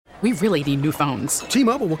We really need new phones.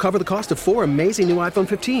 T-Mobile will cover the cost of 4 amazing new iPhone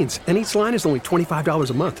 15s, and each line is only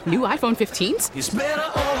 $25 a month. New iPhone 15s? It's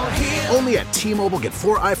better over here. Only at T-Mobile, get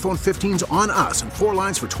 4 iPhone 15s on us and 4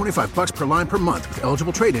 lines for $25 per line per month with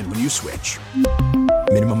eligible trade-in when you switch.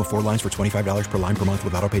 Minimum of 4 lines for $25 per line per month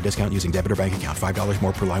with autopay discount using debit or bank account. $5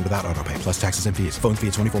 more per line without autopay, plus taxes and fees. Phone fee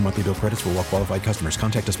at 24 monthly bill credits for well-qualified customers.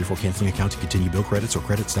 Contact us before canceling account to continue bill credits or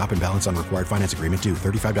credit stop and balance on required finance agreement due.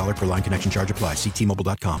 $35 per line connection charge applies. See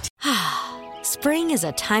T-Mobile.com. Spring is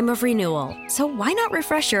a time of renewal, so why not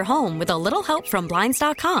refresh your home with a little help from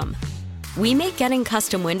Blinds.com? We make getting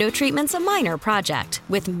custom window treatments a minor project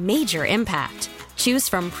with major impact. Choose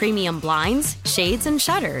from premium blinds, shades, and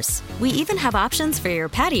shutters. We even have options for your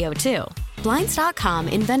patio, too. Blinds.com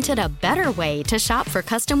invented a better way to shop for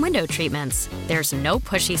custom window treatments. There's no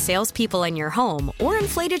pushy salespeople in your home or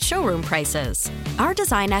inflated showroom prices. Our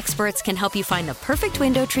design experts can help you find the perfect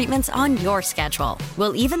window treatments on your schedule.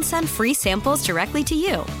 We'll even send free samples directly to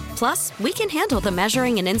you. Plus, we can handle the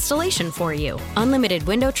measuring and installation for you. Unlimited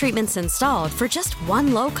window treatments installed for just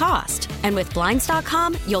one low cost. And with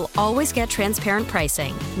Blinds.com, you'll always get transparent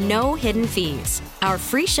pricing. No hidden fees. Our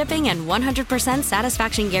free shipping and 100%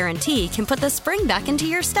 satisfaction guarantee can put the spring back into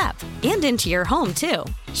your step and into your home, too.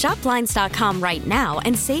 Shop Blinds.com right now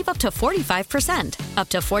and save up to 45%. Up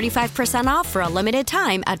to 45% off for a limited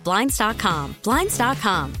time at Blinds.com.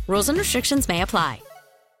 Blinds.com. Rules and restrictions may apply.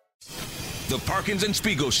 The Parkins and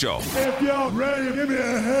Spiegel Show. If y'all ready, give me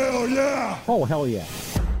a hell yeah. Oh, hell yeah.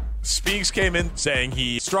 Speaks came in saying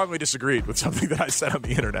he strongly disagreed with something that I said on the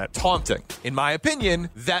internet. Taunting. In my opinion,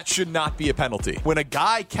 that should not be a penalty. When a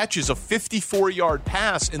guy catches a 54-yard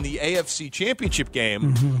pass in the AFC Championship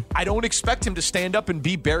game, I don't expect him to stand up and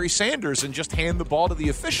be Barry Sanders and just hand the ball to the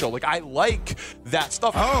official. Like, I like that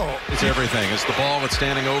stuff. Oh, it's everything. It's the ball that's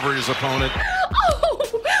standing over his opponent. Oh,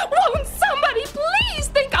 won't somebody please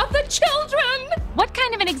think of the children? What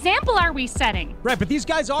kind of an example are we setting? Right, but these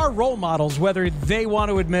guys are role models, whether they want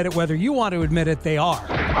to admit it, whether you want to admit it, they are.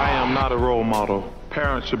 I am not a role model.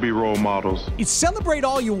 Parents should be role models. You celebrate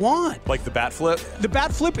all you want. Like the bat flip? The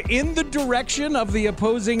bat flip in the direction of the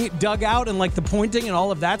opposing dugout and like the pointing and all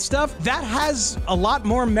of that stuff, that has a lot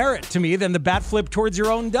more merit to me than the bat flip towards your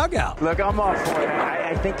own dugout. Look, I'm all for it.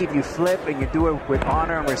 I think if you flip and you do it with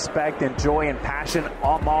honor and respect and joy and passion,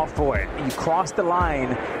 I'm all for it. You cross the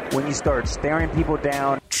line when you start staring people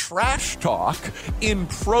down. Trash talk in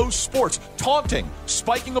pro sports. Taunting,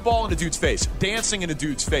 spiking a ball in a dude's face, dancing in a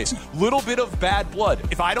dude's face, little bit of bad blood.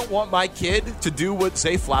 If I don't want my kid to do what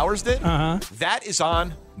Zay Flowers did, that is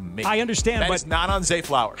on me. I understand, but but it's not on Zay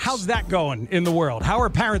Flowers. How's that going in the world? How are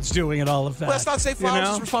parents doing at all of that? Well, that's not Zay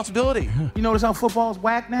Flowers' responsibility. You notice how football's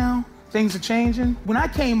whack now? Things are changing. When I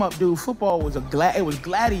came up, dude, football was it was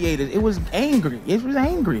gladiated. It was angry. It was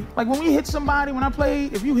angry. Like when we hit somebody, when I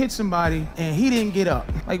played, if you hit somebody and he didn't get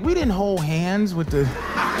up, like we didn't hold hands with the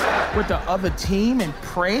other team and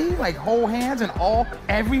pray, like hold hands and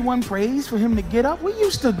everyone prays for him to get up. We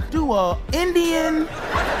used to do a Indian,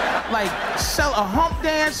 like sell a hump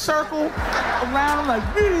dance circle around him, like,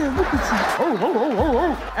 man, look at you.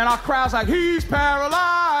 Oh. And our crowd's like, he's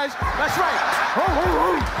paralyzed. That's right.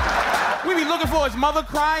 We be looking for his mother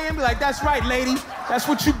crying, be like, that's right, lady. That's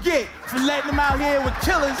what you get for letting him out here with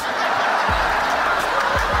killers.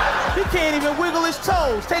 He can't even wiggle his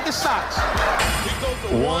toes. Take his socks.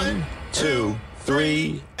 1, 2,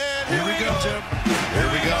 3, and here we go, Jim. Here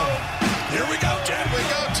we go. Here we go, Jim. Here we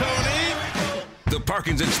go, Tony. The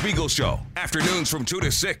Parkins and Spiegel Show. Afternoons from 2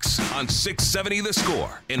 to 6 on 670 The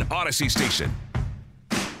Score in Odyssey Station.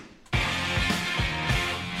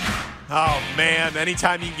 Oh, man.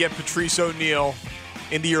 Anytime you can get Patrice O'Neal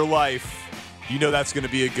into your life, you know that's going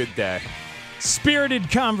to be a good day.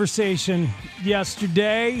 Spirited conversation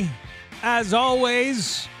yesterday. As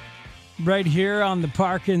always, right here on the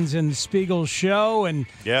Parkins and Spiegel Show. And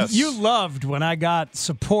yes, you loved when I got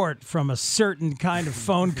support from a certain kind of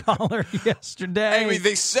phone caller yesterday. I mean,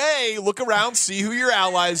 they say, look around, see who your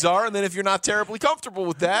allies are, and then if you're not terribly comfortable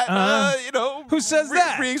with that, who says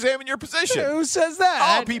that? Re-examine your position. Who says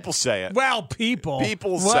that? Oh, people say it. Well, people.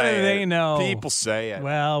 People what say it. What do they know? People say it.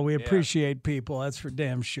 Well, we appreciate people. That's for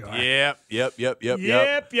damn sure. Yep. Yep.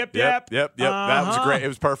 That was great. It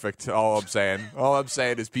was perfect. All I'm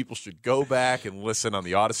saying is people should go back and listen on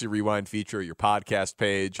the Odyssey Rewind feature, your podcast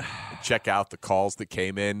page, and check out the calls that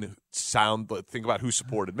came in. Think about who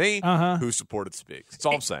supported me, who supported Speaks. That's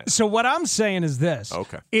all I'm saying. So what I'm saying is this.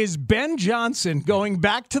 Okay. Is Ben Johnson going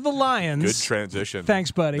back to the Lions? Good transition.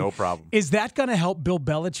 Thanks, buddy. No problem. Is that going to help Bill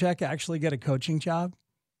Belichick actually get a coaching job?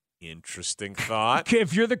 Interesting thought.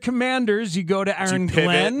 If you're the Commanders, you go to Aaron pivot?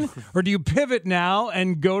 Glenn, or do you pivot now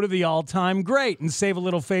and go to the all-time great and save a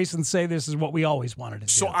little face and say this is what we always wanted to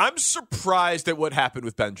do? So I'm surprised at what happened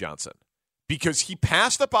with Ben Johnson because he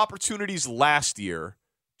passed up opportunities last year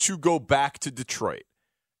to go back to Detroit.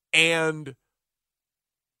 And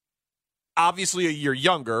obviously a year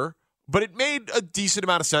younger, but it made a decent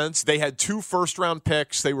amount of sense. They had 2 first-round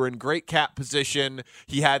picks. They were in great cap position.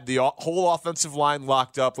 He had the whole offensive line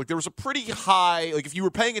locked up. Like, there was a pretty high, like, if you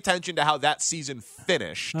were paying attention to how that season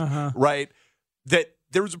finished, right, that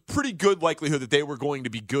there was a pretty good likelihood that they were going to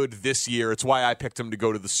be good this year. It's why I picked them to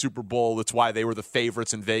go to the Super Bowl. It's why they were the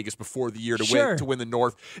favorites in Vegas before the year to win the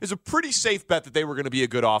North. It's a pretty safe bet that they were going to be a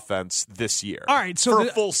good offense this year. All right, so for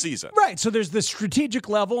a full season. Right, so there's the strategic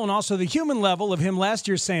level and also the human level of him last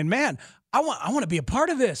year saying, man, I want to be a part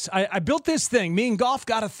of this. I built this thing. Me and Goff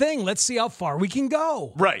got a thing. Let's see how far we can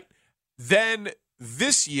go. Right. Then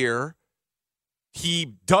this year,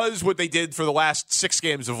 he does what they did for the last 6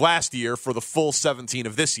 games of last year for the full 17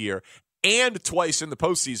 of this year, and twice in the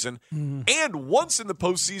postseason, and once in the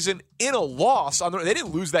postseason in a loss. They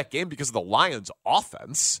didn't lose that game because of the Lions'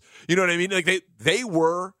 offense. You know what I mean? Like they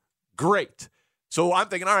were great. So I'm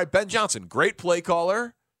thinking, all right, Ben Johnson, great play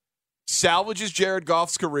caller, salvages Jared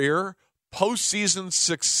Goff's career, postseason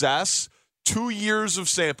success, 2 years of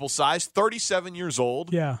sample size, 37 years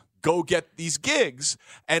old. Yeah. Go get these gigs.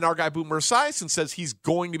 And our guy Boomer Esiason says he's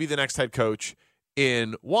going to be the next head coach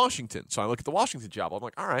in Washington. So I look at the Washington job. I'm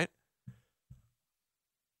like, all right.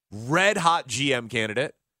 Red hot GM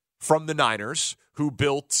candidate from the Niners who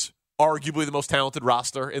built arguably the most talented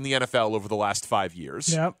roster in the NFL over the last 5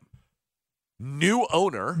 years. Yep. New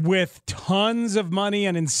owner. With tons of money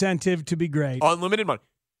and incentive to be great. Unlimited money.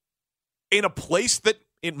 In a place that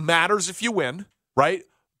it matters if you win, right?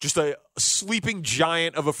 Just a sleeping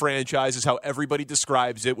giant of a franchise is how everybody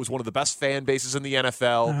describes it. Was one of the best fan bases in the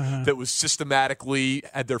NFL that was systematically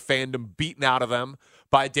had their fandom beaten out of them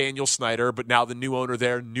by Daniel Snyder, but now the new owner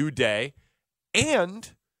there, new day.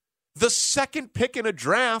 And the second pick in a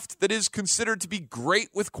draft that is considered to be great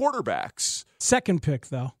with quarterbacks. Second pick,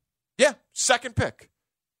 though. Yeah, second pick.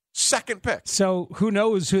 Second pick. So who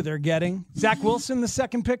knows who they're getting? Zach Wilson, the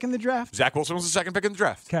second pick in the draft? Zach Wilson was the second pick in the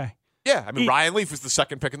draft. Okay. Yeah, I mean, Ryan Leaf was the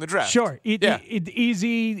second pick in the draft. Sure.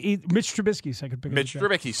 Easy. Mitch Trubisky, second pick in the draft.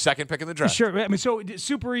 Mitch Trubisky, second pick in the draft. Sure. I mean, so it's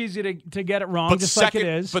super easy to get it wrong, just like it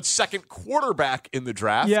is. But second quarterback in the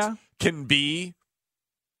draft can be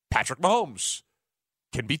Patrick Mahomes,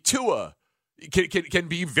 can be Tua, can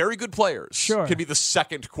be very good players. Sure. Can be the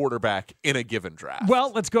second quarterback in a given draft.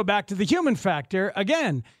 Well, let's go back to the human factor.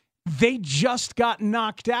 Again, they just got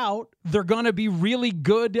knocked out. They're going to be really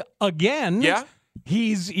good again. Yeah.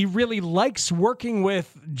 He really likes working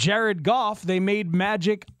with Jared Goff. They made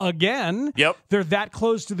magic again. Yep. They're that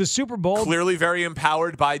close to the Super Bowl. Clearly very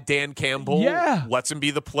empowered by Dan Campbell. Yeah. Lets him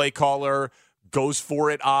be the play caller. Goes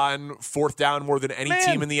for it on fourth down more than any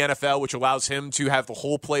team in the NFL, which allows him to have the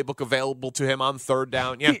whole playbook available to him on third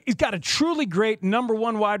down. Yeah. He's got a truly great number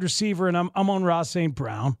one wide receiver, and I'm on Ross St.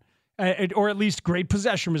 Brown. Or at least great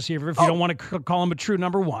possession receiver if you don't want to call him a true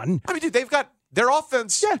number one. I mean, dude, they've got their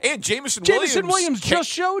offense and Jameson Williams just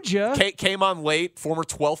showed you. Came on late, former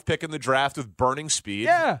 12th pick in the draft with burning speed.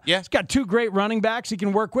 Yeah. He's got 2 great running backs he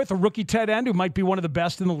can work with, a rookie tight end who might be one of the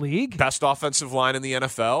best in the league. Best offensive line in the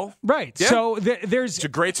NFL. Right. Yeah. So there's... It's a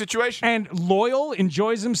great situation. And Loyal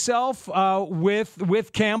enjoys himself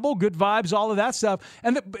with Campbell, good vibes, all of that stuff.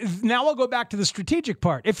 And now I'll go back to the strategic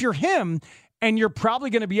part. If you're him... And you're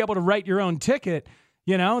probably going to be able to write your own ticket,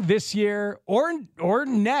 this year or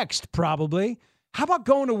next probably. How about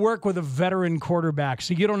going to work with a veteran quarterback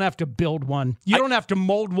so you don't have to build one? You don't have to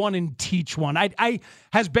mold one and teach one.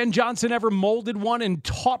 Has Ben Johnson ever molded one and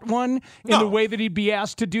taught one in the way that he'd be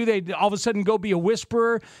asked to do? They'd all of a sudden go be a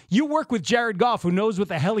whisperer. You work with Jared Goff, who knows what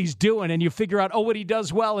the hell he's doing, and you figure out, what he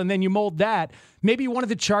does well, and then you mold that. Maybe you wanted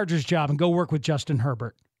the Chargers job and go work with Justin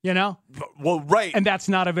Herbert. Well, right. And that's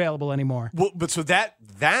not available anymore. Well, but so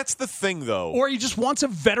that's the thing, though. Or he just wants a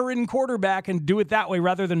veteran quarterback and do it that way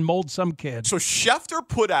rather than mold some kid. So Schefter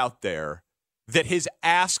put out there that his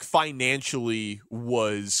ask financially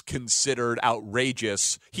was considered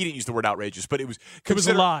outrageous. He didn't use the word outrageous, but it was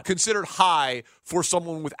a lot. Considered high for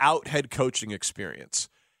someone without head coaching experience.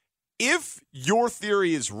 If your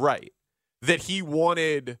theory is right, that he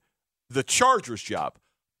wanted the Chargers job,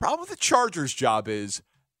 problem with the Chargers job is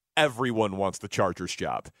everyone wants the Chargers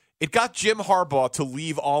job. It got Jim Harbaugh to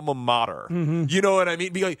leave alma mater. Mm-hmm. You know what I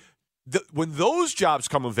mean? When those jobs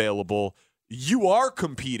come available, you are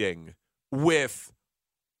competing with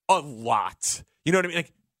a lot. You know what I mean?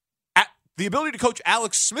 The ability to coach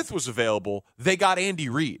Alex Smith was available. They got Andy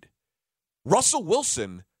Reid. Russell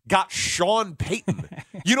Wilson got Sean Payton.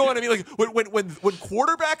 You know what I mean? Like when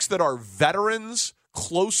quarterbacks that are veterans,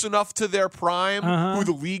 close enough to their prime, who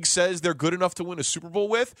the league says they're good enough to win a Super Bowl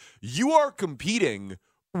with, you are competing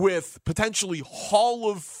with potentially Hall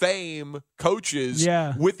of Fame coaches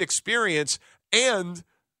with experience. And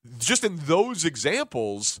just in those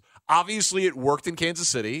examples, obviously it worked in Kansas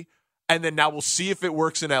City, and then now we'll see if it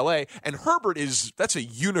works in LA. And Herbert that's a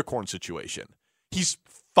unicorn situation. He's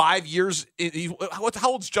 5 years.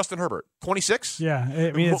 How old's Justin Herbert? 26? Yeah,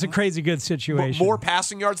 I mean, it's a crazy good situation. More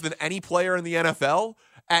passing yards than any player in the NFL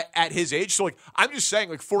at his age. So, I'm just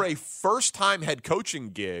saying, for a first-time head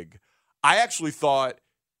coaching gig, I actually thought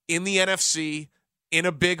in the NFC, in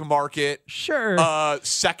a big market,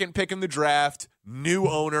 second pick in the draft, new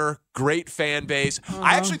owner, great fan base.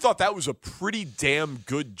 I actually thought that was a pretty damn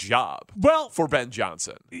good job for Ben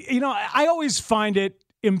Johnson. You know, I always find it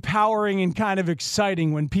empowering and kind of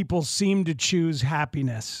exciting when people seem to choose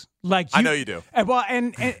happiness. I know you do. Well,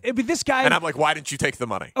 and but this guy, and I'm like, why didn't you take the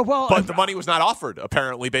money? But the money was not offered,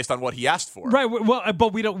 apparently, based on what he asked for. Right. Well,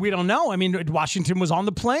 but we don't know. I mean, Washington was on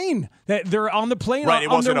the plane. They're on the plane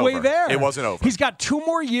on their way there. It wasn't over. He's got 2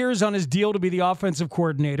 more years on his deal to be the offensive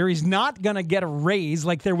coordinator. He's not going to get a raise.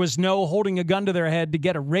 There was no holding a gun to their head to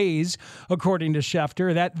get a raise, according to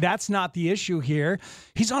Schefter. That's not the issue here.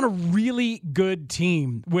 He's on a really good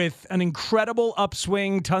team with an incredible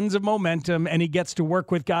upswing, tons of momentum, and he gets to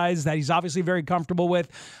work with guys that he's obviously very comfortable with.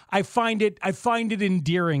 I find it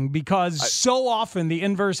endearing because so often the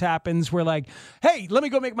inverse happens where hey, let me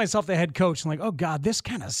go make myself the head coach. And oh God, this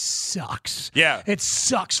kind of sucks. Yeah. It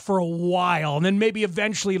sucks for a while. And then maybe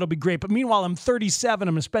eventually it'll be great. But meanwhile, I'm 37.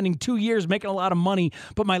 I'm spending 2 years making a lot of money,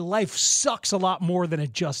 but my life sucks a lot more than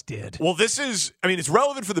it just did. Well, it's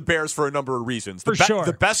relevant for the Bears for a number of reasons. Sure.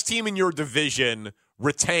 The best team in your division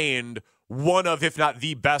retained one of, if not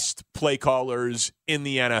the best play callers in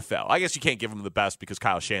the NFL. I guess you can't give him the best because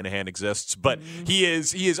Kyle Shanahan exists, but he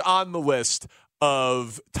is on the list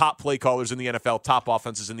of top play callers in the NFL, top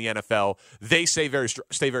offenses in the NFL. They stay very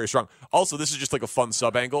strong. Also, this is just a fun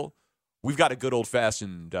sub angle. We've got a good old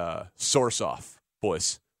fashioned source off,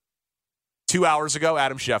 boys. 2 hours ago,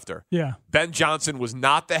 Adam Schefter. Yeah. Ben Johnson was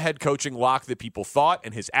not the head coaching lock that people thought,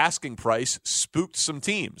 and his asking price spooked some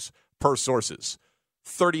teams, per sources.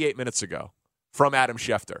 38 minutes ago from Adam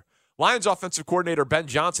Schefter. Lions offensive coordinator Ben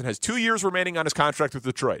Johnson has 2 years remaining on his contract with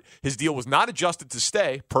Detroit. His deal was not adjusted to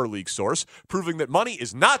stay, per league source, proving that money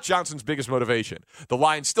is not Johnson's biggest motivation. The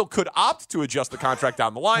Lions still could opt to adjust the contract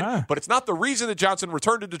down the line, but it's not the reason that Johnson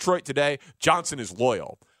returned to Detroit today. Johnson is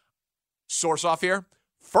loyal. Source off here.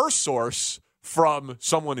 First source from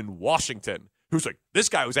someone in Washington who's this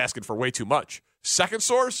guy was asking for way too much. Second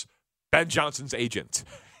source, Ben Johnson's agent.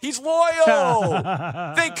 He's loyal.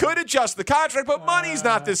 They could adjust the contract, but money's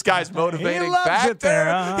not this guy's motivating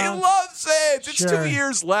factor. He loves it. It's 2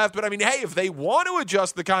 years left. But, hey, if they want to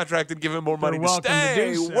adjust the contract and give him more money to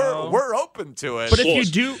stay, we're open to it. But if you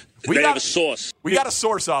do... We got a source. We got a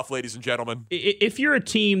source off, ladies and gentlemen. If you're a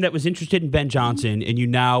team that was interested in Ben Johnson and you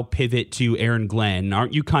now pivot to Aaron Glenn,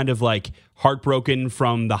 aren't you kind of heartbroken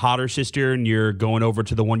from the hotter sister and you're going over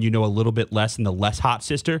to the one you know a little bit less and the less hot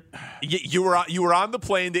sister? You were on the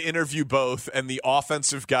plane to interview both, and the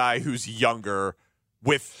offensive guy who's younger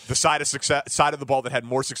with the side of the ball that had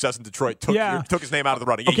more success in Detroit took his name out of the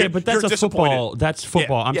running. Okay, but that's football. That's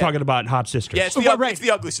football. I'm talking about hot sister. Yeah, it's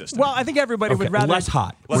the ugly sister. Well, I think everybody would rather less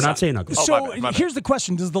hot. We're not saying ugly. So here's the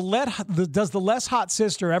question: does the less hot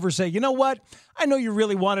sister ever say, "You know what? I know you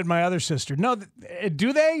really wanted my other sister"? No,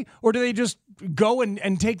 do they, or do they just go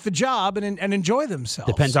and take the job and enjoy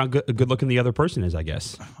themselves? Depends on how good looking the other person is, I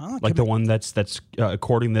guess. Well, the one that's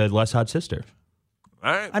courting the less hot sister.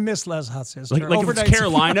 All right. I miss Les Hot Sister. If it's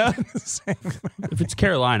Carolina, if it's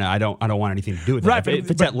Carolina, I don't want anything to do with that. Right, if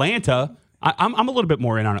it's Atlanta, I'm a little bit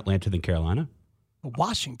more in on Atlanta than Carolina.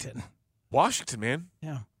 Washington, man.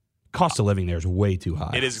 Yeah. Cost of living there is way too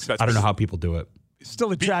high. It is expensive. I don't know how people do it.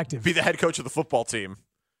 Still attractive. Be the head coach of the football team.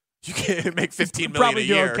 You can make $15 million a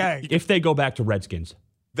year. Okay. If they go back to Redskins.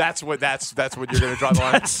 That's what you're going to draw the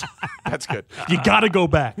line. That's good. You got to go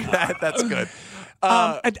back. That's good.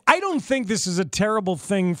 I don't think this is a terrible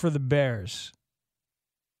thing for the Bears.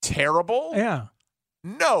 Terrible? Yeah.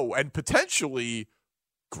 No, and potentially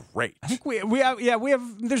great. I think we have.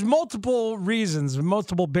 There's multiple reasons,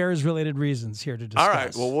 multiple Bears related reasons here to discuss. All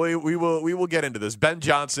right. Well, we will get into this. Ben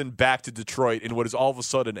Johnson back to Detroit in what is all of a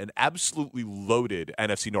sudden an absolutely loaded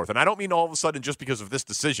NFC North, and I don't mean all of a sudden just because of this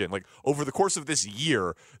decision. Over the course of this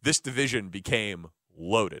year, this division became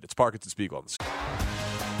loaded. It's Parkinson Spiegel on the screen.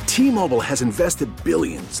 T-Mobile has invested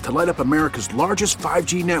billions to light up America's largest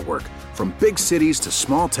 5G network, from big cities to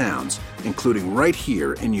small towns, including right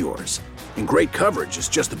here in yours. And great coverage is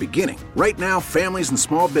just the beginning. Right now, families and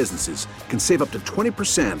small businesses can save up to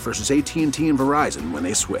 20% versus AT&T and Verizon when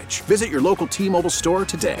they switch. Visit your local T-Mobile store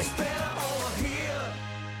today.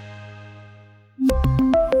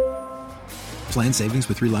 Plan savings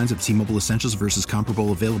with 3 lines of T-Mobile Essentials versus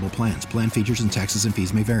comparable available plans. Plan features and taxes and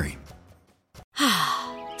fees may vary.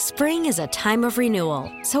 Spring is a time of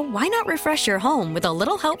renewal, so why not refresh your home with a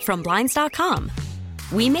little help from Blinds.com?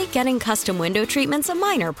 We make getting custom window treatments a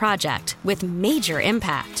minor project with major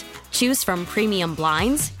impact. Choose from premium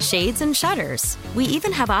blinds, shades, and shutters. We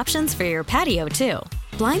even have options for your patio, too.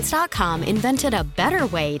 Blinds.com invented a better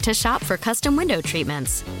way to shop for custom window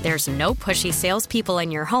treatments. There's no pushy salespeople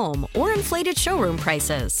in your home or inflated showroom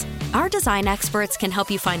prices. Our design experts can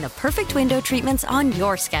help you find the perfect window treatments on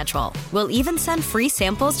your schedule. We'll even send free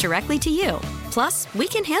samples directly to you. Plus, we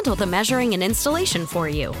can handle the measuring and installation for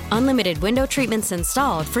you. Unlimited window treatments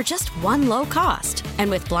installed for just one low cost. And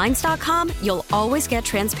with Blinds.com, you'll always get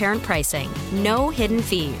transparent pricing. No hidden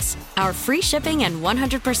fees. Our free shipping and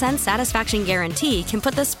 100% satisfaction guarantee can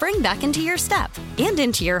put the spring back into your step and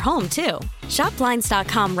into your home, too. Shop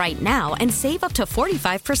Blinds.com right now and save up to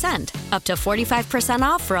 45%. Up to 45%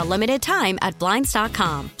 off for a limited time at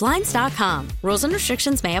Blinds.com. Blinds.com. Rules and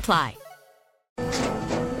restrictions may apply.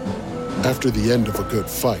 After the end of a good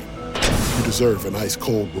fight, you deserve an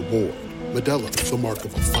ice-cold reward. Modelo is the mark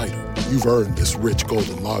of a fighter. You've earned this rich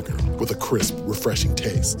golden lager with a crisp, refreshing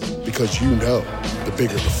taste. Because you know, the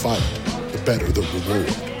bigger the fight, the better the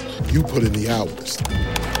reward. You put in the hours,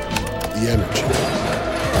 the energy,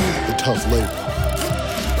 the tough labor.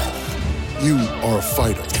 You are a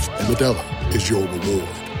fighter, and Modelo is your reward.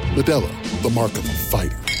 Modelo, the mark of a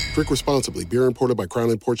fighter. Drink responsibly. Beer imported by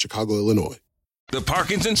Crown Imports, Chicago, Illinois. The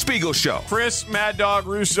Parkinson Spiegel Show. Chris Mad Dog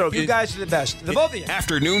Russo. You guys are the best. The both of you.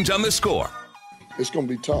 Afternoons on The Score. It's going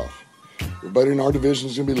to be tough. Everybody in our division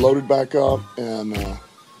is going to be loaded back up, and,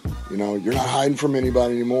 you're not hiding from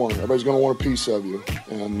anybody anymore. Everybody's going to want a piece of you,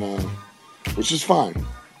 and which is fine,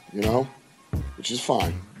 which is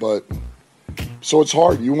fine. But so it's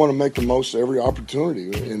hard. You want to make the most of every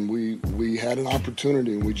opportunity, and we had an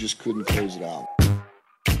opportunity, and we just couldn't close it out.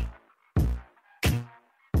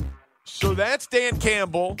 So that's Dan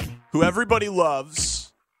Campbell, who everybody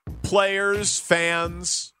loves, players,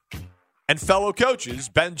 fans, and fellow coaches.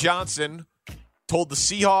 Ben Johnson told the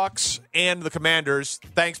Seahawks and the Commanders,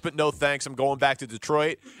 thanks but no thanks, I'm going back to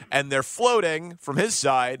Detroit. And they're floating from his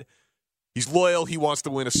side. He's loyal. He wants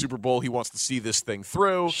to win a Super Bowl. He wants to see this thing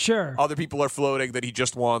through. Sure. Other people are floating that he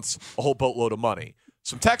just wants a whole boatload of money.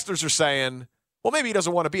 Some texters are saying, well, maybe he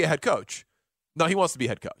doesn't want to be a head coach. No, he wants to be a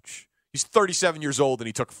head coach. He's 37 years old, and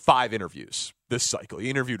he took 5 interviews this cycle. He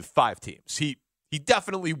interviewed 5 teams. He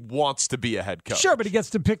definitely wants to be a head coach. Sure, but he gets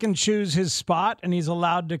to pick and choose his spot, and he's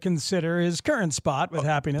allowed to consider his current spot with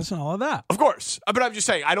happiness and all of that. Of course. But I'm just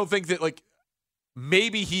saying, I don't think that,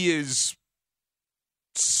 maybe he is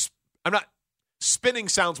 – I'm not – spinning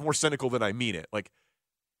sounds more cynical than I mean it.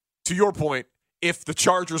 To your point, if the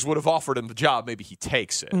Chargers would have offered him the job, maybe he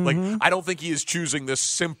takes it. Mm-hmm. I don't think he is choosing this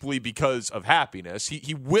simply because of happiness.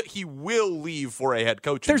 He will leave for a head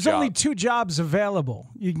coaching job. There's only 2 jobs available.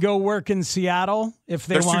 You can go work in Seattle if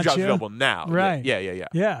they want you. There's 2 jobs available now. Right. Yeah.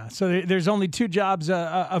 Yeah. So there's only 2 jobs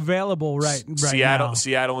available right now.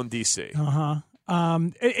 Seattle and D.C. Uh-huh.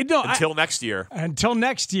 Until next year. Until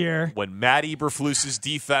next year. When Matt Eberflus's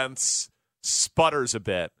defense sputters a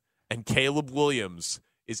bit and Caleb Williams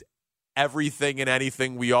is everything and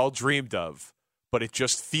anything we all dreamed of, but it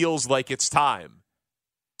just feels like it's time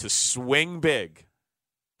to swing big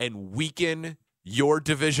and weaken your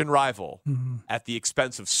division rival at the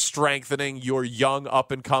expense of strengthening your young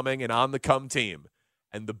up-and-coming and on-the-come team.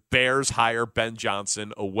 And the Bears hire Ben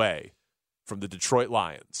Johnson away from the Detroit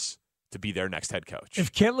Lions to be their next head coach.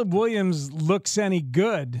 If Caleb Williams looks any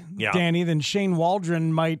good, Danny, then Shane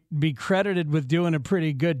Waldron might be credited with doing a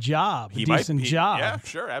pretty good job, decent job. Yeah,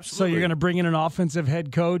 sure, absolutely. So you're going to bring in an offensive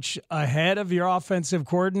head coach ahead of your offensive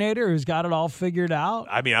coordinator who's got it all figured out?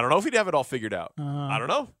 I mean, I don't know if he'd have it all figured out. I don't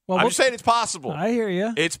know. I'm just saying it's possible. I hear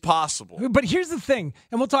you. It's possible. But here's the thing,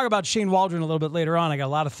 and we'll talk about Shane Waldron a little bit later on. I got a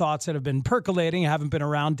lot of thoughts that have been percolating. I haven't been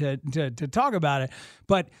around to talk about it.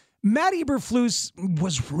 But Matt Eberflus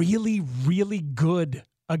was really, really good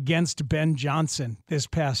against Ben Johnson this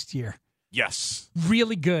past year. Yes.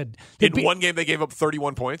 Really good. In one game, they gave up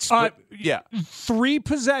 31 points. But 3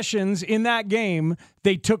 possessions in that game,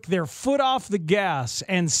 they took their foot off the gas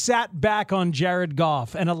and sat back on Jared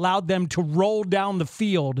Goff and allowed them to roll down the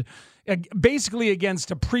field basically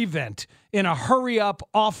against a prevent in a hurry-up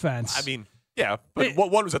offense. I mean, yeah, but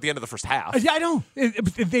one was at the end of the first half. Yeah, I know.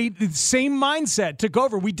 The same mindset took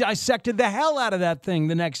over. We dissected the hell out of that thing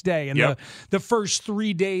the next day and the first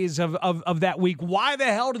 3 days of that week. Why the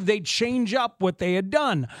hell did they change up what they had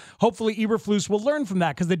done? Hopefully Eberflus will learn from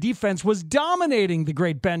that because the defense was dominating the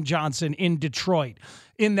great Ben Johnson in Detroit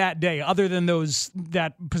in that day, other than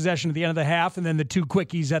that possession at the end of the half and then the 2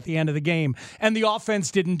 quickies at the end of the game. And the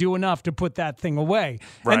offense didn't do enough to put that thing away.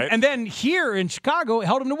 Right. And then here in Chicago, it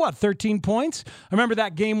held them to what, 13 points? I remember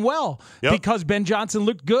that game well because Ben Johnson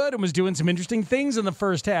looked good and was doing some interesting things in the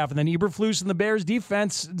first half. And then Eberflus and the Bears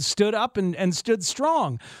defense stood up and stood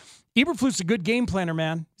strong. Eberflus is a good game planner,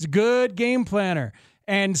 man. He's a good game planner.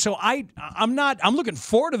 And so I'm looking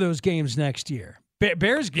forward to those games next year.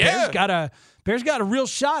 Bears got a real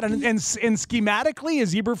shot, and schematically,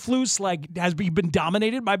 is Eberflus has he been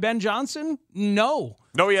dominated by Ben Johnson? No,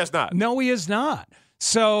 he has not. No, he is not.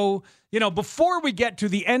 So before we get to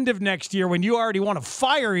the end of next year, when you already want to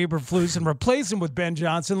fire Eberflus and replace him with Ben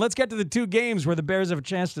Johnson, let's get to the 2 games where the Bears have a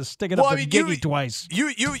chance to stick it up the giggy twice.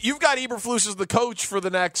 You've got Eberflus as the coach for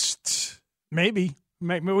the next maybe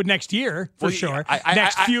next year for sure.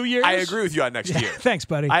 Next few years. I agree with you on next year. Thanks,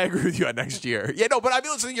 buddy. I agree with you on next year. Yeah, no, but I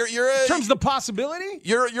mean, listen, you're in terms of the possibility.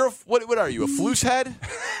 You're what are you? A flus head?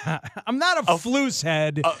 I'm not a flus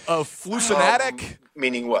head. A flusinatic.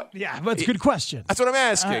 Meaning what? Yeah, that's a good question. That's what I'm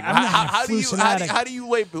asking. How do you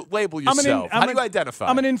label yourself? How do you identify?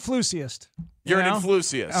 I'm an influsiast. You're an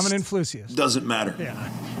influsiast. I'm an influsiast. Doesn't matter. Yeah.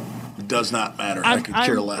 Does not matter. I could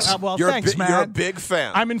care less. Well, thanks, man. You're a big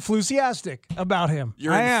fan. I'm enthusiastic about him.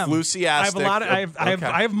 You're enthusiastic.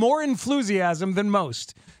 I have more enthusiasm than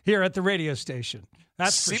most here at the radio station.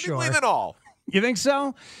 That's for sure. Seemingly than all. You think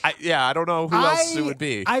so? I don't know who else it would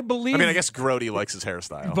be. I guess Grody likes his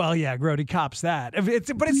hairstyle. Well, yeah, Grody cops that.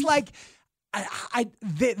 But it's like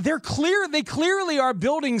they clearly are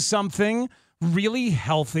building something really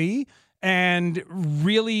healthy and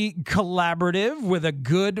really collaborative with a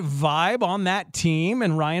good vibe on that team,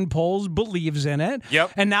 and Ryan Poles believes in it.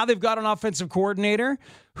 Yep. And now they've got an offensive coordinator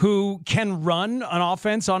who can run an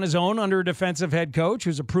offense on his own under a defensive head coach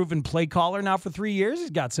who's a proven play caller now for 3 years.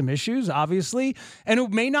 He's got some issues, obviously, and who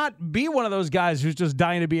may not be one of those guys who's just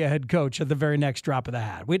dying to be a head coach at the very next drop of the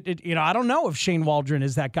hat. I don't know if Shane Waldron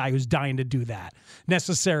is that guy who's dying to do that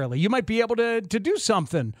necessarily. You might be able to do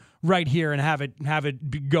something right here and have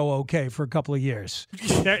it go okay for a couple of years.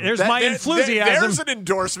 There's my enthusiasm. There's an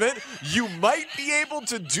endorsement. You might be able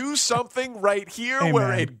to do something right here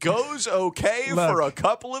where it goes okay for a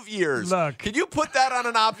couple of years. Can you put that on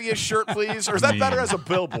an obvious shirt, please? Or is that better as a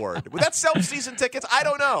billboard? Would that sell season tickets? I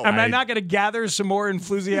don't know. Am I not going to gather some more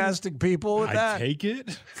enthusiastic people with that? I take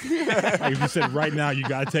it. Like you said, right now you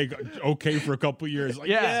got to take okay for a couple of years.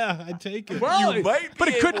 Yeah, I take it. Well, you might but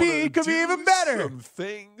it could be even better. Some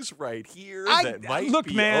things right here that might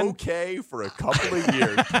be okay for a couple of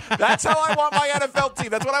years. That's how I want my NFL team.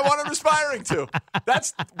 That's what I want them aspiring to.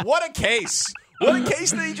 What a case. What a case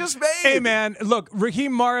that he just made. Hey, man, look,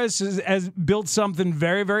 Raheem Morris has built something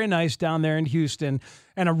very, very nice down there in Houston,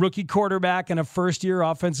 and a rookie quarterback and a first-year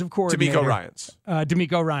offensive coordinator.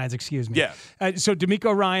 DeMeco Ryans, excuse me. Yeah. So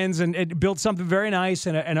DeMeco Ryans and it built something very nice,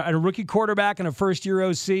 and a rookie quarterback and a first-year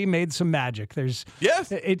OC made some magic. There's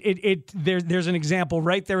an example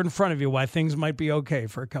right there in front of you why things might be okay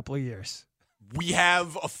for a couple of years. We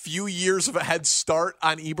have a few years of a head start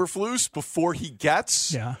on Eberflus before he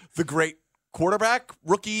gets the great quarterback,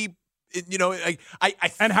 rookie,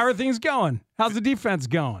 and how are things going? How's the defense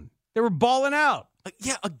going? They were balling out.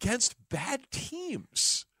 Against bad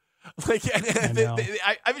teams. I'm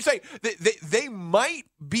just saying, they might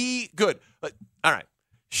be good. All right.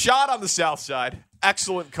 Shot on the south side.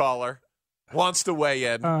 Excellent caller. Wants to weigh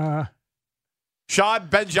in. Shad,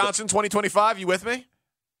 Ben Johnson, 2025. You with me?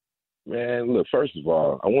 Man, look, first of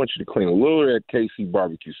all, I want you to clean a little of that KC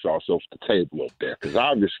barbecue sauce off the table up there, because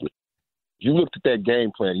obviously you looked at that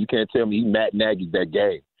game plan. You can't tell me he Matt Nagy'd that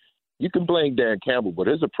game. You can blame Dan Campbell, but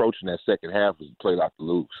his approach in that second half was to play like to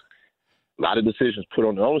lose. A lot of decisions put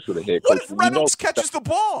on the onus of the head coach. What if Reynolds catches the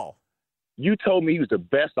ball? You told me he was the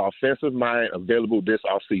best offensive mind available this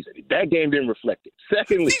offseason. That game didn't reflect it.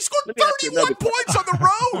 Secondly, he scored 31 points on the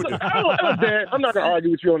road. I'm not going to argue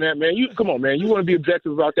with you on that, man. Come on, man. You want to be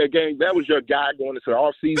objective about that game? That was your guy going into the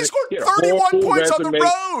offseason. He scored 31 points on the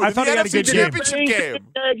road. I thought he had a good championship game.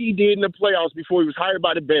 Nagy did in the playoffs before he was hired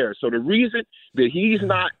by the Bears. So the reason that he's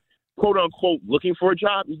not, quote unquote, looking for a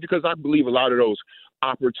job is because I believe a lot of those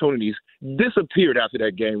opportunities disappeared after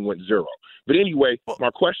that game went 0. But anyway, my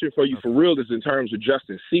question for you for real is in terms of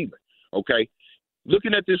Justin Seaman, okay?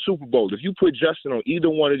 looking at this Super Bowl, if you put Justin on either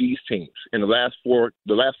one of these teams in the last four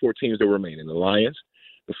teams that remain, the Lions,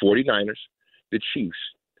 the 49ers, the Chiefs,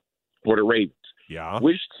 or the Ravens,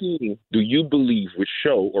 which team do you believe would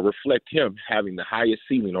show or reflect him having the highest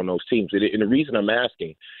ceiling on those teams? And the reason I'm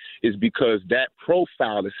asking is because that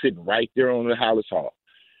profile is sitting right there on the Halas Hall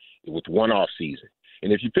with one off season.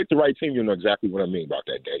 And if you pick the right team, you'll know exactly what I mean about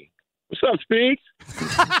that game. What's up, Speaks?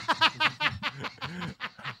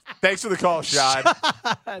 Thanks for the call, Shad.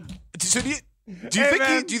 So do you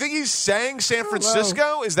think he's saying San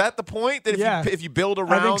Francisco? Is that the point? That if you build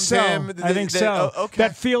around him, I think so. Okay.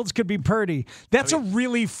 That Fields could be Purdy. That's a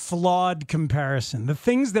really flawed comparison. The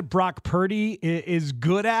things that Brock Purdy is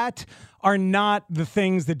good at are not the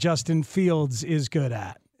things that Justin Fields is good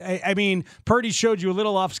at. I mean, Purdy showed you a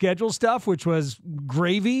little off-schedule stuff, which was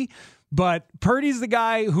gravy, but Purdy's the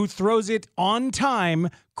guy who throws it on time,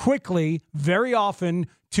 quickly, very often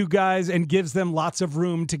to guys and gives them lots of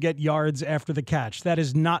room to get yards after the catch. That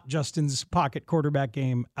is not Justin's pocket quarterback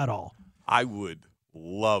game at all. I would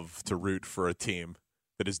love to root for a team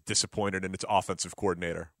that is disappointed in its offensive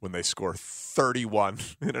coordinator when they score 31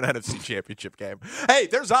 in an NFC championship game. Hey,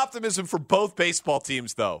 there's optimism for both baseball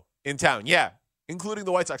teams, though, in town. Yeah, including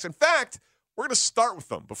the White Sox. In fact, we're going to start with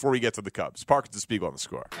them before we get to the Cubs. Parkinson and Spiegel on The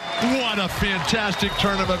Score. What a fantastic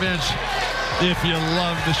turn of events if you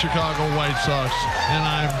love the Chicago White Sox. And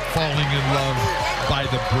I'm falling in love by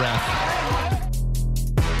the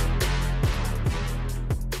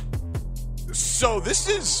breath. So this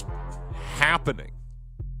is happening.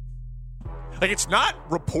 Like, it's not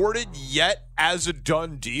reported yet as a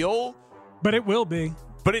done deal. But it will be.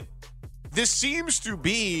 But this seems to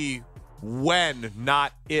be when,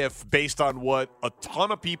 not if, based on what a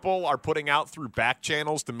ton of people are putting out through back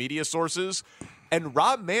channels to media sources. And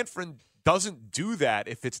Rob Manfred doesn't do that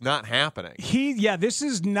if it's not happening. This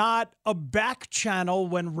is not a back channel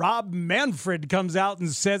when Rob Manfred comes out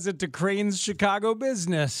and says it to Crane's Chicago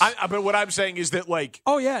Business. But what I'm saying is that, like...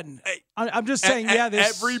 Oh, yeah. I'm just saying,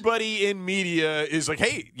 everybody in media is like,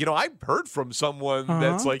 hey, I heard from someone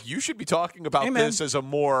that's like, you should be talking about this as a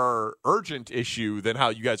more urgent issue than how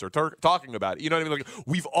you guys are talking about it. You know what I mean? Like,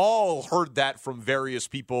 we've all heard that from various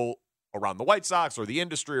people around the White Sox or the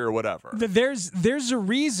industry or whatever. There's a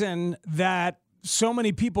reason that so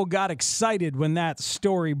many people got excited when that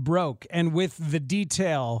story broke, and with the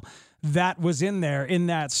detail that was in there in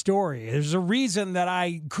that story. There's a reason that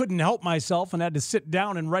I couldn't help myself and had to sit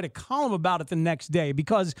down and write a column about it the next day,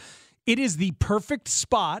 because it is the perfect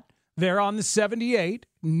spot there on the 78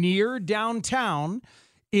 near downtown.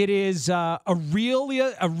 It is a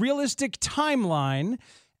realistic timeline.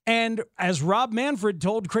 And as Rob Manfred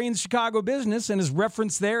told Crane's Chicago Business and is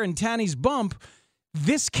referenced there in Tanny's Bump,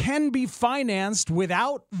 this can be financed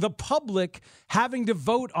without the public having to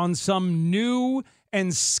vote on some new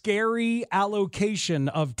and scary allocation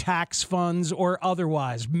of tax funds or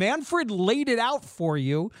otherwise. Manfred laid it out for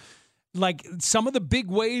you, like some of the big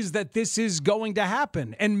ways that this is going to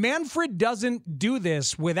happen. And Manfred doesn't do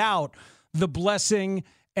this without the blessing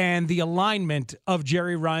and the alignment of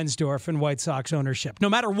Jerry Reinsdorf and White Sox ownership. No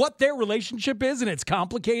matter what their relationship is, and it's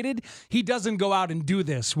complicated, he doesn't go out and do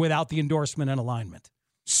this without the endorsement and alignment.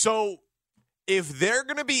 So if they're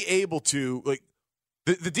going to be able to, like,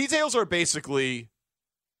 the details are basically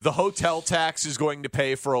the hotel tax is going to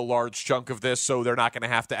pay for a large chunk of this, so they're not going to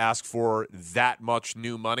have to ask for that much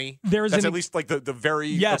new money. That's at least like the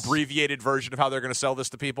very abbreviated version of how they're going to sell this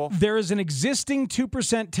to people. There is an existing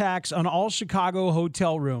 2% tax on all Chicago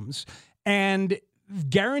hotel rooms, and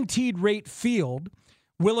Guaranteed Rate Field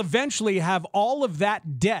will eventually have all of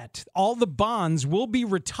that debt, all the bonds will be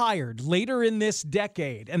retired later in this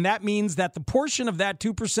decade. And that means that the portion of that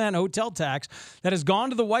 2% hotel tax that has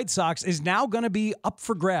gone to the White Sox is now going to be up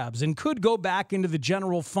for grabs and could go back into the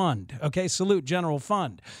general fund. Okay, salute general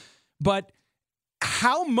fund. But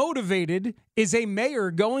how motivated is a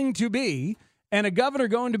mayor going to be and a governor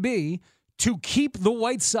going to be to keep the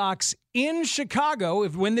White Sox in Chicago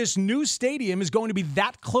when this new stadium is going to be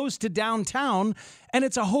that close to downtown, and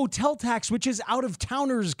it's a hotel tax which is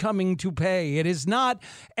out-of-towners coming to pay. It is not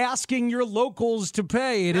asking your locals to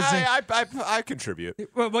pay. It is I contribute.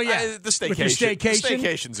 Well, yeah. The staycation. The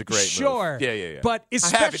staycation's a great sure. move. Yeah. But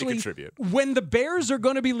especially when the Bears are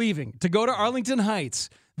going to be leaving to go to Arlington Heights,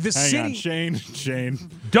 Hang on, Shane.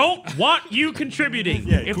 Don't want you contributing.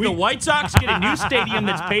 If the White Sox get a new stadium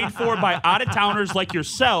that's paid for by out-of-towners like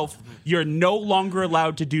yourself, you're no longer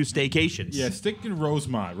allowed to do staycations. Yeah, stick in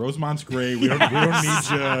Rosemont. Rosemont's great. We don't need you,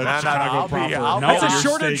 Chicago proper. It's a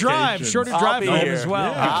shorter drive. Shorter drive home as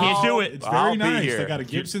well. Yeah, you can't do it. It's very nice. They got a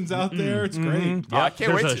Gibson's out there. It's great. Yeah, I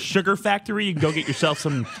can't wait There's a sugar factory. You can go get yourself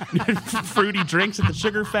some fruity drinks at the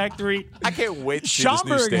sugar factory. I can't wait to see this new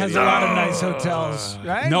Schaumburg stadium. has a lot of nice hotels,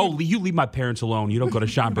 right? No, you leave my parents alone. You don't go to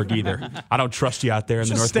Schaumburg either. I don't trust you out there in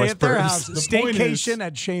the Just stay Northwest at their Burbs. house. The point Staycation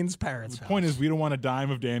at Shane's parents' The house. point is, we don't want a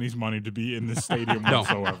dime of Danny's money to be in this stadium No.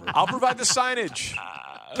 whatsoever. I'll provide the signage.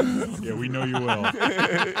 Yeah, we know you will.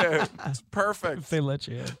 It's perfect. If they let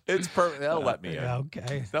you in. It's perfect. They'll let me in.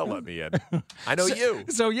 Okay. They'll let me in. I know you.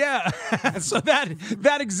 So yeah, so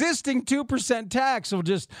that existing 2% tax will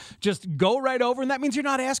just go right over, and that means you're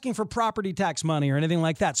not asking for property tax money or anything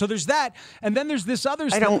like that. So there's that, and then there's this other.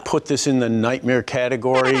 I don't put this in the nightmare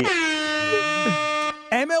category.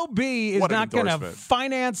 MLB is What an not going to endorsement.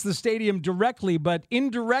 finance the stadium directly, but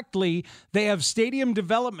indirectly, they have stadium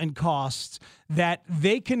development costs that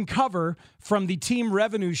they can cover from the team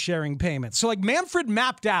revenue sharing payments. So, like Manfred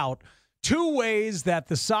mapped out 2 ways that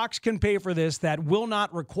the Sox can pay for this that will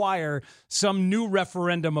not require some new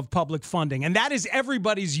referendum of public funding. And that is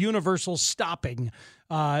everybody's universal stopping,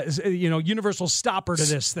 universal stopper to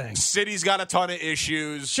this thing. City's got a ton of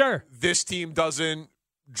issues. Sure. This team doesn't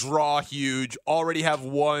draw huge. Already have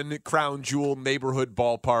one crown jewel neighborhood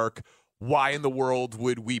ballpark. Why in the world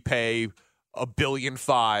would we pay $1.5 billion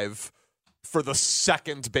for the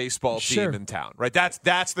second baseball team Sure. in town? Right.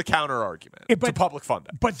 That's the counter argument to public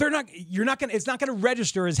funding. But they're not. You're not going. It's not going to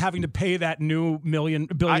register as having to pay that new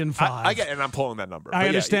 $1 billion. I get, and I'm pulling that number. I But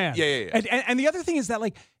understand. Yeah. And the other thing is that,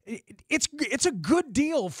 like, it's a good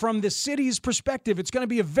deal from the city's perspective. It's going to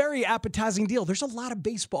be a very appetizing deal. There's a lot of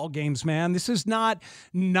baseball games, man. This is not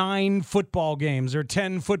 9 football games or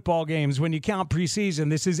 10 football games when you count preseason.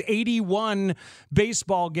 This is 81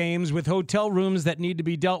 baseball games with hotel rooms that need to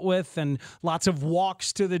be dealt with, and lots of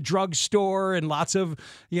walks to the drugstore, and lots of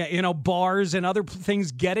bars and other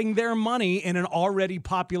things getting their money in an already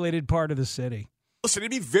populated part of the city. Listen,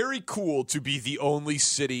 it'd be very cool to be the only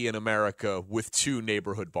city in America with 2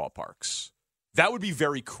 neighborhood ballparks. That would be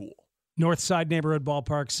very cool. North Side Neighborhood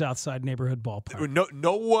Ballpark, South Side Neighborhood Ballpark.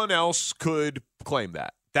 No one else could claim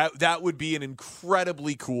that. That would be an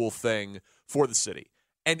incredibly cool thing for the city.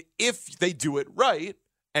 And if they do it right,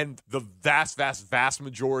 and the vast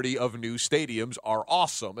majority of new stadiums are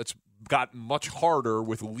awesome, it's gotten much harder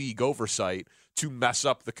with league oversight to mess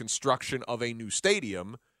up the construction of a new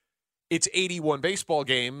stadium. It's 81 baseball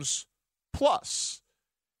games plus.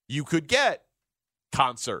 You could get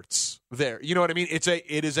concerts there. You know what I mean?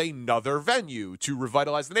 It is another venue to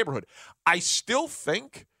revitalize the neighborhood. I still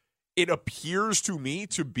think it appears to me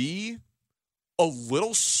to be a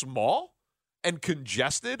little small and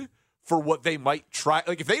congested for what they might try.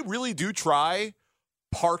 Like, if they really do try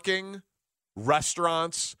parking,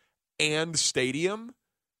 restaurants, and stadium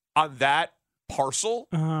on that parcel,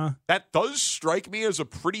 that does strike me as a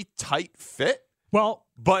pretty tight fit. Well,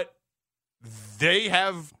 but they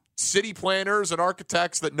have city planners and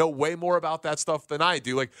architects that know way more about that stuff than I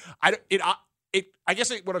do. Like, I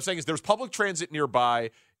guess what I'm saying is there's public transit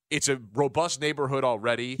nearby. It's a robust neighborhood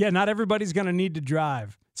already. Yeah, not everybody's going to need to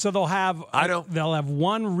drive. So they'll have they'll have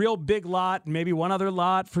one real big lot, maybe one other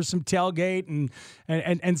lot for some tailgate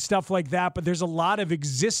and stuff like that. But there's a lot of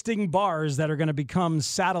existing bars that are going to become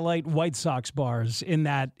satellite White Sox bars in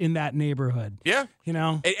that neighborhood. Yeah.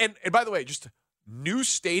 And by the way, just new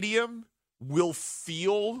stadium will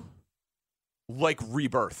feel like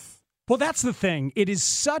rebirth. Well, that's the thing. It is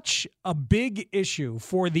such a big issue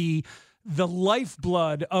for the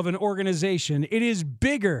lifeblood of an organization. It is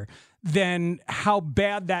bigger than how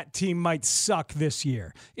bad that team might suck this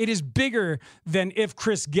year. It is bigger than if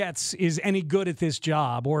Chris Getz is any good at this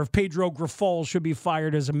job, or if Pedro Grifol should be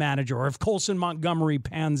fired as a manager, or if Colson Montgomery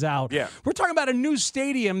pans out. Yeah. We're talking about a new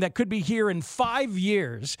stadium that could be here in 5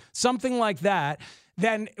 years, something like that.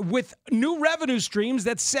 Then with new revenue streams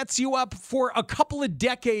that sets you up for a couple of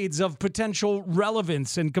decades of potential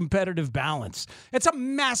relevance and competitive balance. It's a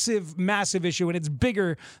massive, massive issue, and it's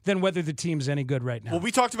bigger than whether the team's any good right now. Well, we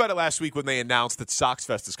talked about it last week when they announced that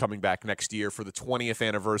SoxFest is coming back next year for the 20th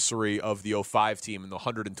anniversary of the 05 team and the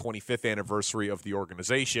 125th anniversary of the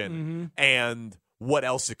organization, and what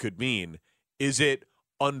else it could mean. Is it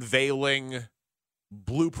unveiling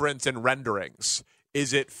blueprints and renderings?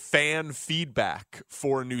 Is it fan feedback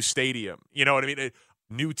for a new stadium? You know what I mean? A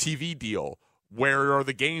new TV deal. Where are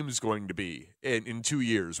the games going to be in 2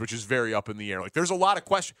 years, which is very up in the air. Like, there's a lot of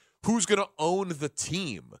questions. Who's going to own the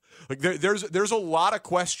team? Like, there's a lot of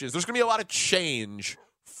questions. There's going to be a lot of change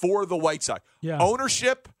for the White Sox. Yeah.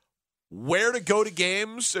 Ownership, where to go to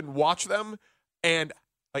games and watch them, and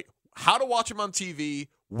like how to watch them on TV,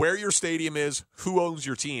 where your stadium is, who owns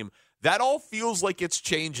your team. That all feels like it's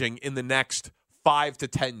changing in the next 5 to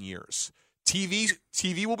 10 years.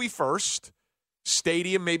 TV will be first,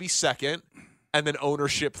 stadium maybe second, and then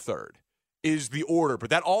ownership third is the order. But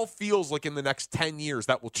that all feels like in the next 10 years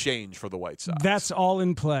that will change for the White Sox. That's all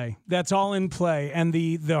in play. That's all in play. And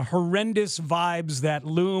the horrendous vibes that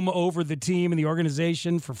loom over the team and the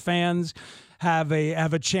organization for fans have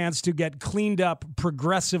a chance to get cleaned up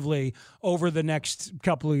progressively over the next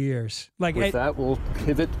couple of years. With that, we'll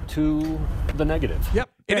pivot to the negative. Yep.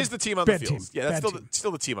 It is the team on the field. Team. Yeah, that's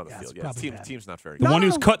still the team on the field. Yeah, the team's not very good. The one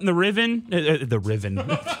who's cutting the ribbon. The ribbon.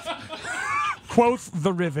 Quoth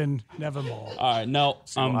the Riven, nevermore. All right, no.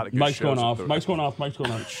 Mike's going off. Mike's going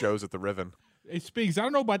off. Shows at the Riven. Hey, Speaks, I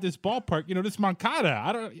don't know about this ballpark. This Moncada.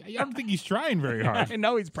 I don't think he's trying very hard. I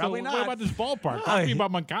know he's probably not. What about this ballpark? Talk to me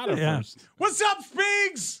about Moncada first. What's up,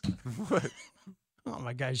 Speaks? Oh,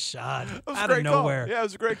 my guy's shot out of Call. nowhere. Yeah, it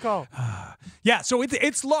was a great call. Yeah, so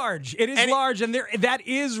it's large. It is large, and that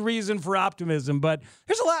is reason for optimism. But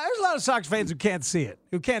there's a lot of Sox fans who can't see it,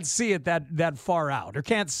 that far out, or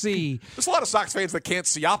can't see. There's a lot of Sox fans that can't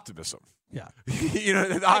see optimism. Yeah,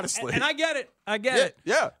 honestly, and I get it. I get it.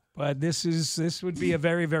 Yeah, but this would be a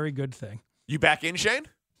very, very good thing. You back in, Shane?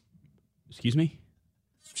 Excuse me?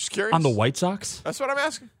 Just curious. On the White Sox? That's what I'm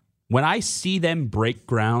asking. When I see them break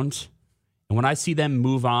ground, and when I see them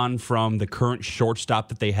move on from the current shortstop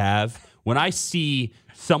that they have, when I see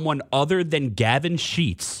someone other than Gavin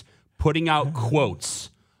Sheets putting out quotes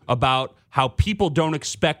about how people don't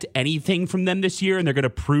expect anything from them this year and they're going to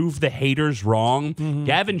prove the haters wrong. Mm-hmm.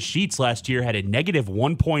 Gavin Sheets last year had a negative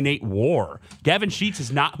 1.8 WAR. Gavin Sheets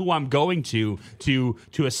is not who I'm going to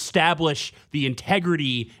establish the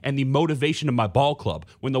integrity and the motivation of my ball club.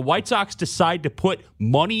 When the White Sox decide to put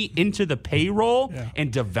money into the payroll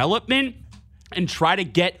and development and try to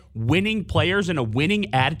get winning players and a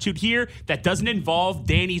winning attitude here that doesn't involve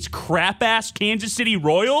Danny's crap-ass Kansas City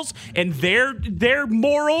Royals and their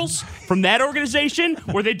morals from that organization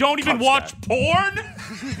where they don't even watch porn,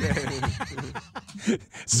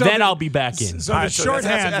 then I'll be back in. So the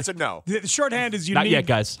shorthand, that's a no. The shorthand is Not yet,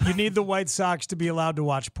 guys. You need the White Sox to be allowed to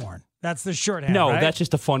watch porn. That's the shorthand, No, right? that's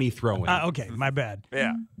just a funny throw-in. Okay, my bad.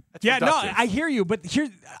 Yeah. Yeah, no, I hear you. But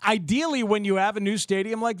ideally, when you have a new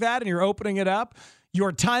stadium like that and you're opening it up,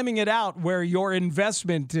 you're timing it out where your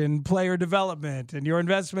investment in player development and your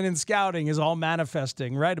investment in scouting is all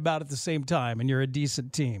manifesting right about at the same time, and you're a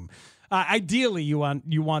decent team. Ideally, you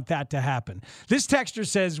want that to happen. This texter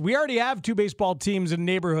says, we already have 2 baseball teams in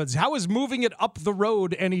neighborhoods. How is moving it up the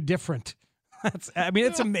road any different?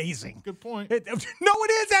 It's amazing. Good point. No,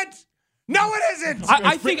 it isn't. No, it isn't.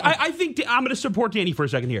 I think I'm going to support Danny for a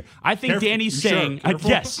second here. I think Danny's saying,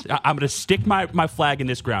 yes, I'm going to stick my flag in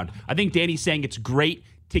this ground. I think Danny's saying it's great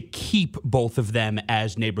to keep both of them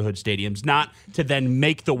as neighborhood stadiums, not to then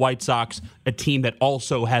make the White Sox a team that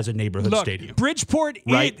also has a neighborhood stadium. Bridgeport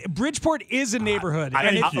is a neighborhood.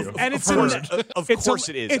 Of course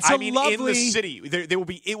it is. In the city. It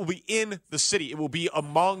will be in the city. It will be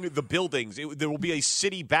among the buildings. There will be a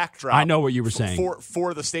city backdrop. I know what you were saying.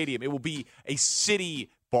 For the stadium. It will be a city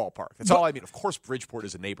ballpark. That's all I mean. Of course, Bridgeport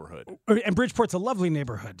is a neighborhood. And Bridgeport's a lovely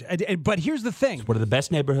neighborhood. But here's the thing. It's one of the best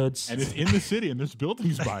neighborhoods. And it's in the city, and there's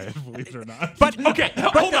buildings by it, believe it or not. But, okay,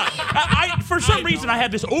 hold on. For some reason, I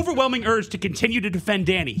have this overwhelming urge to continue to defend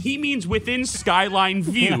Danny. He means within skyline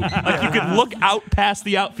view. Like, you could look out past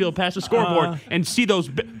the outfield, past the scoreboard, and see those.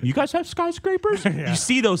 You guys have skyscrapers? Yeah. You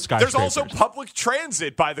see those skyscrapers. There's also public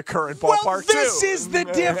transit by the current ballpark, too. This is the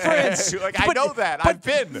difference. I know that. I've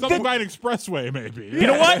been. Something by an expressway, maybe. You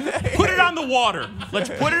know what? Put it on the water. Let's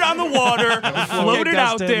put it on the water. Float it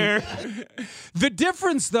out there. The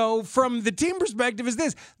difference, though, from the team perspective is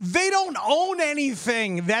this. They don't own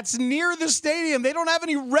anything that's near the stadium. They don't have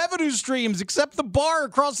any revenue streams except the bar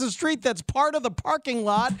across the street that's part of the parking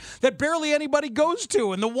lot that barely anybody goes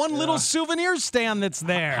to and the one little souvenir stand that's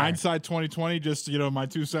there. Hindsight 2020, just, my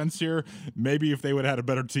 2 cents here. Maybe if they would have had a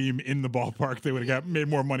better team in the ballpark, they would have made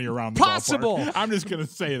more money around the ballpark. I'm just going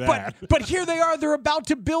to say that. But here they are. They're about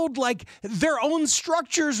to build like their own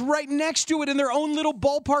structures right next to it in their own little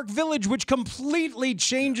ballpark village, which completely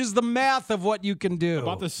changes the math of what you can do.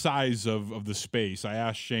 About the size of the space, I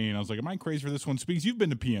asked Shane, I was like, am I crazy for this one? Speaks, you've been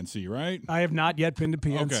to PNC, right? I have not yet been to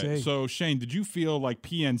PNC. Okay, so Shane, did you feel like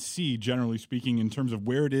PNC, generally speaking, in terms of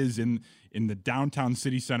where it is in the downtown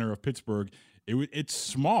city center of Pittsburgh, it's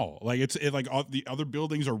small. Like all the other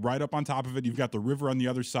buildings are right up on top of it. You've got the river on the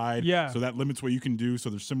other side. Yeah. So that limits what you can do. So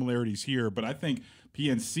there's similarities here. But I think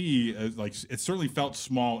PNC, it certainly felt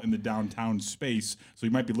small in the downtown space. So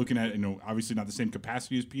you might be looking at, obviously not the same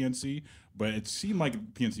capacity as PNC, but it seemed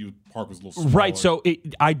like PNC Park was a little smaller. Right. So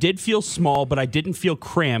I did feel small, but I didn't feel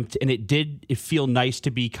cramped, and it feel nice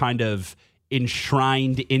to be kind of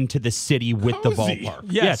enshrined into the city with cozy. The ballpark.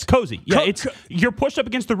 Yes. Yeah, it's cozy. Yeah, you're pushed up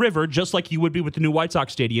against the river just like you would be with the new White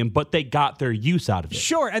Sox stadium, but they got their use out of it.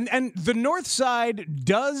 Sure, and the north side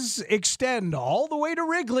does extend all the way to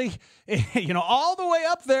Wrigley, all the way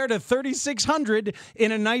up there to 3600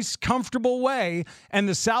 in a nice, comfortable way. And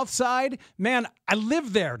the south side, man, I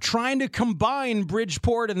live there trying to combine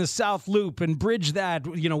Bridgeport and the South Loop and bridge that,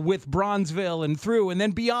 with Bronzeville and through, and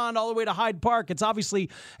then beyond all the way to Hyde Park. It's obviously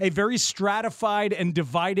a very stratified and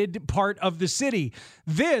divided part of the city.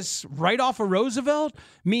 This, right off of Roosevelt,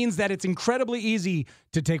 means that it's incredibly easy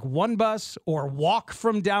to take one bus or walk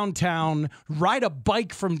from downtown, ride a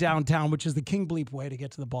bike from downtown, which is the King Bleep way to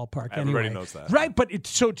get to the ballpark. Everybody knows that. Right, but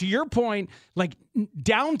so to your point, like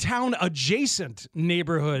downtown adjacent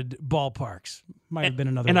neighborhood ballparks might have been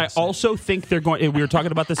another And way I to say it. also think they're going, we were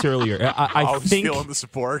talking about this earlier, I think feeling the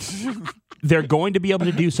support. they're going to be able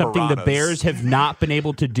to do something the Piranhas. Bears have not been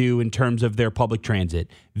able to do in terms of their public transit.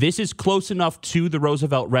 This is close enough to the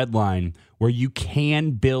Roosevelt Red Line where you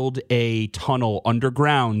can build a tunnel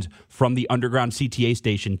underground from the underground CTA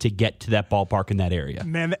station to get to that ballpark in that area.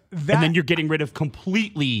 Man, and then you're getting rid of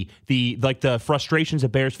completely the frustrations that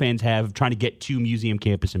Bears fans have trying to get to Museum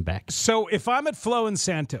Campus and back. So if I'm at Flo and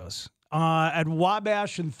Santos at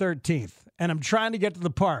Wabash and 13th, and I'm trying to get to the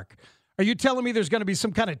park, are you telling me there's going to be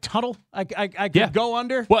some kind of tunnel I could go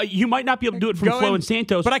under? Well, you might not be able to do it from Flo and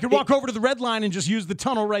Santos. But I could walk over to the Red Line and just use the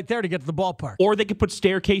tunnel right there to get to the ballpark. Or they could put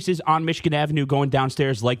staircases on Michigan Avenue going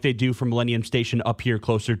downstairs like they do from Millennium Station up here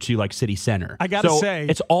closer to like City Center. I got to say,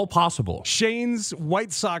 it's all possible. Shane's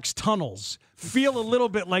White Sox tunnels feel a little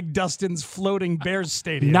bit like Dustin's floating Bears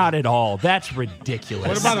stadium. Not at all. That's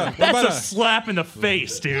ridiculous. That's a slap in the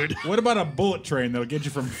face, dude. What about a bullet train that'll get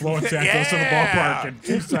you from Flo and Santos to the ballpark in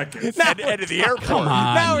 2 seconds? and to the airport. Come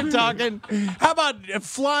on. Now we're talking. How about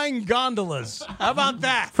flying gondolas? How about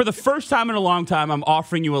that? For the first time in a long time, I'm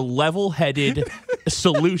offering you a level-headed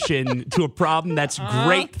solution to a problem that's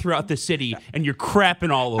great throughout the city, and you're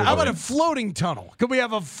crapping all over How about it. a floating tunnel? Could we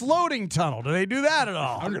have a floating tunnel? Do they do that at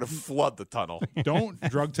all? I'm going to flood the tunnel. Don't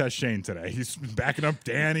drug test Shane today. He's backing up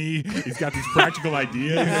Danny. He's got these practical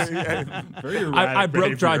ideas. Very erratic I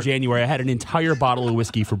broke dry behavior. January. I had an entire bottle of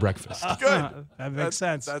whiskey for breakfast. Good. That makes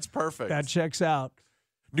sense. That's perfect. That checks out.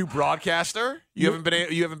 New broadcaster. You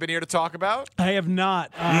haven't been here to talk about I have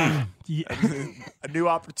not. a new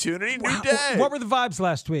opportunity, new day. What were the vibes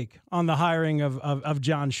last week on the hiring of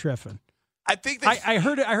John Schriffen? I think I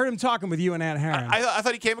heard him talking with you and Aunt Heron. I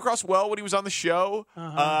thought he came across well when he was on the show.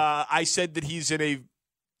 I said that he's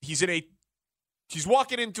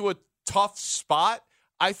walking into a tough spot.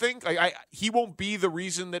 I think he won't be the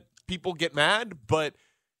reason that people get mad, but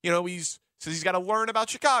he's says he's got to learn about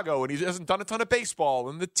Chicago, and he hasn't done a ton of baseball,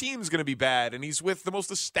 and the team's going to be bad, and he's with the most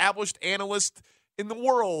established analyst in the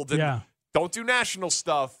world, and don't do national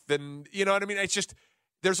stuff, and you know what I mean. It's just.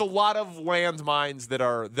 There's a lot of landmines that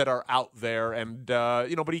are out there, and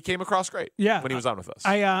but he came across great when he was on with us.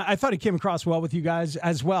 I thought he came across well with you guys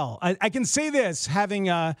as well. I can say this, having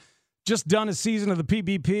just done a season of the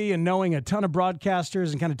PBP and knowing a ton of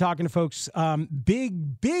broadcasters and kind of talking to folks,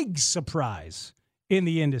 big surprise in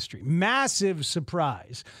the industry, massive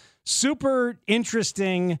surprise, super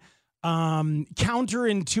interesting,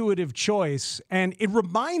 counterintuitive choice, and it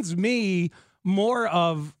reminds me more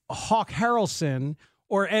of Hawk Harrelson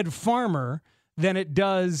or Ed Farmer than it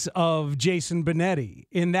does of Jason Benetti,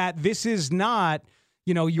 in that this is not,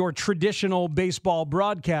 your traditional baseball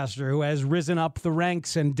broadcaster who has risen up the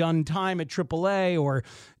ranks and done time at AAA or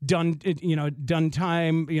done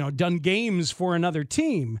games for another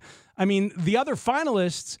team. I mean, the other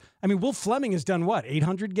finalists, Will Fleming has done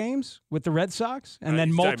 800 games with the Red Sox? And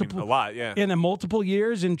then multiple, a lot, yeah. And then multiple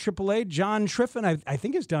years in AAA. John Schriffen, I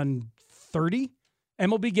think, has done 30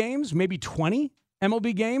 MLB games, maybe 20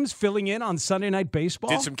 MLB games, filling in on Sunday Night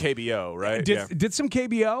Baseball. Did some KBO, right? Did some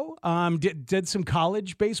KBO. Did some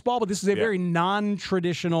college baseball, but this is a very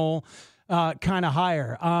non-traditional kind of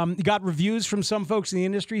hire. Got reviews from some folks in the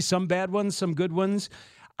industry, some bad ones, some good ones.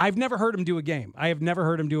 I've never heard him do a game. I have never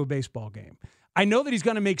heard him do a baseball game. I know that he's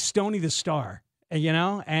going to make Stoney the star,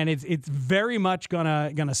 and it's very much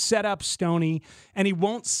gonna set up Stoney, and he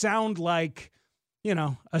won't sound like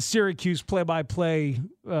a Syracuse play-by-play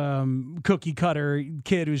cookie cutter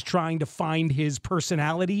kid who's trying to find his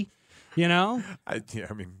personality. You know?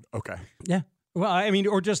 Okay. Yeah. Well, I mean,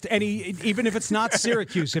 or just even if it's not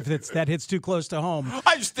Syracuse, if that hits too close to home.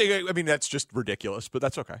 I just think, that's just ridiculous, but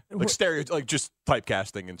that's okay. Just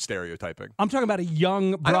typecasting and stereotyping. I'm talking about a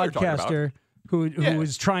young broadcaster who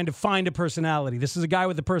is trying to find a personality. This is a guy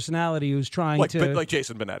with a personality who's trying to... Like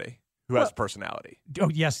Jason Benetti, who has a personality. Oh,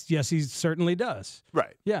 yes, he certainly does.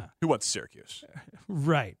 Right. Yeah. Who went to Syracuse.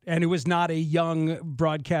 Right. And it was not a young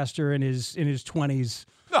broadcaster in his 20s.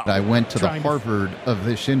 No. I went to the Harvard of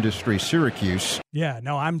this industry, Syracuse. Yeah,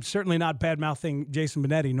 no, I'm certainly not bad-mouthing Jason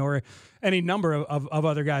Benetti nor any number of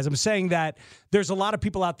other guys. I'm saying that there's a lot of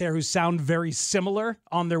people out there who sound very similar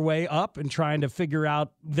on their way up and trying to figure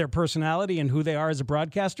out their personality and who they are as a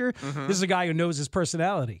broadcaster. Mm-hmm. This is a guy who knows his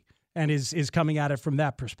personality and is coming at it from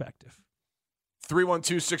that perspective.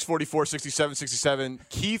 312-644-6767.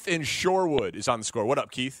 Keith in Shorewood is on the score. What up,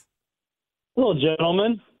 Keith? Hello,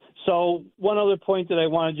 gentlemen. So one other point that I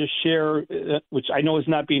want to just share, which I know is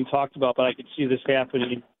not being talked about, but I could see this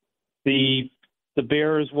happening. The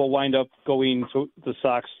Bears will wind up going to the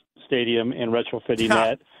Sox Stadium and retrofitting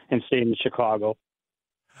that and staying in Chicago.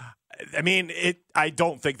 I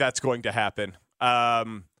don't think that's going to happen.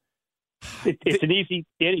 It's an easy,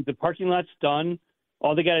 Danny. The parking lot's done.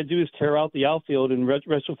 All they got to do is tear out the outfield and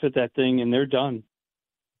retrofit that thing, and they're done.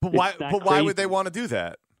 But why would they want to do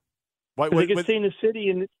that? They could stay in the city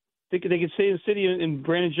and. They could stay in the city, and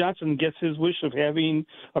Brandon Johnson gets his wish of having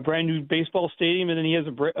a brand new baseball stadium, and then he has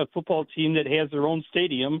a football team that has their own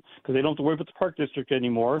stadium because they don't have to worry about the Park District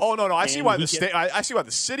anymore. Oh no, I see why I see why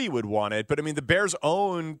the city would want it, but the Bears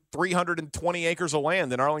own 320 acres of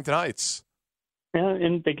land in Arlington Heights. Yeah,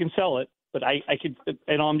 and they can sell it, but I could,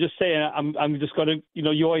 I'm just saying, I'm just going to,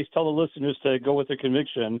 you always tell the listeners to go with their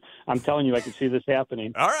conviction. I'm telling you, I can see this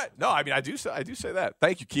happening. All right, no, I do say that.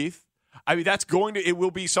 Thank you, Keith. It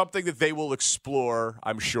will be something that they will explore,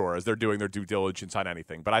 I'm sure, as they're doing their due diligence on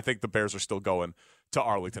anything. But I think the Bears are still going to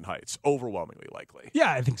Arlington Heights, overwhelmingly likely.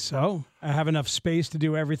 Yeah, I think so. I have enough space to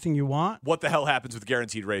do everything you want. What the hell happens with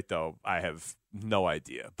guaranteed rate, though, I have no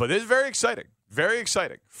idea. But it's very exciting. Very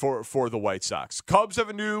exciting for the White Sox. Cubs have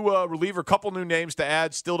a new reliever, couple new names to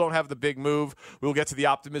add. Still don't have the big move. We'll get to the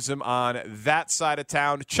optimism on that side of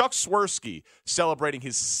town. Chuck Swirsky, celebrating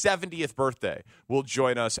his 70th birthday, will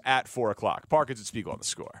join us at 4 o'clock. Parkins and Spiegel on the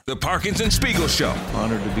score. The Parkins and Spiegel Show.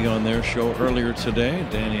 Honored to be on their show earlier today.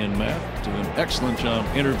 Danny and Matt do an excellent job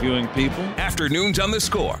interviewing people. Afternoons on the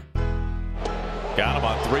score. Got him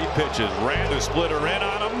on 3 pitches. Ran the splitter in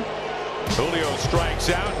on him. Julio strikes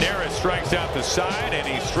out. Neris strikes out the side, and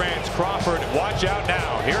he strands Crawford. Watch out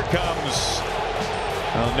now. Here comes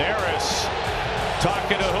Neris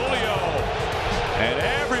talking to Julio. And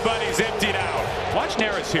everybody's emptied out. Watch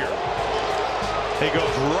Neris here. He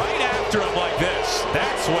goes right after him like this.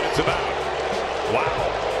 That's what it's about.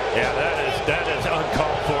 Wow. Yeah, that is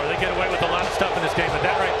uncalled for. They get away with a lot of stuff in this game, but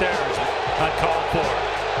that right there is uncalled for.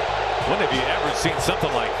 When have you ever seen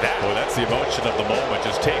something like that? Well, that's the emotion of the moment,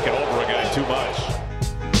 just taking over a guy too much.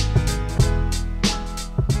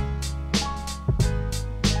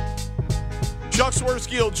 Chuck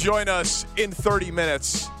Swirsky will join us in 30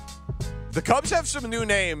 minutes. The Cubs have some new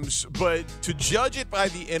names, but to judge it by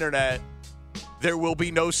the internet, there will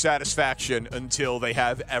be no satisfaction until they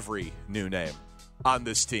have every new name on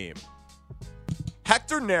this team.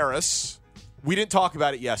 Hector Neris, we didn't talk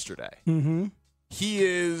about it yesterday. Mm-hmm. He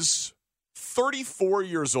is 34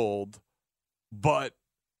 years old, but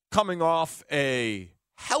coming off a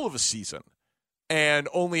hell of a season and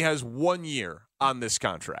only has 1 year on this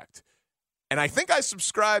contract. And I think I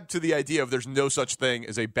subscribe to the idea of there's no such thing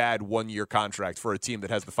as a bad 1-year contract for a team that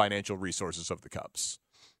has the financial resources of the Cubs.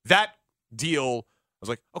 That deal, I was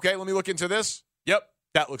like, okay, let me look into this. Yep,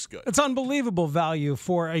 that looks good. It's unbelievable value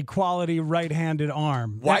for a quality right-handed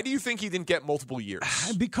arm. Why do you think he didn't get multiple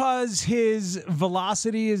years? Because his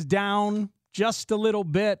velocity is down just a little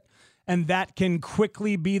bit, and that can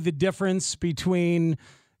quickly be the difference between,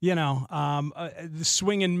 the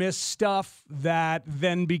swing and miss stuff that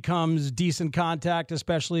then becomes decent contact,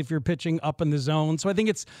 especially if you're pitching up in the zone. So I think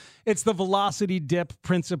it's the velocity dip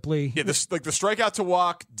principally. Yeah, the strikeout to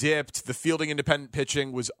walk dipped. The fielding independent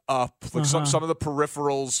pitching was up. Some of the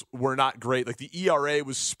peripherals were not great. Like the ERA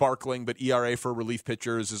was sparkling, but ERA for relief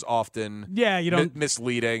pitchers is often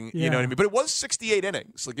misleading. Yeah. You know what I mean? But it was 68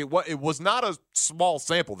 innings. Like it was not a small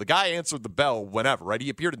sample. The guy answered the bell whenever, right? He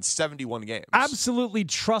appeared in 71 games. Absolutely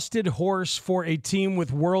trusted horse for a team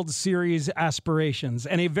with World Series aspirations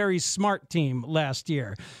and a very smart team last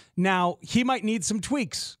year. Now, he might need some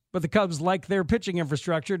tweaks, but the Cubs like their pitching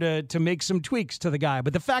infrastructure to make some tweaks to the guy.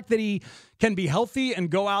 But the fact that he can be healthy and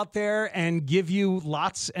go out there and give you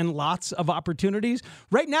lots and lots of opportunities.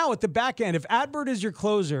 Right now at the back end, if Adbert is your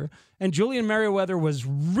closer and Julian Merriweather was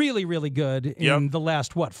really, really good in the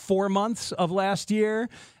last, 4 months of last year,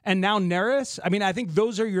 and now Neris, I think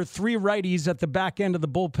those are your three righties at the back end of the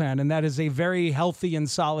bullpen, and that is a very healthy and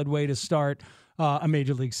solid way to start a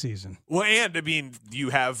major league season. Well, and you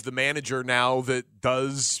have the manager now that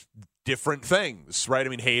does different things, right?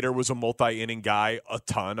 Hader was a multi-inning guy a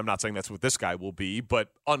ton. I'm not saying that's what this guy will be, but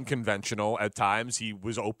unconventional at times. He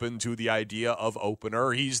was open to the idea of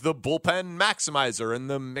opener. He's the bullpen maximizer and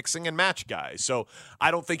the mixing and match guy. So I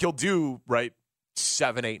don't think he'll do,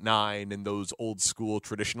 7, 8, 9 in those old school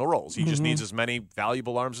traditional roles. He just needs as many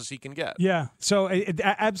valuable arms as he can get. Yeah. So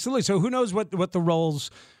absolutely. So who knows what the roles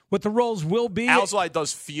will be. Alzolay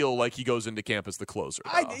does feel like he goes into camp as the closer,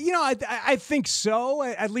 though. I think so.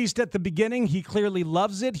 At least at the beginning, he clearly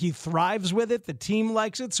loves it. He thrives with it. The team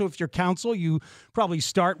likes it. So if you're Counsell, you probably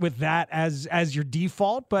start with that as your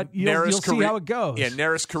default. But you'll see how it goes. Yeah,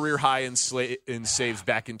 Neris career high in saves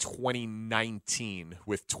back in 2019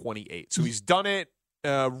 with 28. So he's done it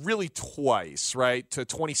really twice, right? To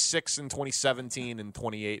 26 in 2017 and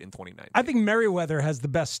 28 in 2019. I think Merriweather has the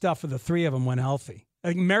best stuff of the three of them when healthy. I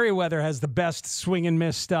think Merriweather has the best swing and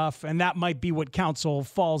miss stuff, and that might be what Counsell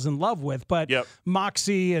falls in love with. But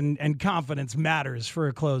moxie and confidence matters for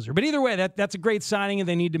a closer. But either way, that's a great signing, and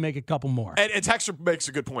they need to make a couple more. And Texter makes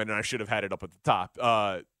a good point, and I should have had it up at the top.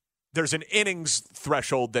 There's an innings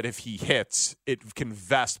threshold that if he hits, it can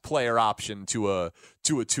vest player option to a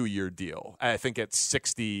 2-year deal. I think it's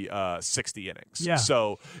 60 innings. Yeah.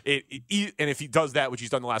 So and if he does that, which he's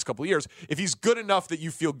done the last couple of years, if he's good enough that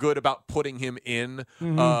you feel good about putting him in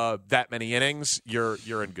that many innings,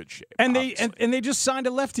 you're in good shape. And they just signed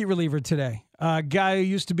a lefty reliever today. A guy who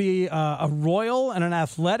used to be a Royal and an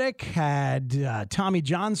Athletic, had Tommy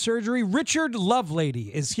John surgery. Richard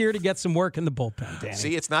Lovelady is here to get some work in the bullpen, Danny.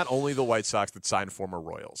 See, it's not only the White Sox that sign former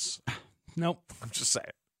Royals. Nope. I'm just saying.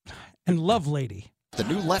 And Lovelady. The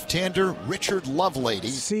new left-hander, Richard Lovelady.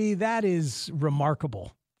 See, that is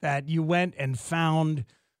remarkable that you went and found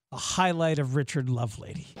a highlight of Richard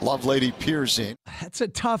Lovelady. Lovelady peers in. It's a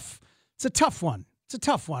tough one. It's a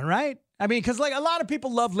tough one, right? Because a lot of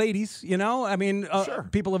people love ladies, Sure.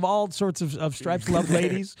 People of all sorts of stripes love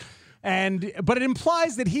ladies. But it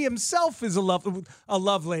implies that he himself is a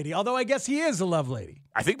love lady, although I guess he is a love lady.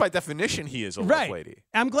 I think by definition he is a love lady.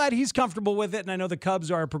 I'm glad he's comfortable with it, and I know the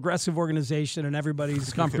Cubs are a progressive organization, and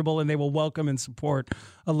everybody's comfortable, and they will welcome and support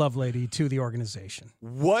a love lady to the organization.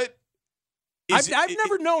 What? I've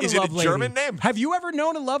never known a love lady. Is it a German name? Have you ever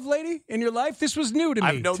known a love lady in your life? This was new to me.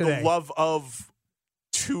 I've known today. the love of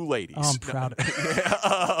 2 ladies. Oh, I'm proud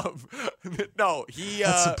of it. No,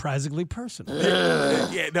 That's surprisingly personal.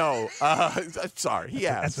 I'm sorry.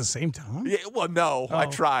 Yeah. At the same time? Yeah, well, no, I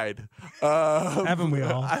tried. Haven't we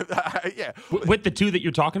all? Yeah. With the 2 that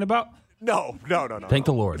you're talking about? No. Thank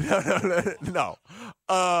the Lord. No.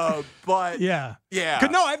 But yeah.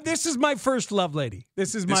 No, this is my first love lady.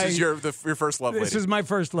 This is your first love lady. This is my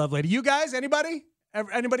first love lady. You guys, anybody?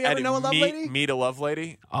 Anybody ever know a love lady? Meet a love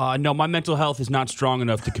lady? No, my mental health is not strong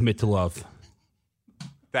enough to commit to love.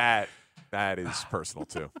 That is personal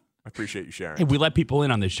too. I appreciate you sharing. Hey, we let people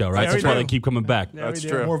in on this show, right? Yeah, That's why they keep coming back. That's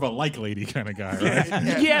true. More of a lady kind of guy,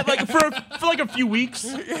 right? Yeah, for a few weeks,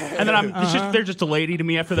 and then they're just a lady to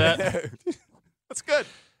me after that. That's good.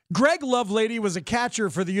 Greg Lovelady was a catcher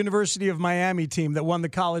for the University of Miami team that won the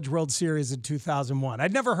College World Series in 2001.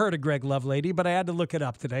 I'd never heard of Greg Lovelady, but I had to look it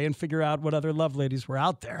up today and figure out what other Loveladies were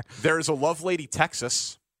out there. There is a Lovelady,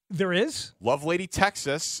 Texas. There is? Lovelady,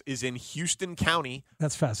 Texas is in Houston County.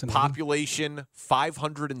 That's fascinating. Population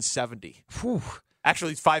 570. Whew.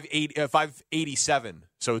 Actually, it's 587,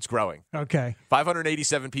 so it's growing. Okay.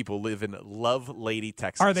 587 people live in Lovelady,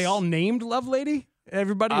 Texas. Are they all named Lovelady?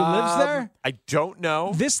 Everybody who lives there? I don't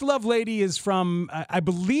know. This Lovelady is from, I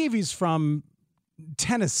believe he's from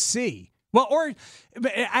Tennessee. Well, or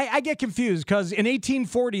I get confused because in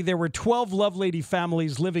 1840, there were 12 Lovelady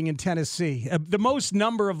families living in Tennessee. The most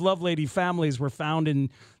number of Lovelady families were found in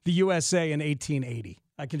the USA in 1880.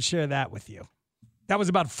 I can share that with you. That was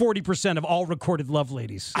about 40% of all recorded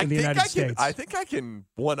Loveladies in the United States. I think I can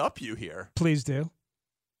one-up you here. Please do.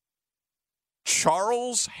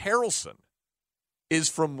 Charles Harrelson is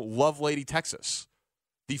from Lovelady, Texas.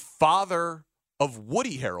 The father of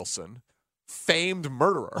Woody Harrelson, famed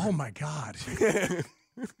murderer. Oh, my God.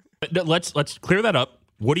 Let's clear that up.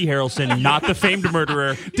 Woody Harrelson, not the famed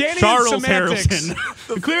murderer, Danny Charles and semantics.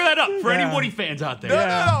 Harrelson. Clear that up for any Woody fans out there.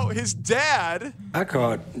 No. His dad. I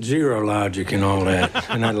caught zero logic in all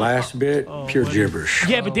that. And that last bit, pure gibberish.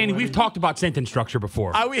 Yeah, but Danny, we've talked about sentence structure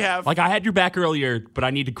before. We have. Like, I had your back earlier, but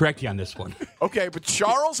I need to correct you on this one. Okay, but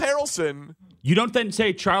Charles Harrelson. You don't then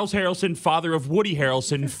say Charles Harrelson, father of Woody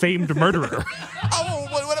Harrelson, famed murderer. Oh,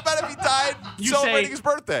 what about if he died celebrating his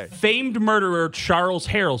birthday? Famed murderer Charles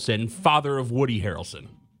Harrelson, father of Woody Harrelson.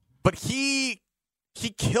 But he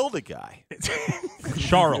killed a guy.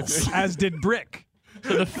 Charles. As did Brick.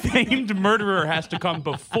 So the famed murderer has to come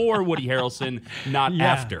before Woody Harrelson, not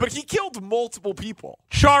after. But he killed multiple people.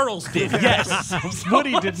 Charles did, yes. So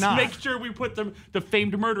Woody did not. Make sure we put the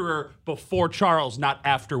famed murderer before Charles, not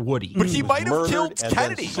after Woody. But he might have killed and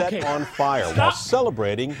Kennedy. Then set on fire while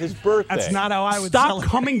celebrating his birthday. That's not how I would Stop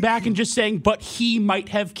coming back and just saying, but he might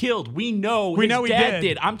have killed. We know his dad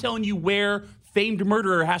did. I'm telling you where famed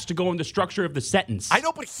murderer has to go in the structure of the sentence. I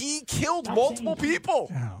know, but he killed multiple people.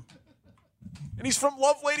 Yeah. And he's from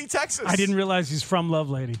Lovelady, Texas. I didn't realize he's from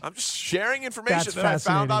Lovelady. I'm just sharing information That's that I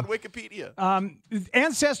found on fascinating. Wikipedia.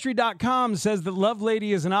 Ancestry.com says that Lovelady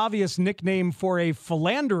is an obvious nickname for a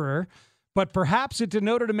philanderer, but perhaps it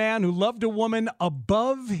denoted a man who loved a woman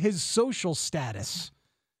above his social status,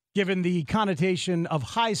 given the connotation of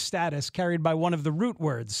high status carried by one of the root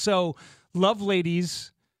words. So Loveladies,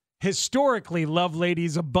 historically, love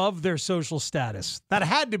ladies above their social status. That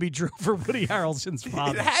had to be true for Woody Harrelson's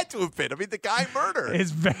father. It had to have been. I mean, the guy murdered.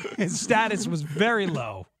 His status was very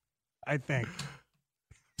low, I think.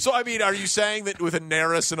 So, I mean, are you saying that with a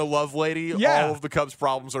Neris and a Lovelady, Yeah. all of the Cubs'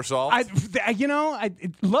 problems are solved?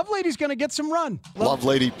 Lovelady's going to get some run.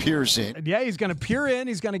 Lovelady peers in. Yeah, he's going to peer in.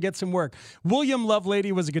 He's going to get some work. William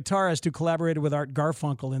Lovelady was a guitarist who collaborated with Art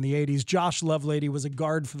Garfunkel in the 80s. Josh Lovelady was a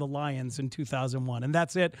guard for the Lions in 2001. And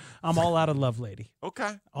that's it. I'm all out of Lovelady.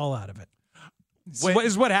 Okay. All out of it. This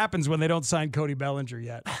is what happens when they don't sign Cody Bellinger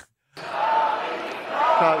yet.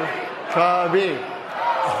 Cubby.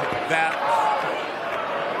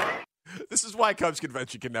 This is why Cubs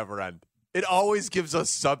convention can never end. It always gives us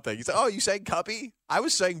something. You say, oh, you saying Cubby? I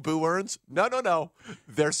was saying Boo Earns. No.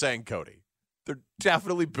 They're saying Cody. They're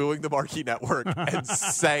definitely booing the Marquee Network and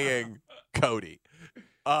saying Cody.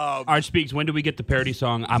 All right, Speaks, when do we get the parody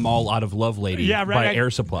song I'm All Out of Love Lady by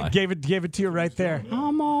Air Supply? Gave it to you right there.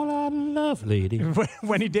 I'm all out of love lady.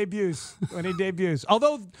 When he debuts.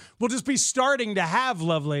 Although we'll just be starting to have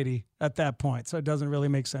Love Lady at that point, so it doesn't really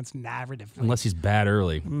make sense narratively. Unless he's bad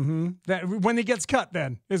early. Mm-hmm. When he gets cut,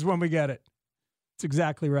 then is when we get it. That's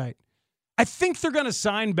exactly right. I think they're going to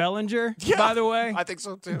sign Bellinger, by the way. I think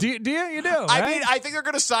so, too. Do you? You do, I right? mean, I think they're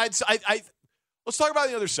going to sign. Let's talk about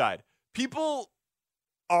the other side. People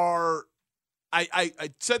are. I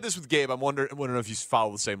said this with Gabe. I'm wondering if you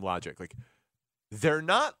follow the same logic. Like, they're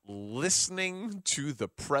not listening to the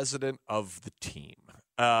president of the team.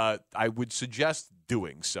 I would suggest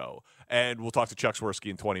doing so. And we'll talk to Chuck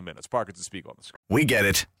Swirsky in 20 minutes. Parkins and Speak on the screen. We get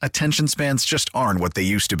it. Attention spans just aren't what they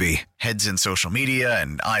used to be. Heads in social media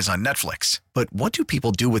and eyes on Netflix. But what do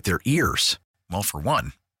people do with their ears? Well, for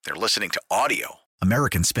one, they're listening to audio.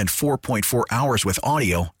 Americans spend 4.4 hours with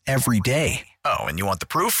audio every day. Oh, and you want the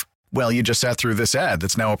proof? Well, you just sat through this ad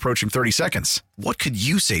that's now approaching 30 seconds. What could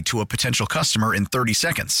you say to a potential customer in 30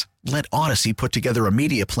 seconds? Let Odyssey put together a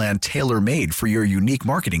media plan tailor-made for your unique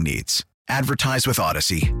marketing needs. Advertise with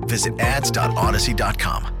Odyssey. Visit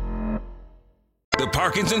ads.odyssey.com. The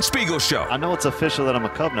Parkins and Spiegel Show. I know it's official that I'm a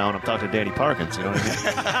Cub now and I'm talking to Danny Parkins. You know what I mean?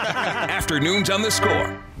 Afternoons on the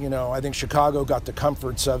Score. You know, I think Chicago got the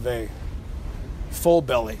comforts of a full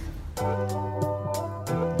belly.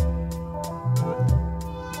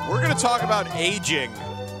 We're going to talk about aging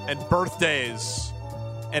and birthdays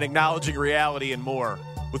and acknowledging reality and more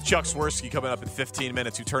with Chuck Swirsky coming up in 15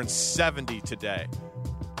 minutes, who turns 70 today.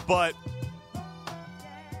 But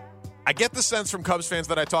I get the sense from Cubs fans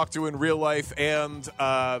that I talk to in real life and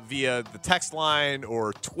via the text line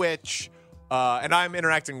or Twitch, and I'm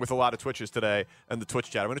interacting with a lot of Twitches today and the Twitch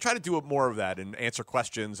chat. I'm going to try to do more of that and answer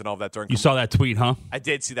questions and all that during. You saw that tweet, huh? I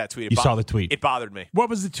did see that tweet. You saw the tweet. It bothered me. What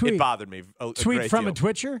was the tweet? It bothered me. Tweet from a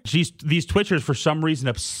Twitcher? These Twitchers, for some reason,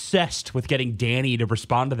 obsessed with getting Danny to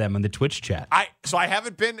respond to them in the Twitch chat. So I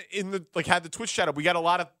haven't been in the had the Twitch chat up. We got a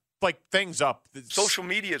lot of things up. Social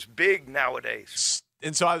media is big nowadays.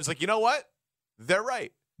 And so I was like, you know what? They're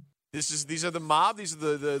right. These are the mob. These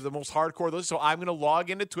are the most hardcore. Those. So I'm going to log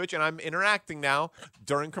into Twitch and I'm interacting now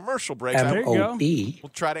during commercial breaks. There you go. We'll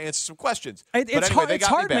try to answer some questions. It's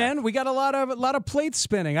hard, man. We got a lot of plates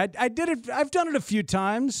spinning. I did it. I've done it a few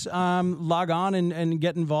times. Log on and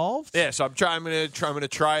get involved. Yeah, so I'm going to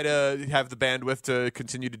try to have the bandwidth to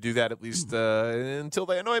continue to do that at least until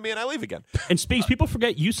they annoy me and I leave again. And Speaks, people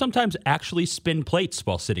forget you sometimes actually spin plates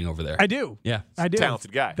while sitting over there. I do. Yeah, I do.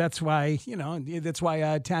 Talented guy. That's why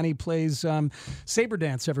Tanny plays saber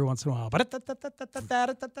dance every once in a while. That's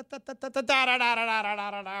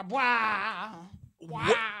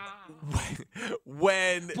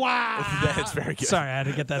very good. Sorry, I had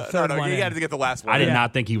to get that third one. You had to get the last one. I did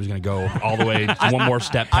not think he was going to go all the way one more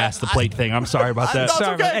step past the plate thing. I'm sorry about that.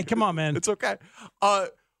 Sorry, okay. Hey, come on, man. It's okay.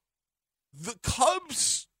 The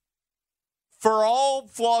Cubs, for all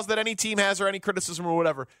flaws that any team has or any criticism or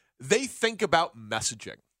whatever, they think about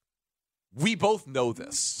messaging. We both know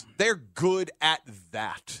this. They're good at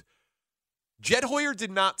that. Jed Hoyer did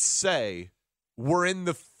not say we're in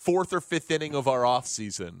the 4th or 5th inning of our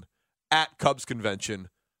offseason at Cubs convention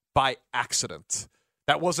by accident.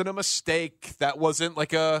 That wasn't a mistake. That wasn't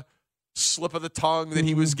like a slip of the tongue that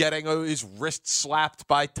he was getting his wrist slapped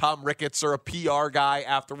by Tom Ricketts or a PR guy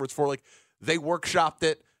afterwards for. Like, they workshopped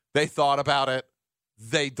it. They thought about it.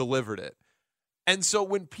 They delivered it. And so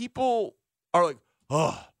when people are like,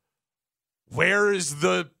 oh, where is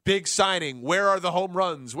the big signing? Where are the home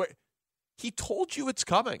runs? He told you it's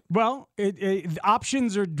coming. Well,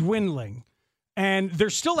 options are dwindling, and they're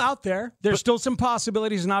still out there. There's still some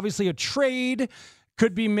possibilities, and obviously a trade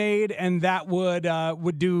could be made, and that would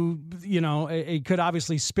do, it could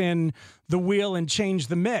obviously spin the wheel and change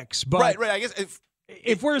the mix. But right. I guess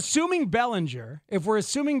if we're assuming Bellinger,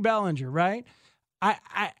 right,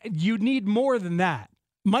 you need more than that.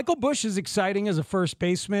 Michael Busch is exciting as a first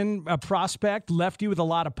baseman, a prospect, lefty with a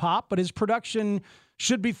lot of pop, but his production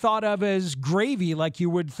should be thought of as gravy, like you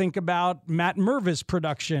would think about Matt Mervis'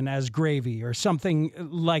 production as gravy or something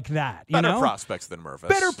like that. Better prospects than Mervis.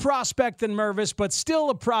 Better prospect than Mervis, but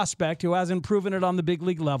still a prospect who hasn't proven it on the big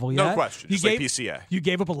league level yet. No question. Just like PCA. You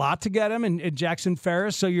gave up a lot to get him and Jackson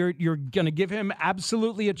Ferris, so you're going to give him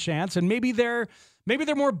absolutely a chance, and maybe they're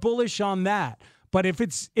more bullish on that. But if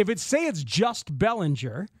it's just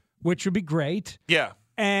Bellinger, which would be great, yeah,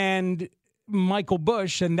 and Michael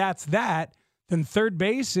Busch, and that's that, then third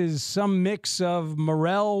base is some mix of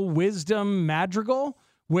Morel, Wisdom, Madrigal,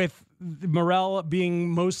 with Morel being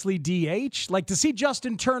mostly DH. Like, to see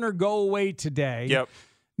Justin Turner go away today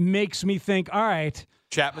makes me think, all right,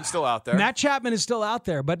 Chapman's still out there. Matt Chapman is still out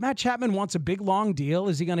there, but Matt Chapman wants a big, long deal.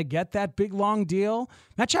 Is he going to get that big, long deal?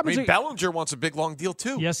 Bellinger wants a big, long deal,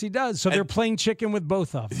 too. Yes, he does. So they're playing chicken with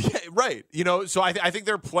both of them. Yeah, right. So I think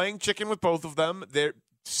they're playing chicken with both of them. They're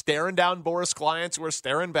staring down Boris clients who are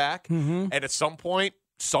staring back. Mm-hmm. And at some point,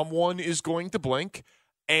 someone is going to blink.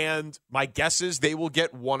 And my guess is they will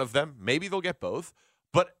get one of them. Maybe they'll get both.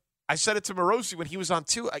 But I said it to Morosi when he was on,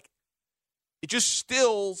 too. It just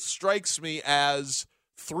still strikes me as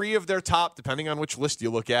 3 of their top, depending on which list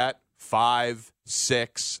you look at, 5,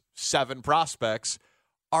 6, 7 prospects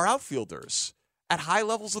are outfielders at high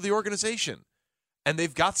levels of the organization. And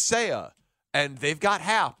they've got Seiya, and they've got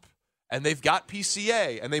Happ, and they've got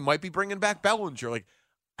PCA, and they might be bringing back Bellinger. Like,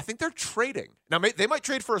 I think they're trading. Now, they might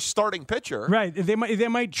trade for a starting pitcher. Right. They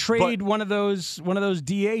might trade one of those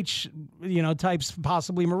DH, types,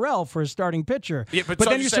 possibly Morel, for a starting pitcher. Yeah, but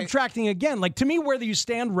then you're subtracting again. Like, to me, where you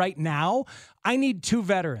stand right now, I need 2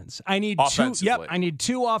 veterans. I need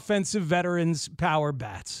 2 offensive veterans power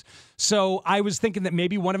bats. So I was thinking that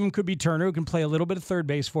maybe one of them could be Turner, who can play a little bit of third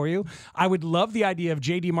base for you. I would love the idea of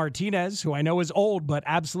J.D. Martinez, who I know is old, but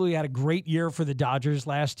absolutely had a great year for the Dodgers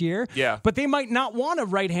last year. Yeah. But they might not want a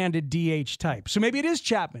right-handed DH type. So maybe it is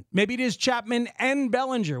Chapman. Maybe it is Chapman and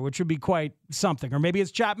Bellinger, which would be quite something. Or maybe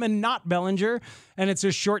it's Chapman, not Bellinger, and it's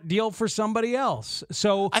a short deal for somebody else.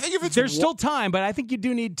 So I think there's still time, but I think you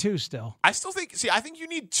do need 2 still. I think you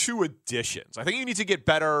need 2 additions. I think you need to get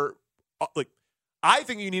better. I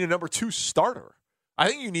think you need a number 2 starter. I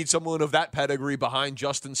think you need someone of that pedigree behind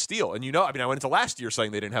Justin Steele. And I went into last year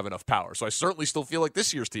saying they didn't have enough power. So I certainly still feel like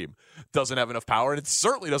this year's team doesn't have enough power. And it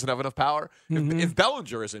certainly doesn't have enough power if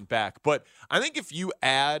Bellinger isn't back. But I think if you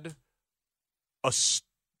add a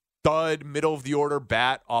stud middle-of-the-order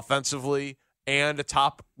bat offensively and a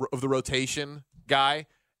top of the rotation guy,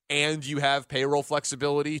 and you have payroll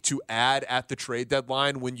flexibility to add at the trade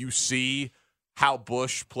deadline when you see how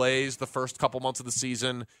Busch plays the first couple months of the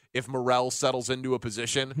season, if Morel settles into a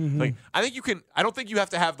position. I don't think you have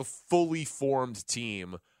to have the fully formed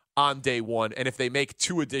team on day one. And if they make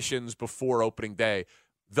 2 additions before opening day,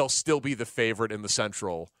 they'll still be the favorite in the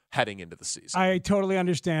Central heading into the season. I totally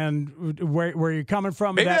understand where you're coming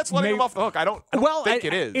from. Maybe that's letting them off the hook. I don't think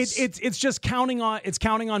it is. It's just counting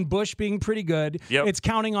on Bush being pretty good. Yep. It's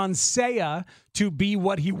counting on Seiya to be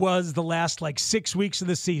what he was the last 6 weeks of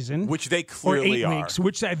the season, which they clearly or 8 are. weeks,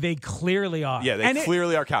 which they clearly are. Yeah, they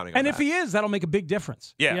clearly are counting on and that. if he is, that'll make a big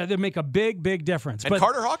difference. Yeah, they'll make a big difference. And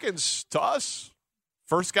Carter Hawkins, to us,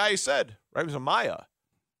 first guy he said, right, was Amaya.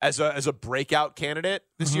 As a breakout candidate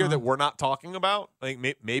this year that we're not talking about, I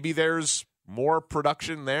think maybe there's more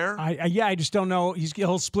production there. I just don't know.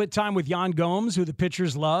 He'll split time with Jan Gomes, who the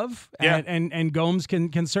pitchers love, and Gomes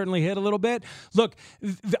can certainly hit a little bit. Look,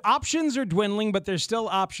 the options are dwindling, but there's still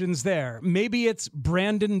options there. Maybe it's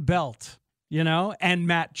Brandon Belt, and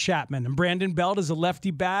Matt Chapman. And Brandon Belt is a lefty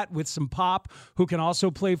bat with some pop who can also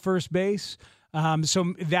play first base.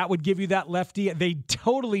 So that would give you that lefty. They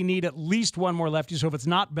totally need at least one more lefty. So if it's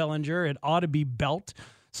not Bellinger, it ought to be Belt,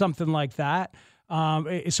 something like that.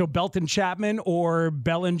 So Belt and Chapman, or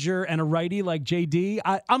Bellinger and a righty like JD.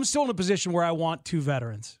 I'm still in a position where I want 2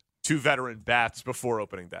 veterans. 2 veteran bats before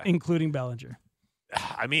opening day. Including Bellinger.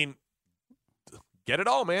 I mean, get it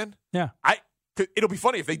all, man. Yeah. It'll be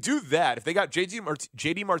funny if they do that. If they got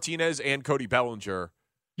JD Martinez and Cody Bellinger,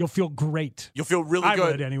 you'll feel great. You'll feel really good.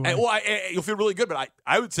 I would anyway. You'll feel really good, but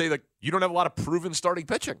I would say you don't have a lot of proven starting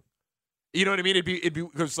pitching. You know what I mean? It'd be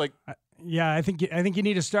because yeah, I think you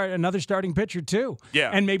need to start another starting pitcher too.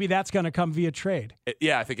 Yeah, and maybe that's going to come via trade.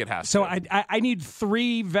 I think it has. So to. I need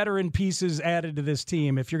 3 veteran pieces added to this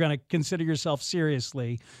team if you're going to consider yourself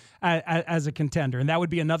seriously as a contender, and that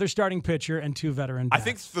would be another starting pitcher and 2 veteran bats. I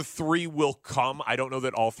think the 3 will come. I don't know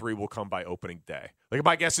that all 3 will come by opening day.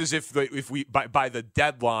 My guess is if we by the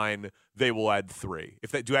deadline they will add 3.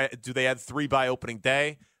 If they do they add 3 by opening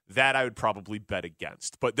day? That I would probably bet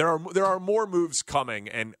against. But there are more moves coming,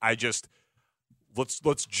 and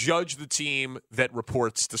let's judge the team that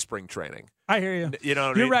reports to spring training. I hear you.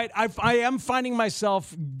 You're right. I am finding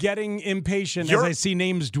myself getting impatient as I see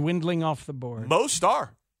names dwindling off the board. Most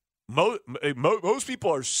are. Most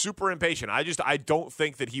people are super impatient. I don't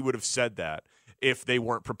think that he would have said that if they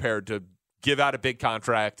weren't prepared to give out a big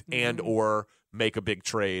contract and or make a big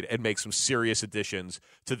trade and make some serious additions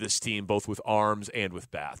to this team, both with arms and with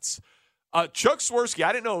bats. Chuck Swirsky,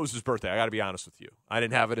 I didn't know it was his birthday. I got to be honest with you. I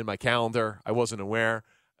didn't have it in my calendar. I wasn't aware.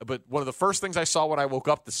 But one of the first things I saw when I woke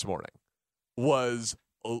up this morning was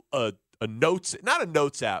a notes, not a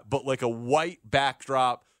notes app, but like a white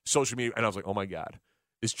backdrop social media. And I was like, oh my God.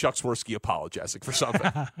 Is Chuck Swirsky apologizing for something?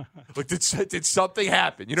 Did something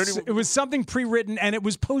happen? It was something pre-written, and it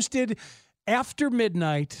was posted after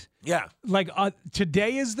midnight. Yeah.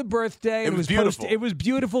 Today is the birthday. It was beautiful. It was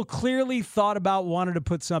beautiful. Clearly thought about, wanted to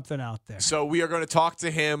put something out there. So we are going to talk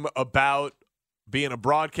to him about being a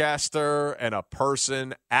broadcaster and a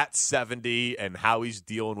person at 70 and how he's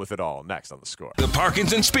dealing with it all. Next on The Score. The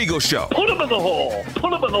Parkinson Spiegel Show. Put him in the hall.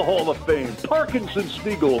 Put him in the Hall of Fame. Parkinson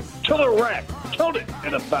Spiegel to the rack. Count it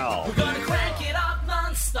in a foul. We're going to crank it up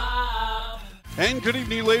nonstop. And good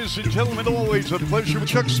evening, ladies and gentlemen. Always a pleasure with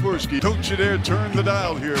Chuck Swirsky. Don't you dare turn the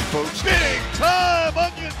dial here, folks. Big time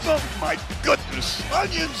onions. Oh, my goodness.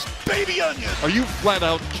 Onions, baby onions. Are you flat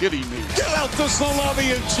out kidding me? Get out the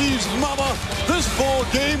salami and cheese, mama. This ball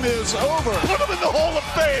game is over. Put him in the Hall of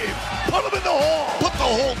Fame. Put him in the Hall. Put the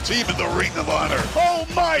whole team in the Ring of Honor. Oh,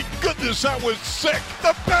 my goodness, that was sick.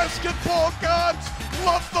 The basketball gods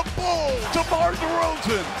love the Bulls. DeMar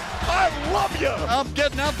DeRozan, I love you. I'm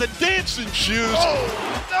getting out the dancing shoes.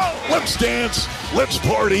 Oh, no. Let's dance. Let's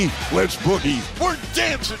party. Let's boogie. We're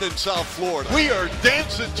dancing in South Florida. We are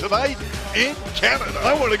dancing tonight in Canada.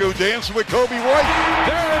 I want to go dancing with Kobe White.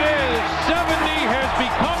 There it is. 70 has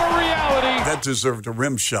become a reality. That deserved a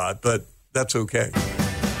rim shot, but that's okay.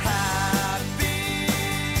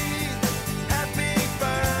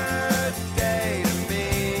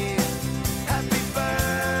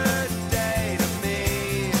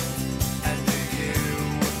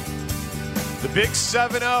 Big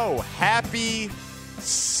 7-0. Happy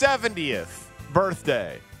 70th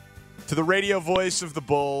birthday to the radio voice of the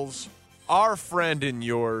Bulls, our friend and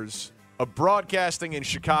yours, a broadcasting in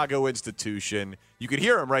Chicago institution. You could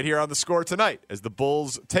hear him right here on The Score tonight as the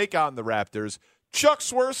Bulls take on the Raptors. Chuck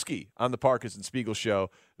Swirsky on the Parkinson Spiegel Show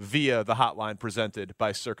via the hotline presented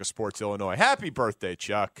by Circa Sports Illinois. Happy birthday,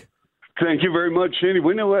 Chuck. Thank you very much, Andy.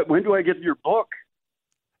 When do I get your book?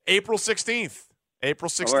 April 16th. April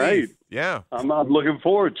 16th. All right. Yeah. I'm looking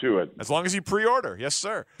forward to it. As long as you pre-order. Yes,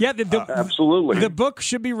 sir. Yeah, absolutely. The book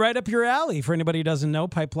should be right up your alley. For anybody who doesn't know,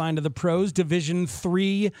 Pipeline to the Pros, Division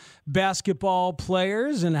III basketball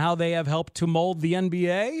players and how they have helped to mold the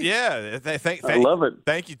NBA. Yeah, I love it.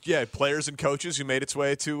 Thank you. Yeah, players and coaches who made its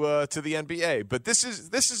way to the NBA. But this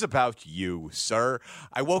is about you, sir.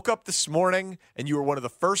 I woke up this morning and you were one of the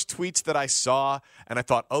first tweets that I saw, and I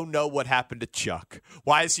thought, oh no, what happened to Chuck?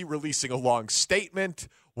 Why is he releasing a long statement?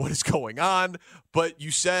 What is going on? But you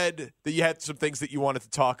said that you had some things that you wanted to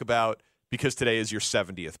talk about because today is your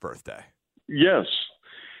 70th birthday. Yes.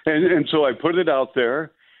 And so I put it out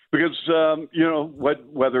there because,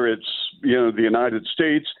 whether it's, the United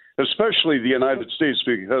States, especially the United States,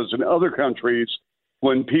 because in other countries,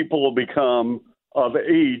 when people become of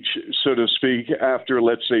age, so to speak, after,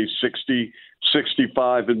 let's say, 60,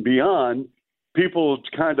 65 and beyond, people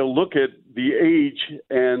kind of look at the age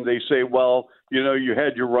and they say, well, you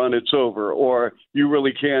had your run, it's over, or you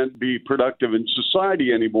really can't be productive in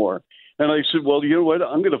society anymore. And I said, well, you know what?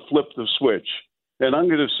 I'm going to flip the switch. And I'm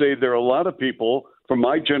going to say there are a lot of people from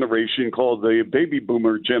my generation called the baby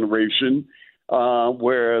boomer generation,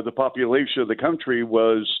 where the population of the country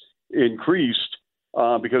was increased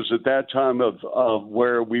because at that time of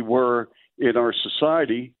where we were in our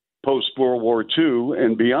society, post-World War II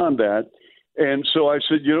and beyond that. And so I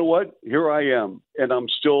said, you know what? Here I am. And I'm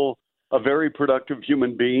still a very productive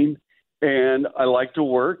human being. And I like to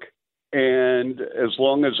work. And as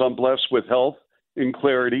long as I'm blessed with health and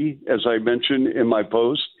clarity, as I mentioned in my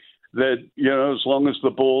post, that, as long as the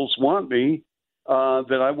Bulls want me,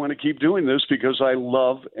 that I want to keep doing this because I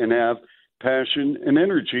love and have passion and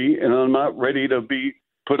energy. And I'm not ready to be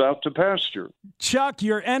put out to pasture. Chuck,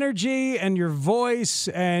 your energy and your voice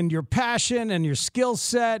and your passion and your skill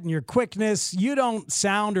set and your quickness, you don't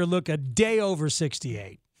sound or look a day over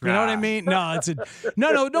 68. You know what I mean? No,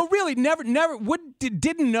 no, really, never.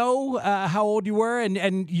 Didn't know how old you were,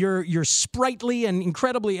 and you're sprightly and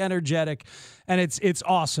incredibly energetic, and it's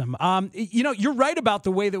awesome. You're right about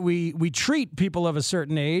the way that we treat people of a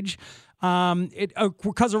certain age,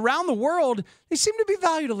 because around the world they seem to be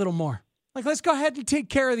valued a little more. Like, let's go ahead and take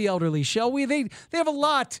care of the elderly, shall we? They have a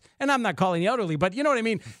lot, and I'm not calling the elderly, but you know what I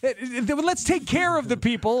mean? Let's take care of the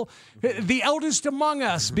people, the eldest among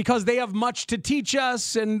us, because they have much to teach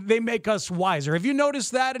us, and they make us wiser. Have you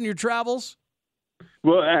noticed that in your travels?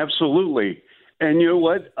 Well, absolutely. And you know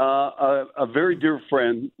what? A very dear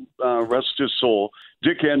friend, rest his soul,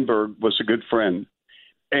 Dick Enberg, was a good friend,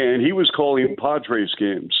 and he was calling Padres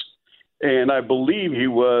games. And I believe he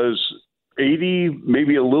was 80,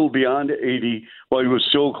 maybe a little beyond 80, while he was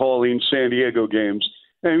still calling San Diego games.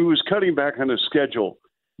 And he was cutting back on his schedule.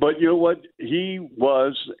 But you know what? He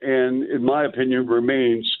was, and in my opinion,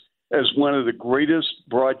 remains as one of the greatest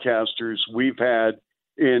broadcasters we've had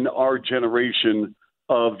in our generation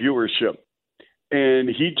of viewership. And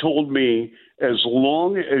he told me, as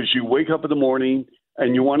long as you wake up in the morning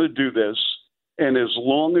and you want to do this, and as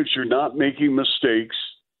long as you're not making mistakes,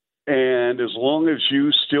 and as long as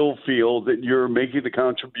you still feel that you're making the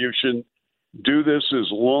contribution, do this as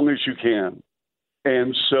long as you can.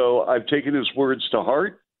 And so I've taken his words to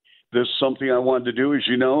heart. This is something I wanted to do, as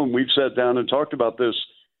you know, and we've sat down and talked about this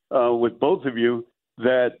with both of you,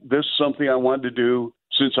 that this is something I wanted to do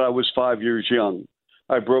since I was 5 years young.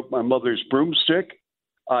 I broke my mother's broomstick.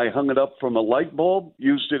 I hung it up from a light bulb,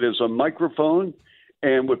 used it as a microphone,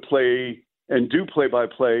 and would play and do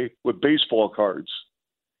play-by-play with baseball cards.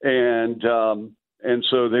 And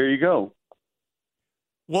so there you go.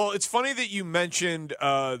 Well, it's funny that you mentioned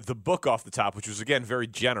the book off the top, which was, again, very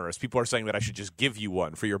generous. People are saying that I should just give you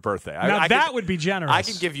one for your birthday. Now, that would be generous. I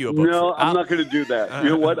can give you a book. No, I'm not going to do that. You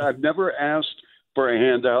know what? I've never asked for a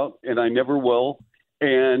handout, and I never will.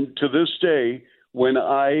 And to this day, when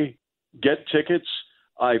I get tickets,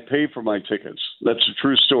 I pay for my tickets. That's a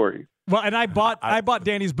true story. Well, and I bought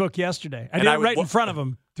Danny's book yesterday. I did it right in front of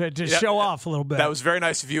him to show off a little bit. That was very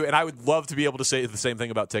nice of you, and I would love to be able to say the same thing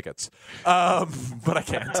about tickets, but I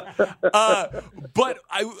can't. But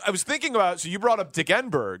I was thinking about, so you brought up Dick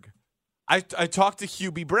Enberg. I talked to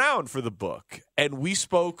Hubie Brown for the book, and we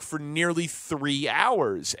spoke for nearly 3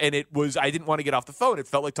 hours, and I didn't want to get off the phone. It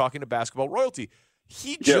felt like talking to basketball royalty.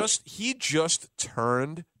 He just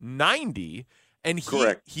turned 90, and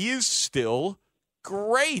he is still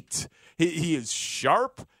great. He is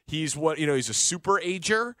sharp. He's he's a super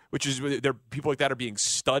ager, which is people like that are being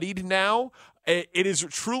studied now. It is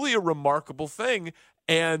truly a remarkable thing.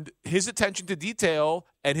 And his attention to detail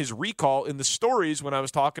and his recall in the stories when I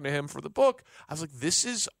was talking to him for the book, I was like, this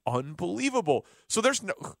is unbelievable. So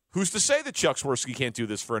who's to say that Chuck Swirsky can't do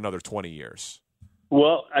this for another 20 years?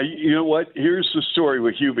 Well, you know what? Here's the story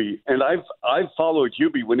with Hubie, and I've followed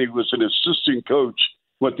Hubie when he was an assistant coach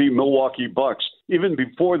with the Milwaukee Bucks, even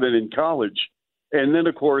before that in college, and then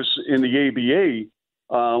of course in the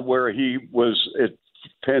ABA, where he was a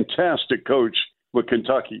fantastic coach with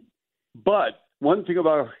Kentucky. But one thing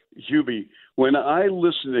about Hubie, when I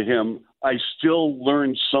listen to him, I still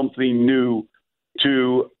learn something new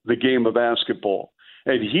to the game of basketball,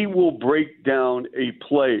 and he will break down a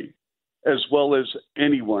play as well as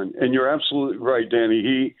anyone. And you're absolutely right,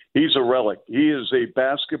 Danny. He's a relic. He is a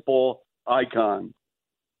basketball icon.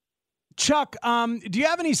 Chuck, do you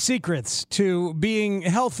have any secrets to being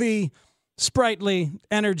healthy, sprightly,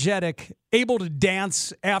 energetic, able to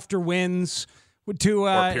dance after wins? To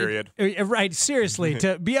period. Right, seriously,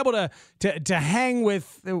 to be able to hang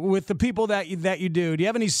with the people that you do. Do you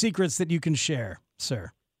have any secrets that you can share,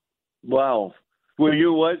 sir? Wow. Well,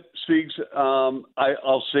 you know what, Speaks?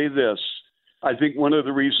 I'll say this. I think one of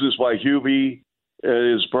the reasons why Hubie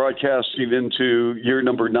is broadcasting into year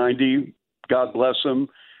number 90, God bless him,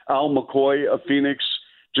 Al McCoy of Phoenix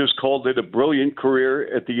just called it a brilliant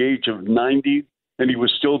career at the age of 90, and he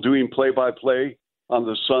was still doing play-by-play on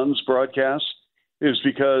the Suns broadcast, is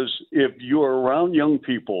because if you're around young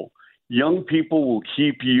people will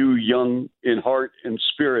keep you young in heart and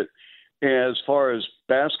spirit. As far as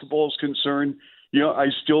basketball is concerned, I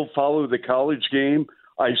still follow the college game.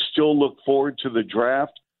 I still look forward to the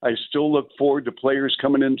draft. I still look forward to players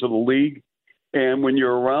coming into the league. And when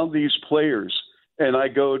you're around these players, and I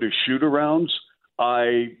go to shoot-arounds,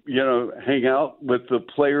 I, hang out with the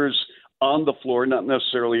players on the floor, not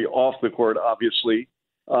necessarily off the court, obviously,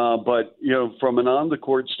 but, from an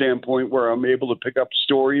on-the-court standpoint where I'm able to pick up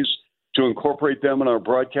stories to incorporate them in our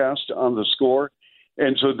broadcast on the score.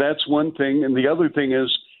 And so that's one thing. And the other thing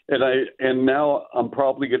is, and now I'm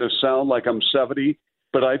probably going to sound like I'm 70,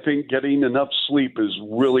 but I think getting enough sleep is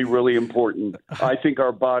really, really important. I think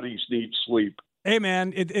our bodies need sleep. Hey,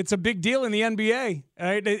 man, it's a big deal in the NBA.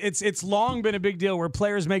 Right? It's long been a big deal where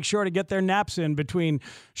players make sure to get their naps in between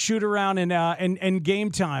shoot-around and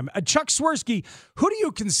game time. Chuck Swirsky, who do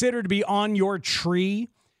you consider to be on your tree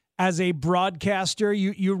as a broadcaster?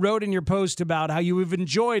 You wrote in your post about how you have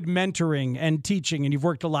enjoyed mentoring and teaching, and you've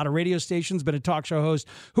worked a lot of radio stations, been a talk show host.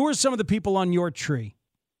 Who are some of the people on your tree?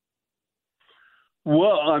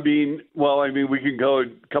 Well, I mean, we can go a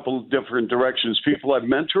couple of different directions. People I've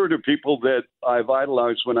mentored or people that I've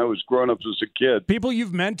idolized when I was growing up as a kid. People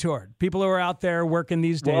you've mentored. People who are out there working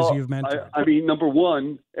these days you've mentored. I mean, number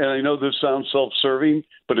one, and I know this sounds self-serving,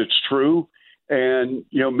 but it's true. And,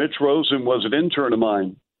 Mitch Rosen was an intern of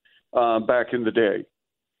mine back in the day.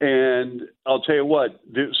 And I'll tell you what,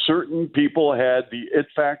 certain people had the it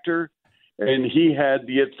factor, and he had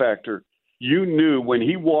the it factor. You knew when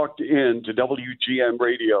he walked into WGN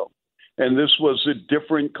radio, and this was a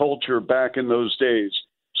different culture back in those days.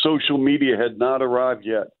 Social media had not arrived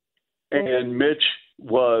yet. And Mitch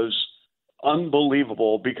was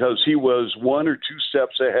unbelievable because he was one or two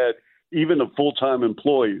steps ahead, even of full-time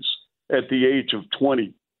employees at the age of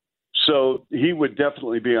 20. So he would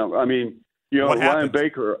definitely be on. I mean, Ryan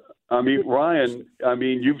Baker,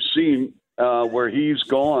 you've seen where he's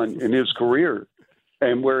gone in his career.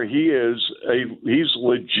 And where he's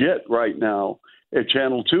legit right now at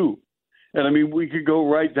Channel 2. And, we could go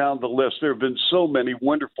right down the list. There have been so many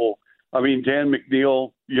wonderful. Dan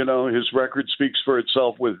McNeil, his record speaks for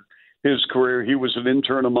itself with his career. He was an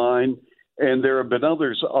intern of mine. And there have been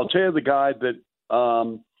others. I'll tell you the guy that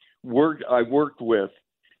I worked with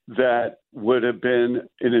that would have been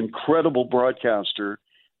an incredible broadcaster.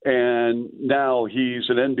 And now he's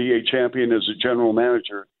an NBA champion as a general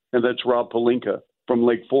manager. And that's Rob Pelinka from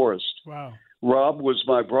Lake Forest. Wow. Rob was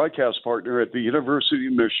my broadcast partner at the University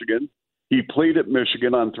of Michigan. He played at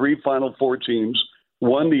Michigan on 3 Final Four teams,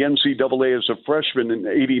 won the NCAA as a freshman in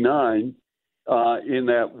 '89 in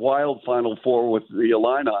that wild Final Four with the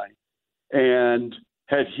Illini. And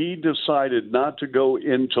had he decided not to go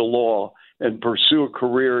into law and pursue a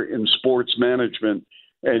career in sports management,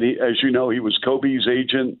 and as you know, he was Kobe's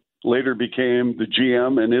agent, later became the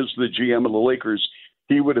GM and is the GM of the Lakers,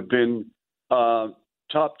 he would have been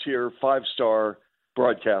top-tier, 5-star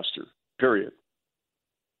broadcaster, period.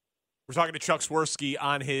 We're talking to Chuck Swirsky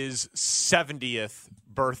on his 70th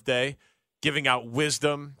birthday, giving out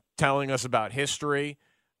wisdom, telling us about history.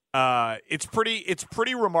 It's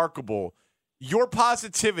pretty remarkable. Your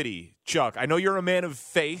positivity, Chuck, I know you're a man of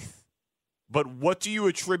faith, but what do you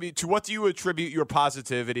attribute your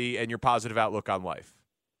positivity and your positive outlook on life?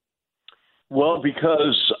 Well,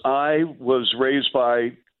 because I was raised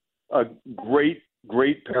by great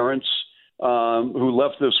parents who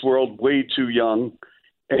left this world way too young.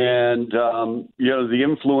 And, the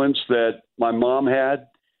influence that my mom had,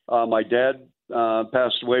 my dad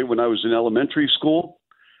passed away when I was in elementary school.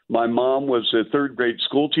 My mom was a third grade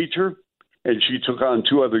school teacher, and she took on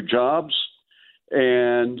 2 other jobs.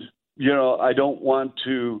 And, I don't want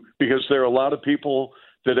to, because there are a lot of people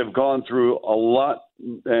that have gone through a lot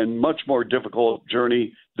and much more difficult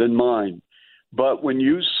journey than mine. But when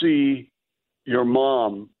you see your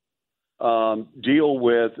mom deal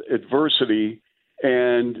with adversity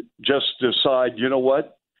and just decide, you know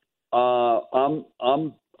what, I'm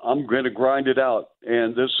going to grind it out,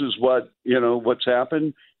 and this is what's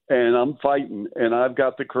happened, and I'm fighting, and I've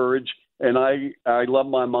got the courage, and I love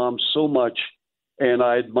my mom so much, and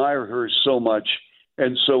I admire her so much.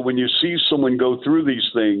 And so when you see someone go through these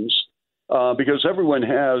things, because everyone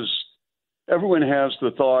has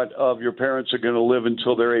the thought of your parents are going to live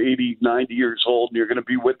until they're 80, 90 years old, and you're going to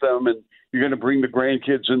be with them, and you're going to bring the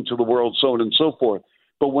grandkids into the world, so on and so forth.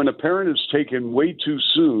 But when a parent is taken way too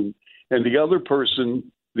soon, and the other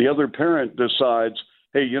parent decides,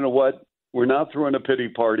 hey, you know what? We're not throwing a pity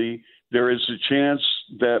party. There is a chance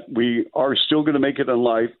that we are still going to make it in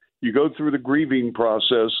life. You go through the grieving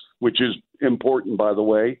process, which is important, by the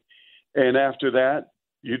way. And after that,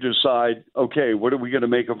 you decide, okay, what are we going to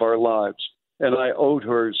make of our lives? And I owed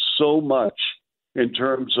her so much in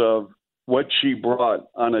terms of what she brought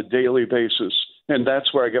on a daily basis. And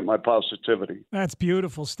that's where I get my positivity. That's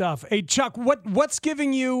beautiful stuff. Hey, Chuck, what's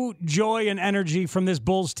giving you joy and energy from this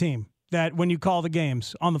Bulls team that when you call the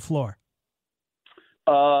games on the floor?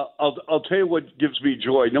 I'll tell you what gives me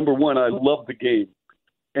joy. Number one, I love the game,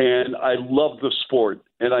 and I love the sport,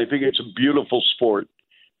 and I think it's a beautiful sport.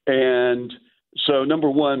 And so, number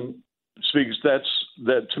one, speaks that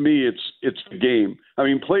to me, it's the game. I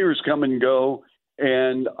mean, players come and go,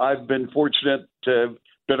 and I've been fortunate to have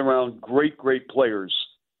been around great players.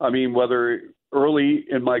 I mean, whether early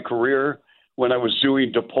in my career when I was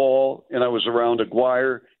doing DePaul and I was around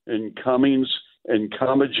Aguirre and Cummings and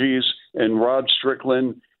Comegys and Rod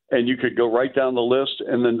Strickland, and you could go right down the list,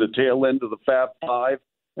 and then the tail end of the Fab Five,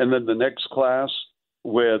 and then the next class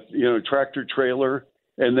with, Tractor Trailer,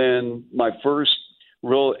 and then my first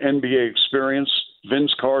real NBA experience,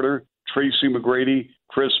 Vince Carter, Tracy McGrady,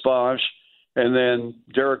 Chris Bosh, and then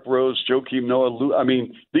Derrick Rose, Joakim Noah. I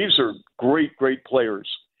mean, these are great players.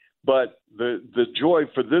 But the joy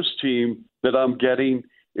for this team that I'm getting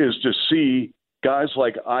is to see guys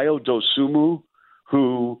like Ayo Dosunmu,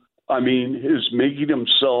 who, is making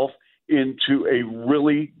himself into a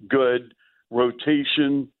really good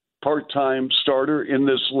rotation part-time starter in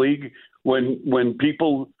this league. When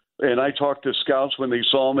people, and I talked to scouts when they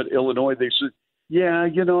saw him at Illinois, they said, yeah,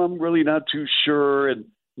 I'm really not too sure. And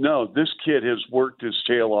no, this kid has worked his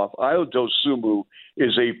tail off. Ayo Dosunmu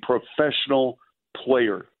is a professional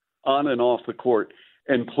player on and off the court.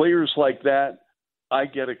 And players like that, I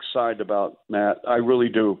get excited about, Matt. I really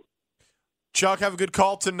do. Chuck, have a good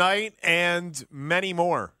call tonight and many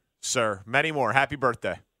more, sir. Many more. Happy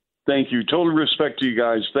birthday. Thank you. Total respect to you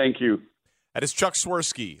guys. Thank you. That is Chuck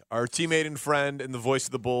Swirsky, our teammate and friend and the voice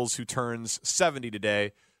of the Bulls, who turns 70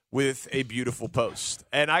 today with a beautiful post.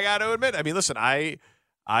 And I got to admit, listen, I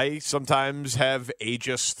sometimes have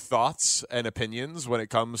ageist thoughts and opinions when it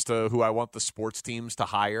comes to who I want the sports teams to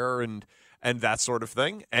hire and that sort of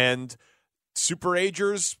thing. And super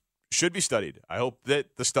agers should be studied. I hope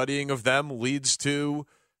that the studying of them leads to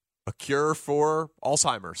a cure for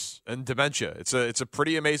Alzheimer's and dementia. It's a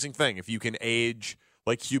pretty amazing thing if you can age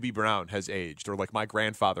like Hubie Brown has aged, or like my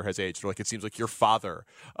grandfather has aged, or like it seems like your father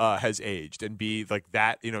has aged, and be like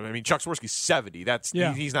that. Chuck Swirsky's 70.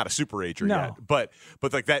 He's not a super ager yet, but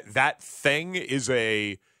like that thing is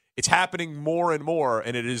it's happening more and more,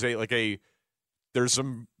 and it is there's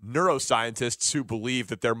some neuroscientists who believe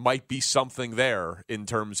that there might be something there in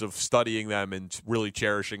terms of studying them and really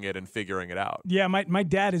cherishing it and figuring it out. Yeah, my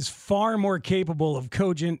dad is far more capable of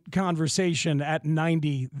cogent conversation at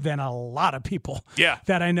 90 than a lot of people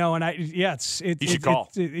that I know. And should call.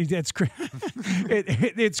 It's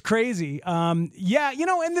crazy. And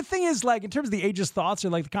the thing is, like, in terms of the ageist thoughts or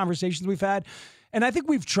like the conversations we've had, and I think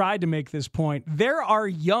we've tried to make this point, there are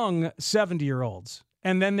young 70-year-olds.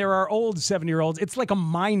 And then there are old 70-year-olds. It's like a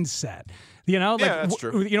mindset, that's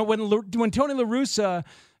true. When Tony La Russa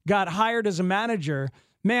got hired as a manager,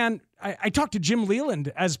 man, I talked to Jim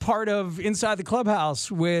Leland as part of Inside the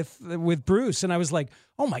Clubhouse with Bruce, and I was like,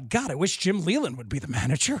 oh my God, I wish Jim Leland would be the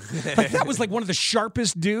manager. Like, that was like one of the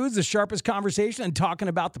sharpest dudes, the sharpest conversation, and talking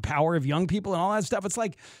about the power of young people and all that stuff. It's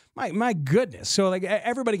like, my goodness. So like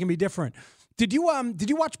everybody can be different. Did you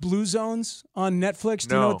watch Blue Zones on Netflix?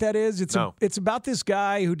 Do you know what that is? It's about this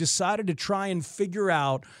guy who decided to try and figure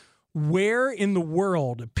out where in the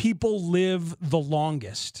world people live the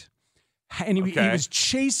longest. And he was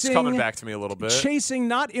chasing. It's coming back to me a little bit. Chasing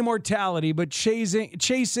not immortality, but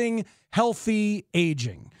chasing healthy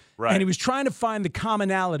aging. Right. And he was trying to find the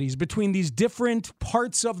commonalities between these different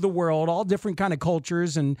parts of the world, all different kind of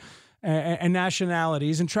cultures and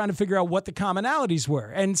nationalities, and trying to figure out what the commonalities were.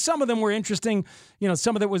 And some of them were interesting.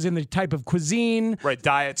 Some of it was in the type of cuisine. Right,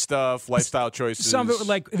 diet stuff, lifestyle choices. Some of it,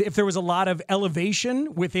 like if there was a lot of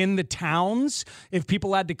elevation within the towns, if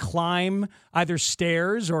people had to climb either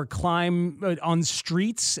stairs or climb on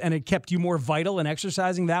streets, and it kept you more vital and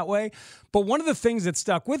exercising that way. But one of the things that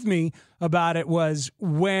stuck with me about it was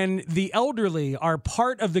when the elderly are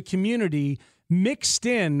part of the community mixed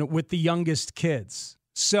in with the youngest kids.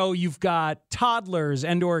 So you've got toddlers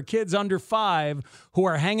and or kids under 5 who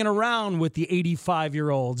are hanging around with the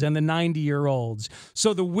 85-year-olds and the 90-year-olds.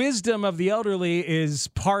 So the wisdom of the elderly is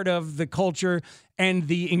part of the culture, and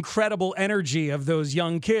the incredible energy of those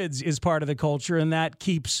young kids is part of the culture, and that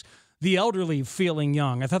keeps the elderly feeling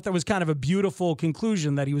young. I thought that was kind of a beautiful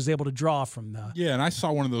conclusion that he was able to draw from that. Yeah, and I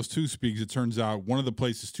saw one of those too, Speaks. It turns out one of the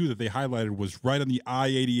places too that they highlighted was right on the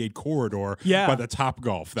I-88 corridor by the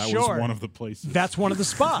Topgolf. That was one of the places. That's one of the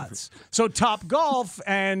spots. So Topgolf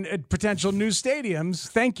and potential new stadiums.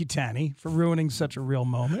 Thank you, Tanny, for ruining such a real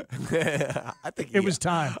moment. I think it was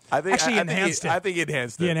time. I think Actually, enhanced it. I think he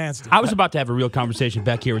enhanced it. He enhanced it. I was about to have a real conversation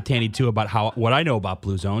back here with Tanny too about what I know about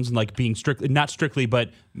Blue Zones and like being not strictly, but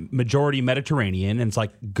majority Mediterranean, and it's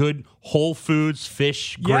like good whole foods,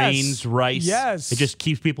 fish, grains, rice. Yes. It just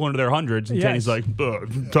keeps people into their hundreds. And Yes. Tanny's like,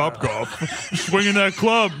 Topgolf, swinging that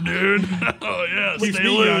club, dude. Oh yeah, Keeps stay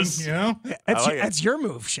me loose. young, That's your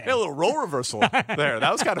move, Shane. Yeah, a little role reversal there. That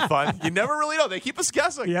was kind of fun. You never really know. They keep us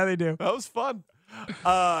guessing. Yeah, they do. That was fun.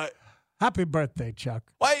 Happy birthday, Chuck.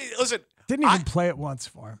 Why? Listen, Didn't even play it once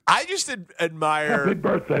for him. I just admire. Happy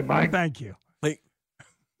birthday, Mike. Thank you.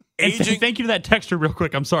 And Aging. thank you to that texter real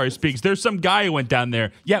quick. I'm sorry, Speaks. There's some guy who went down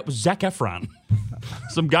there. Yeah, it was Zac Efron.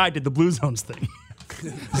 Some guy did the Blue Zones thing.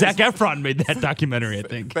 Zac Efron made that documentary, I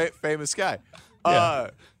think. Famous guy.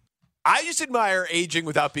 Yeah. I just admire aging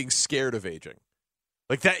without being scared of aging.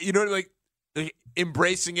 Like that, like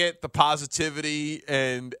embracing it, the positivity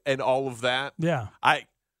and all of that. Yeah.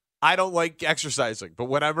 I don't like exercising, but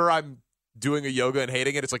whenever I'm doing a yoga and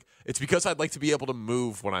hating it, it's because I'd like to be able to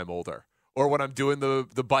move when I'm older. Or when I'm doing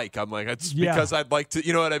the bike, I'm like, it's because I'd like to,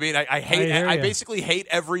 you know what I mean? I basically hate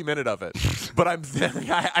every minute of it, but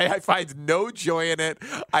I find no joy in it.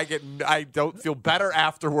 I don't feel better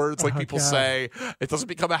afterwards, like people say. It doesn't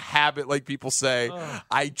become a habit, like people say.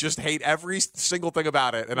 I just hate every single thing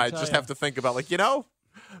about it, and I just have to think about, like,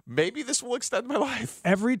 maybe this will extend my life.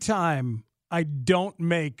 Every time I don't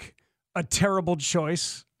make a terrible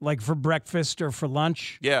choice, like for breakfast or for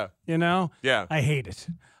lunch, Yeah. I hate it.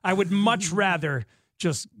 I would much rather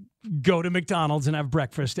just go to McDonald's and have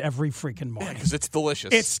breakfast every freaking morning. Because it's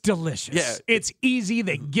delicious. It's delicious. Yeah. It's easy.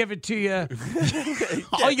 They give it to you.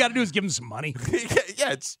 All you got to do is give them some money.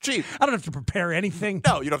 Yeah, it's cheap. I don't have to prepare anything.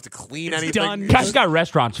 No, you don't have to clean It's anything. done. Guys got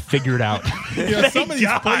restaurants figured out. Some of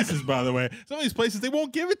these places, by the way, they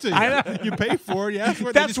won't give it to you. I know. You pay for it, you ask for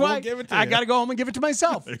it, they That's just why won't give it to you. I got to go home and give it to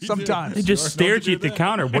myself sometimes. They just stare at you at the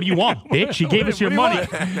counter. What do you want, bitch? You gave us your money.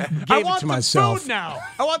 I want the food now.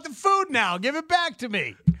 I want the food now. Give it back to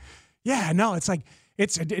me. Yeah, no, it's like,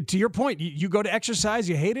 it's to your point. You go to exercise,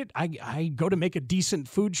 you hate it. I go to make a decent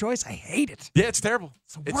food choice. I hate it. Yeah, it's terrible.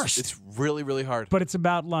 It's the worst. It's really, really hard. But it's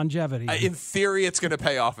about longevity. In theory, it's going to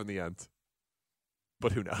pay off in the end.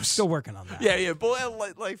 But who knows? Still working on that. Yeah, but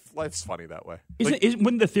life's funny that way.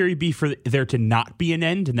 Wouldn't the theory be for there to not be an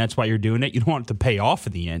end, and that's why you're doing it? You don't want it to pay off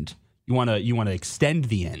in the end. You want to extend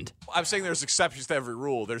the end. I'm saying there's exceptions to every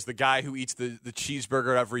rule. There's the guy who eats the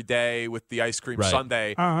cheeseburger every day with the ice cream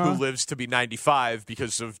sundae who lives to be 95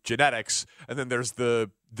 because of genetics. And then there's the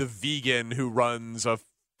vegan who runs a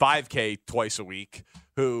 5K twice a week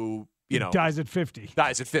who, dies at 50.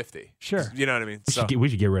 Dies at 50. Sure. You know what I mean? We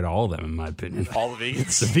should get rid of all of them, in my opinion. All the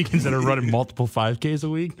vegans? The vegans that are running multiple 5Ks a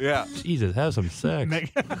week? Yeah. Jesus, have some sex.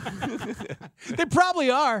 They probably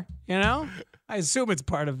are, I assume it's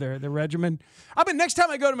part of their regimen. Next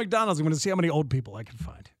time I go to McDonald's, I'm going to see how many old people I can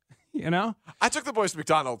find. I took the boys to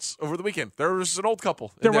McDonald's over the weekend. There was an old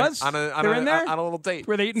couple. There was? They're in there? on a little date.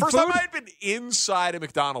 Were they eating First food? time I had been inside a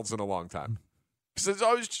McDonald's in a long time. Because it's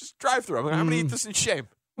always just drive-through. I'm like, I'm going to eat this in shame.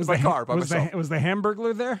 Was my car by myself. Was the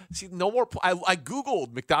Hamburglar there? See, no more. I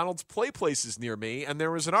Googled McDonald's play places near me, and there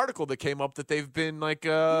was an article that came up that they've been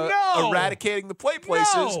eradicating the play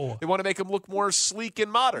places. No. They want to make them look more sleek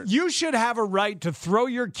and modern. You should have a right to throw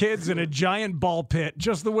your kids in a giant ball pit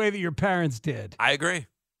just the way that your parents did. I agree.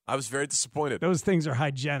 I was very disappointed. Those things are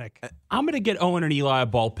hygienic. I'm going to get Owen and Eli a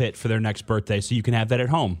ball pit for their next birthday, so you can have that at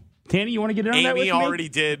home. Tanny, you want to get in on that with me? Amy already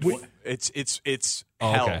did. It's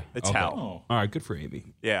hell. Okay. It's Okay. hell. All right, good for Amy.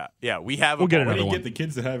 Yeah. We have. We'll get Where do another you one. get the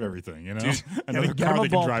kids to have everything? You know, Dude, another get car them a they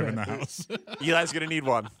can ball drive pit. in the house. Eli's gonna need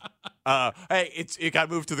one. Hey, it got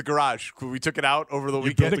moved to the garage. We took it out over the You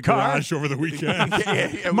weekend. built the garage over the weekend.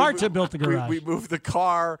 Yeah, Marta built the garage. We moved the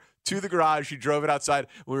car to the garage. She drove it outside.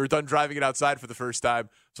 When we were done driving it outside for the first time,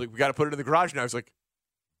 it's like, we got to put it in the garage now. I was like,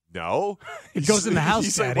 no. It goes in the house,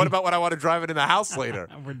 He's like, Daddy. what about when I want to drive it in the house later?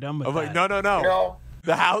 We're done with I'm that. like, no.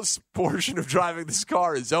 The house portion of driving this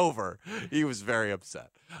car is over. He was very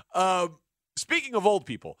upset. Speaking of old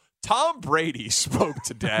people, Tom Brady spoke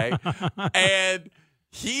today, and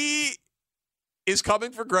he is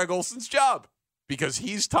coming for Greg Olson's job because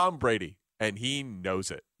he's Tom Brady, and he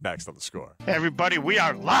knows it. Next on The Score. Everybody, we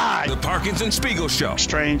are live. The Parkins and Spiegel Show.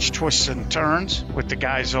 Strange twists and turns with the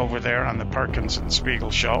guys over there on the Parkins and Spiegel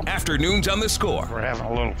Show. Afternoons on The Score. We're having a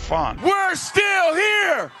little fun. We're still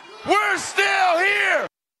here. We're still here.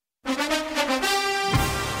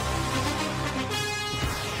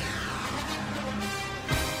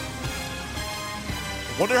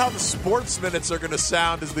 Wonder how the sports minutes are going to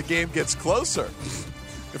sound as the game gets closer.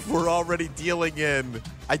 If we're already dealing in,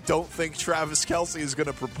 I don't think Travis Kelce is going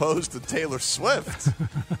to propose to Taylor Swift.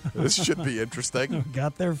 This should be interesting.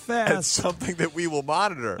 Got there fast. It's something that we will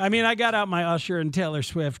monitor. I mean, I got out my Usher and Taylor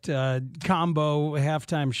Swift combo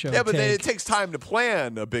halftime show. Yeah, but take. it takes time to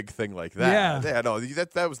plan a big thing like that. Yeah. No,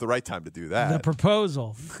 that was the right time to do that. The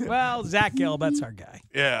proposal. Well, Zach Gelb's our guy.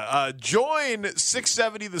 Yeah. Join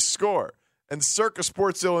 670 The Score and Circa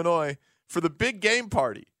Sports Illinois for the big game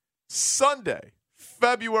party Sunday,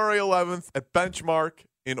 February 11th at Benchmark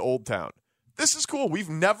in Old Town. This is cool. We've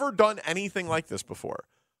never done anything like this before.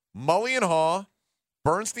 Mully and Haw,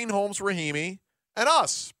 Bernstein, Holmes, Rahimi, and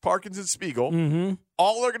us, Parkins and Spiegel,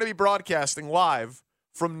 all are going to be broadcasting live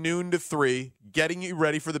from noon to 3, getting you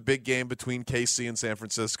ready for the big game between KC and San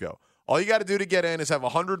Francisco. All you got to do to get in is have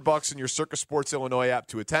 $100 in your Circa Sports Illinois app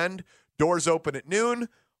to attend. Doors open at noon.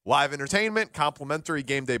 Live entertainment, complimentary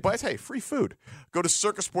game day bites. Hey, free food. Go to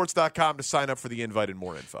circasports.com to sign up for the invite and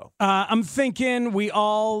more info. I'm thinking we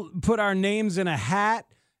all put our names in a hat,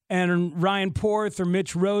 and Ryan Porth or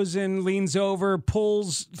Mitch Rosen leans over,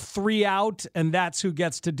 pulls 3 out, and that's who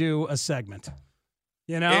gets to do a segment.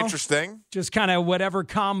 You know? Interesting. Just kind of whatever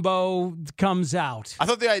combo comes out. I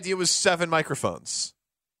thought the idea was 7 microphones.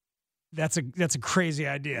 That's a crazy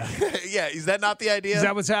idea. Yeah, is that not the idea? Is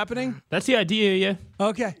that what's happening? That's the idea, yeah.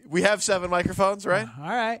 Okay. We have 7 microphones, right? All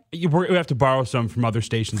right. We have to borrow some from other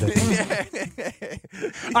stations, I think.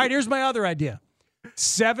 All right, here's my other idea.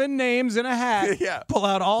 7 names in a hat. Yeah. Pull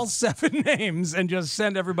out all 7 names and just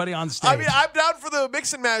send everybody on stage. I mean, I'm down for the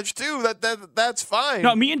mix and match, too. That's fine.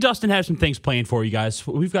 No, me and Dustin have some things planned for you guys.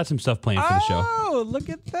 We've got some stuff planned for the show. Oh, look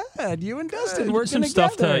at that. You and Dustin working Some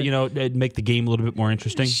together. stuff to, make the game a little bit more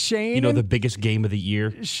interesting. Shane the and- biggest game of the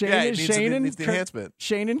year. Shane needs the enhancement.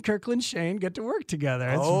 Shane and Kirkland Shane get to work together.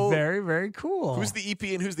 It's very, very cool. Who's the EP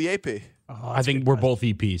and who's the AP? I think we're both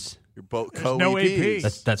EPs. You're both There's no co-EPs.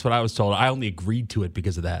 AP. That's what I was told. I only agreed to it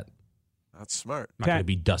because of that. That's smart. I'm not going to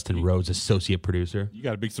be Dustin Rhodes, associate producer. You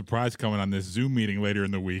got a big surprise coming on this Zoom meeting later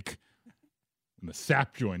in the week. When the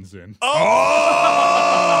SAP joins in.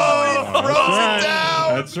 Oh, he throws right. it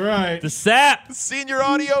down. That's right. The SAP. Senior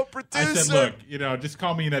audio producer. I said, look, just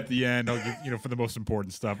call me in at the end. I'll give, for the most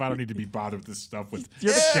important stuff. I don't need to be bothered with this stuff with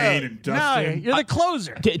Shane and Dustin. No, you're the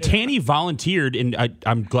closer. Tanny volunteered, and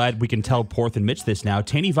I'm glad we can tell Porth and Mitch this now.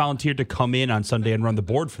 Tanny volunteered to come in on Sunday and run the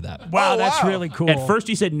board for that. Wow, that's really cool. At first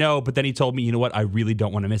he said no, but then he told me, you know what, I really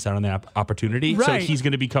don't want to miss out on that opportunity. Right. So he's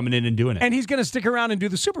going to be coming in and doing it. And he's going to stick around and do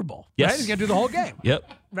the Super Bowl. Yes. Right? He's going to do the whole game. Yep.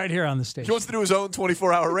 Right here on the stage. He wants to do his own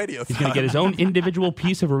 24-hour radio. He's going to get his own individual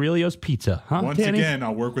piece of Aurelio's pizza. Huh, Once Tanny? again,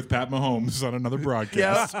 I'll work with Pat Mahomes on another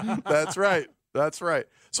broadcast. Yes, that's right. That's right.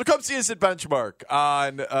 So come see us at Benchmark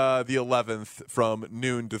on the 11th from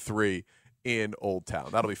noon to 3 in Old Town.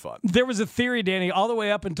 That'll be fun. There was a theory, Danny, all the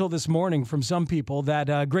way up until this morning from some people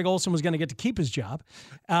that Greg Olson was going to get to keep his job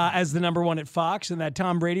as the number 1 at Fox, and that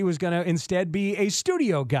Tom Brady was going to instead be a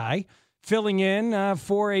studio guy filling in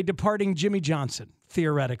for a departing Jimmy Johnson,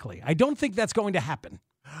 theoretically. I don't think that's going to happen.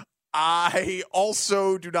 I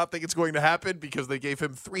also do not think it's going to happen because they gave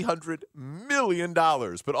him $300 million.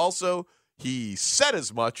 But also, he said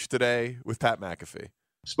as much today with Pat McAfee.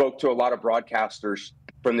 Spoke to a lot of broadcasters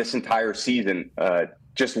from this entire season,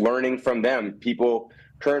 just learning from them, people,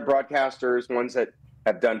 current broadcasters, ones that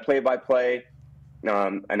have done play-by-play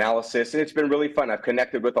analysis, and it's been really fun. I've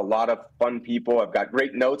connected with a lot of fun people. I've got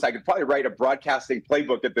great notes. I could probably write a broadcasting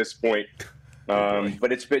playbook at this point.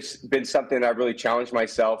 But it's been something I've really challenged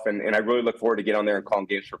myself, and I really look forward to get on there and calling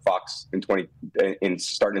games for Fox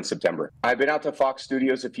starting in September. I've been out to Fox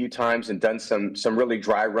Studios a few times and done some really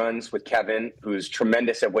dry runs with Kevin, who's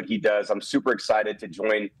tremendous at what he does. I'm super excited to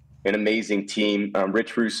join an amazing team,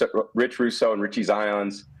 Rich Russo and Richie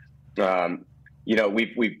Zions.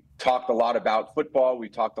 We've talked a lot about football.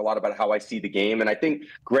 We've talked a lot about how I see the game, and I think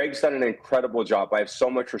Greg's done an incredible job. I have so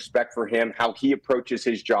much respect for him, how he approaches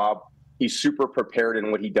his job. He's super prepared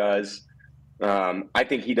in what he does. I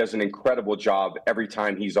think he does an incredible job every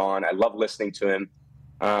time he's on. I love listening to him.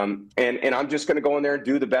 And I'm just going to go in there and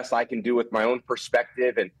do the best I can do with my own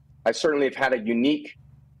perspective. And I certainly have had a unique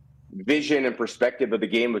vision and perspective of the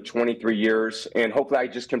game of 23 years. And hopefully I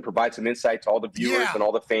just can provide some insight to all the viewers and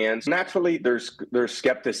all the fans. Naturally, there's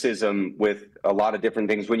skepticism with a lot of different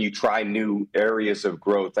things when you try new areas of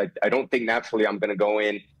growth. I don't think naturally I'm going to go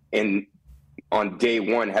in and on day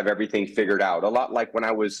one have everything figured out. A lot like when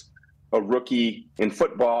I was a rookie in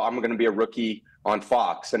football, I'm going to be a rookie on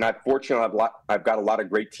Fox. And I've got a lot of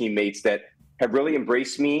great teammates that have really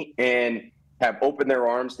embraced me and have opened their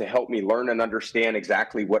arms to help me learn and understand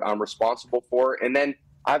exactly what I'm responsible for. And then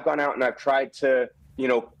I've gone out and I've tried to,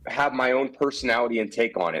 have my own personality and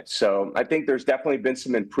take on it. So I think there's definitely been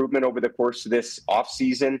some improvement over the course of this off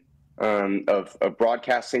season. Of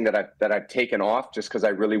broadcasting that I've taken off just because I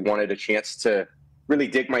really wanted a chance to really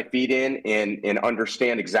dig my feet in and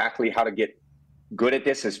understand exactly how to get good at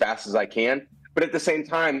this as fast as I can. But at the same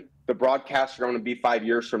time, the broadcaster I'm going to be 5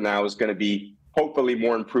 years from now is going to be hopefully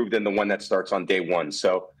more improved than the one that starts on day one.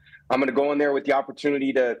 So I'm going to go in there with the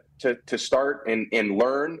opportunity to start and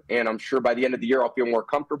learn. And I'm sure by the end of the year, I'll feel more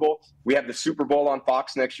comfortable. We have the Super Bowl on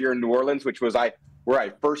Fox next year in New Orleans, which was where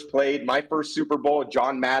I first played my first Super Bowl.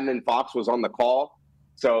 John Madden and Fox was on the call.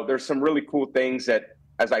 So there's some really cool things that,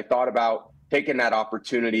 as I thought about taking that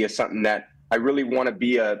opportunity, is something that I really want to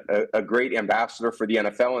be a great ambassador for the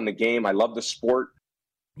NFL and the game. I love the sport.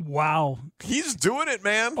 Wow. He's doing it,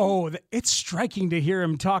 man. Oh, it's striking to hear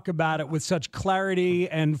him talk about it with such clarity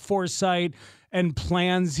and foresight and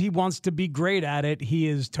plans. He wants to be great at it. He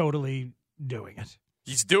is totally doing it.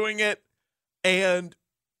 He's doing it, and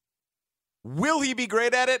will he be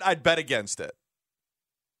great at it? I'd bet against it.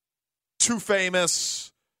 Too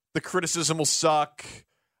famous. The criticism will suck.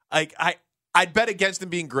 I'd bet against him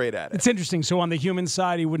being great at it. It's interesting. So on the human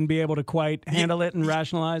side, he wouldn't be able to quite handle it and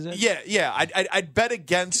rationalize it? Yeah. I'd bet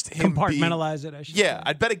against him compartmentalize it, I should say.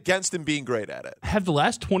 I'd bet against him being great at it. Have the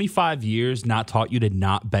last 25 years not taught you to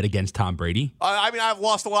not bet against Tom Brady? I've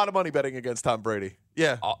lost a lot of money betting against Tom Brady.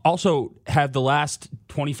 Yeah. Also, have the last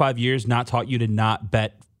 25 years not taught you to not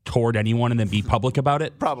bet toward anyone and then be public about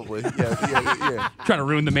it? Probably. Yeah. Trying to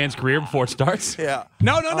ruin the man's career before it starts? Yeah.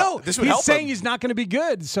 No. This would he's help saying him. he's not going to be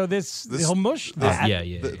good, so he'll mush that.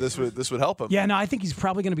 This would help him. Yeah, no, I think he's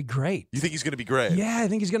probably going to be great. You think he's going to be great? Yeah, I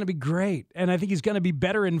think he's going to be great. And I think he's going to be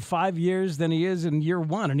better in 5 years than he is in year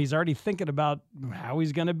one. And he's already thinking about how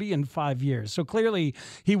he's going to be in 5 years. So clearly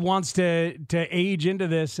he wants to age into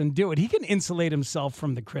this and do it. He can insulate himself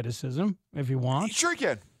from the criticism if he wants. Sure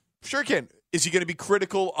can. Is he going to be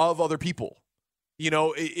critical of other people?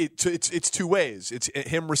 It's two ways. It's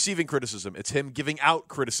him receiving criticism. It's him giving out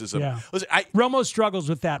criticism. Yeah. Listen, Romo struggles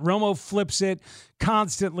with that. Romo flips it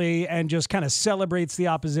constantly and just kind of celebrates the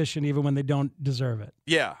opposition even when they don't deserve it.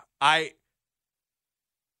 Yeah. I'd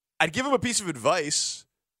give him a piece of advice.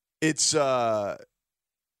 It's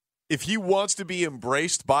if he wants to be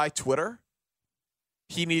embraced by Twitter,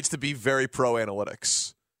 he needs to be very pro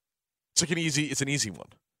analytics. It's an easy one.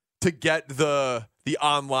 To get the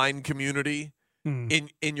online community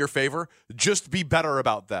in your favor, just be better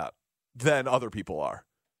about that than other people are.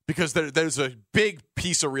 Because there's a big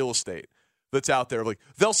piece of real estate that's out there. Like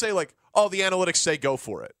they'll say oh, the analytics say go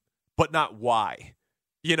for it, but not why.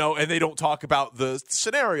 And they don't talk about the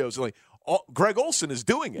scenarios. Greg Olsen is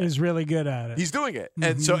doing it. He's really good at it. He's doing it.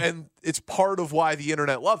 And it's part of why the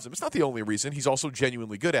internet loves him. It's not the only reason. He's also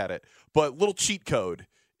genuinely good at it. But little cheat code.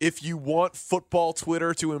 If you want football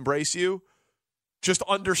Twitter to embrace you, just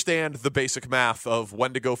understand the basic math of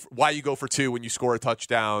when to go, why you go for 2 when you score a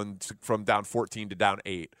touchdown from down 14 to down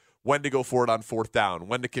 8, when to go for it on 4th down,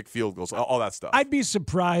 when to kick field goals, all that stuff. I'd be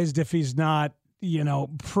surprised if he's not,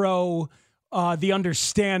 pro the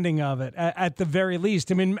understanding of it at the very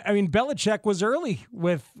least. I mean, Belichick was early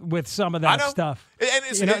with some of that stuff. And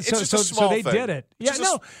it's just a small thing. So they did it. Yeah,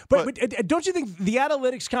 but don't you think the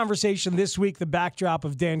analytics conversation this week, the backdrop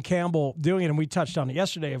of Dan Campbell doing it, and we touched on it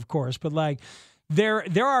yesterday, of course, but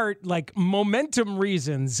there are like momentum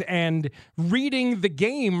reasons and reading the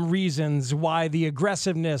game reasons why the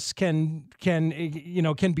aggressiveness can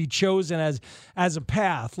be chosen as a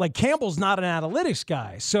path. Like Campbell's not an analytics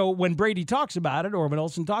guy, so when Brady talks about it or when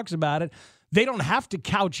Olsen talks about it, they don't have to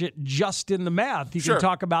couch it just in the math. You can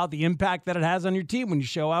talk about the impact that it has on your team when you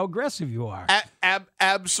show how aggressive you are.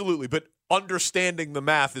 Absolutely, but understanding the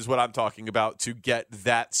math is what I'm talking about to get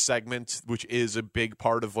that segment, which is a big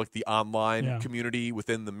part of like the online community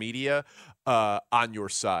within the media, on your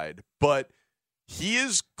side. But he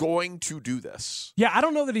is going to do this. Yeah, I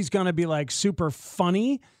don't know that he's going to be like super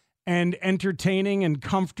funny and entertaining and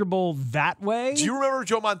comfortable that way. Do you remember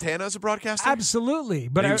Joe Montana as a broadcaster? Absolutely,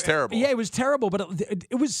 but he was terrible. Yeah, it was terrible, but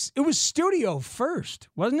it was studio first,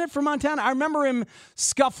 wasn't it, for Montana? I remember him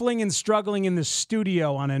scuffling and struggling in the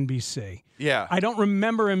studio on NBC. Yeah, I don't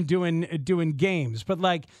remember him doing games, but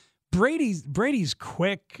like Brady's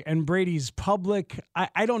quick and Brady's public.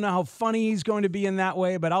 I don't know how funny he's going to be in that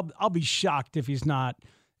way, but I'll be shocked if he's not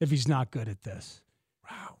good at this.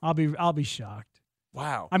 Wow, I'll be shocked.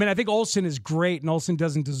 Wow. I mean, I think Olsen is great, and Olsen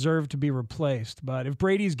doesn't deserve to be replaced. But if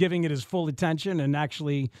Brady's giving it his full attention and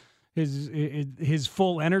actually his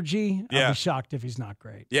full energy, I'll be shocked if he's not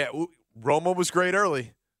great. Yeah, Romo was great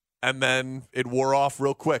early, and then it wore off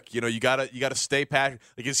real quick. You gotta stay passionate.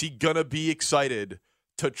 Like, is he gonna be excited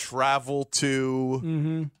to travel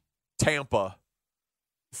to Tampa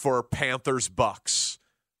for Panthers-Bucks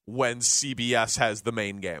when CBS has the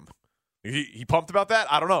main game? He pumped about that?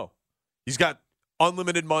 I don't know. He's got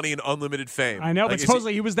unlimited money and unlimited fame. I know, but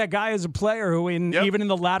supposedly he was that guy as a player who, even in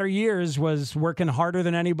the latter years, was working harder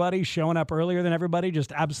than anybody, showing up earlier than everybody,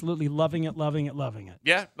 just absolutely loving it.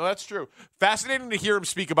 Yeah, no, that's true. Fascinating to hear him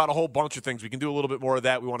speak about a whole bunch of things. We can do a little bit more of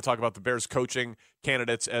that. We want to talk about the Bears coaching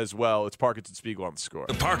candidates as well. It's Parkins and Spiegel on The Score.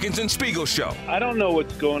 The Parkins and Spiegel Show. I don't know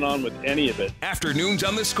what's going on with any of it. Afternoons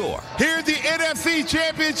on The Score. Here's the NFC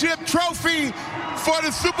Championship trophy for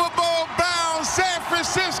the Super Bowl bound San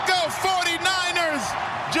Francisco 49ers.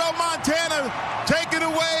 Joe Montana, take it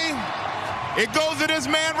away. It goes to this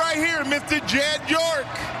man right here, Mr. Jed York.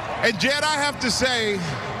 And Jed, I have to say,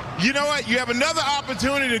 you know what? You have another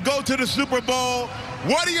opportunity to go to the Super Bowl.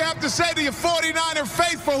 What do you have to say to your 49er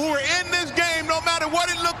faithful who are in this game, no matter what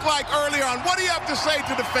it looked like early on? What do you have to say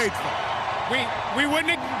to the faithful? We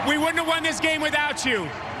wouldn't have won this game without you.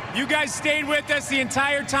 You guys stayed with us the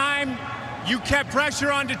entire time. You kept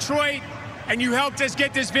pressure on Detroit, and you helped us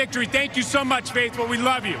get this victory. Thank you so much, faithful. We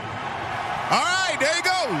love you. All right, there you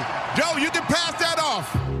go. Joe, you can pass that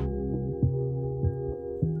off.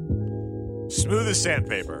 Smooth as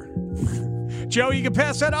sandpaper. Joe, you can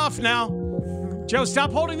pass that off now. Joe,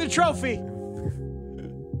 stop holding the trophy.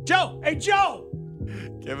 Joe, hey, Joe.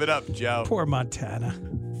 Give it up, Joe. Poor Montana.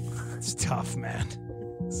 It's tough, man.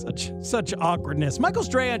 Such awkwardness. Michael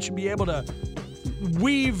Strahan should be able to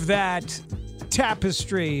weave that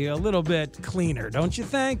tapestry a little bit cleaner, don't you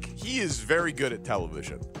think? He is very good at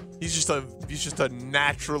television. He's just a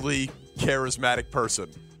naturally charismatic person.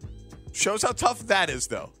 Shows how tough that is,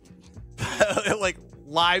 though. Like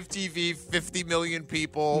live TV, 50 million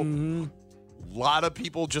people, a lot of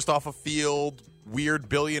people just off a field, weird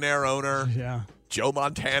billionaire owner. Yeah. Joe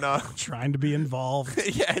Montana. Trying to be involved.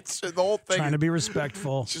 Yeah, it's the whole thing. Trying to be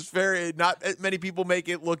respectful. It's just not many people make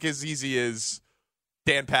it look as easy as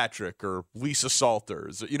Dan Patrick or Lisa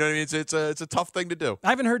Salters. You know what I mean? It's a tough thing to do. I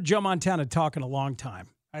haven't heard Joe Montana talk in a long time.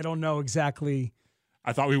 I don't know exactly.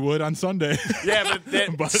 I thought we would on Sunday. Yeah,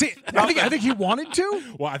 but see, I think he wanted to.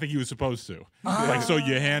 Well, I think he was supposed to. Like, so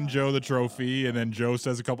you hand Joe the trophy, and then Joe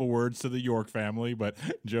says a couple words to the York family, but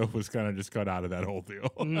Joe was kind of just cut out of that whole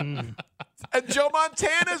deal. And Joe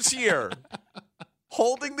Montana's here,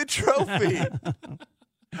 holding the trophy.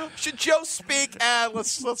 Should Joe speak?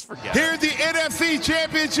 Let's forget. Here's the NFC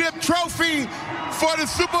Championship trophy for the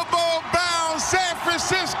Super Bowl bound San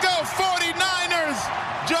Francisco 49ers.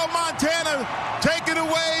 Joe Montana, take it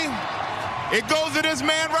away. It goes to this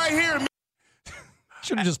man right here.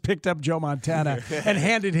 Should have just picked up Joe Montana and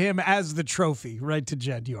handed him as the trophy right to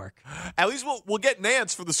Jed York. At least we'll get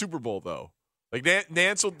Nance for the Super Bowl, though. Like,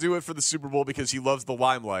 Nance will do it for the Super Bowl because he loves the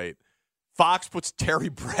limelight. Fox puts Terry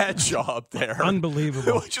Bradshaw up there.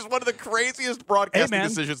 Unbelievable. Which is one of the craziest broadcasting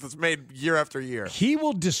decisions that's made year after year. He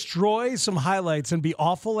will destroy some highlights and be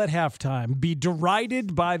awful at halftime, be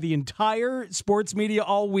derided by the entire sports media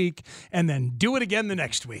all week, and then do it again the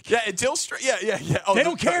next week. Yeah, until yeah. Oh, they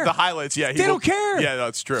don't care. The highlights, yeah. They don't care. Yeah,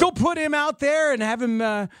 that's true. They'll put him out there and have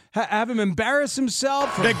him embarrass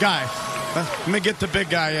himself. Big guy. Let me get the big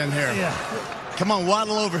guy in here. Yeah. Come on,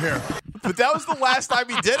 waddle over here. But that was the last time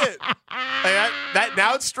he did it.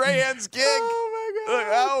 Now it's Strahan's gig. Oh, my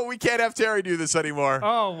Oh, we can't have Terry do this anymore.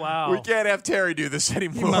 Oh, wow. We can't have Terry do this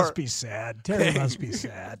anymore. He must be sad. Terry must be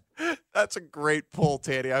sad. That's a great pull,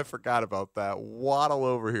 Tanny. I forgot about that. Waddle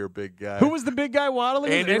over here, big guy. Who was the big guy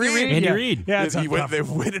waddling? Andy Reid. Andy Reid. Yeah, they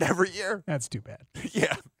win it every year. That's too bad.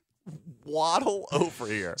 Yeah. Waddle over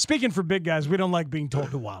here. Speaking for big guys, we don't like being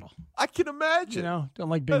told to waddle. I can imagine. Don't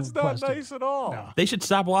like being That's not requested. nice at all. No. They should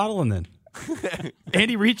stop waddling then.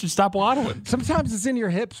 Andy Reid should stop waddling. Sometimes it's in your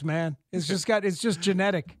hips, man. It's just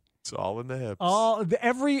genetic. It's all in the hips.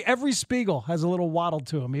 Every Spiegel has a little waddle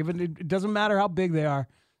to him. Even it doesn't matter how big they are.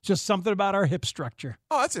 It's just something about our hip structure.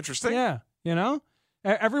 Oh, that's interesting. Yeah,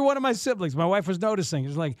 every one of my siblings, my wife was noticing.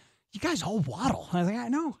 It's like, you guys all waddle. I was like, I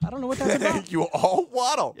know. I don't know what that's about. You all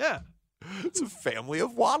waddle. Yeah. It's a family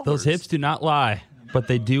of waddlers. Those hips do not lie, but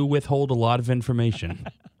they do withhold a lot of information.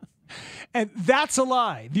 And that's a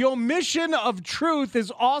lie. The omission of truth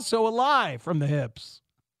is also a lie from the hips,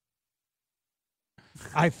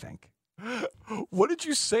 I think. What did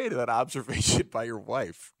you say to that observation by your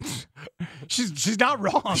wife? She's not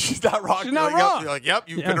wrong. She's not wrong. She's not wrong. You're like, yep,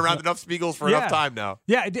 you've been around enough Spiegels for enough time now.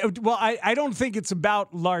 Yeah. Well, I don't think it's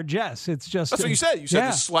about largesse. It's just That's what you said. You said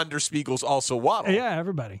the slender Spiegels also waddle. Yeah,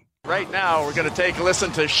 everybody. Right now, we're going to take a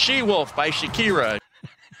listen to She-Wolf by Shakira.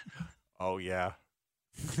 Oh, yeah.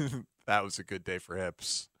 That was a good day for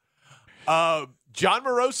hips. John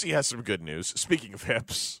Morosi has some good news. Speaking of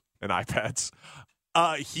hips and iPads,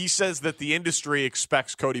 he says that the industry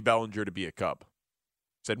expects Cody Bellinger to be a Cub.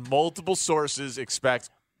 Said multiple sources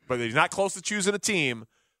expect, but he's not close to choosing a team,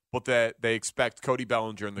 but that they expect Cody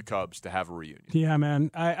Bellinger and the Cubs to have a reunion. Yeah,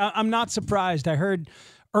 man. I'm not surprised. I heard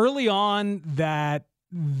early on that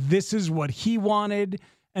this is what he wanted,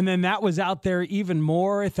 and then that was out there even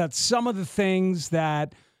more. I thought some of the things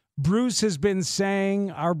that Bruce has been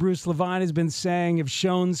saying, our Bruce Levine has been saying, have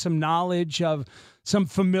shown some knowledge of some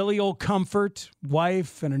familial comfort,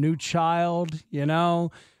 wife and a new child,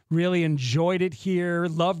 really enjoyed it here,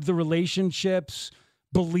 loved the relationships,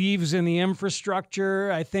 believes in the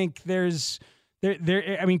infrastructure. I think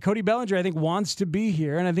Cody Bellinger, I think, wants to be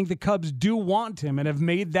here, and I think the Cubs do want him and have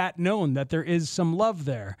made that known that there is some love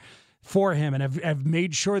there for him and have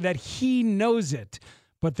made sure that he knows it.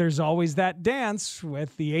 But there's always that dance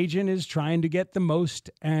with the agent is trying to get the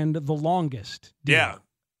most and the longest deal. Yeah.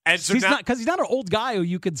 And so he's not an old guy who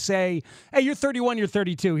you could say, hey, you're 31, you're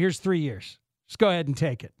 32, here's 3 years. Just go ahead and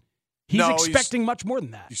take it. He's expecting much more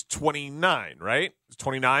than that. He's 29, right? He's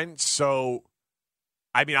 29. So,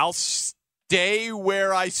 I'll stay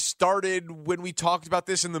where I started when we talked about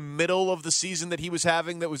this in the middle of the season that he was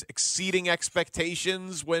having that was exceeding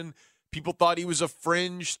expectations when people thought he was a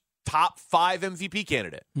fringe top 5 MVP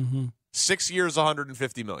candidate. Mm-hmm. 6 years,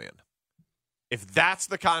 $150 million. If that's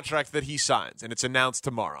the contract that he signs and it's announced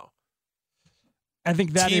tomorrow, I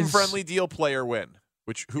think that team-friendly deal, player win.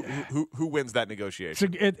 Which who wins that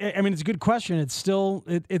negotiation? It's a good question. It's still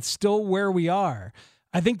where we are.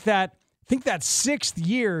 I think that 6th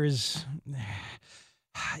year is,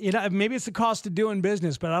 maybe it's the cost of doing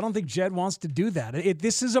business, but I don't think Jed wants to do that.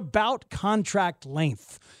 This is about contract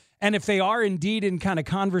length. And if they are indeed in kind of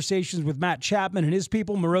conversations with Matt Chapman and his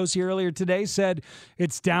people, Morosi earlier today said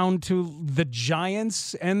it's down to the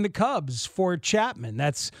Giants and the Cubs for Chapman.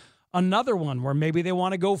 That's another one where maybe they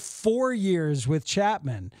want to go 4 years with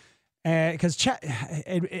Chapman because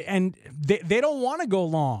they don't want to go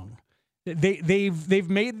long. They've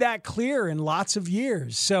made that clear in lots of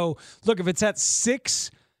years. So look, if it's at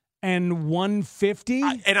 6 and 150,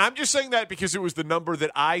 and I'm just saying that because it was the number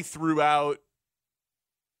that I threw out.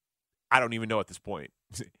 I don't even know at this point.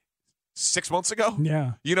 6 months ago?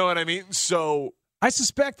 Yeah. You know what I mean? So I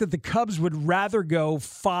suspect that the Cubs would rather go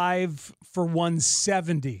 5 for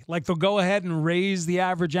 170. Like they'll go ahead and raise the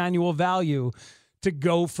average annual value to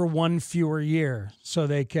go for 1 fewer year so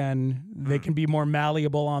they can be more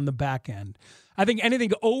malleable on the back end. I think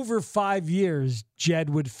anything over 5 years, Jed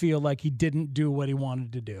would feel like he didn't do what he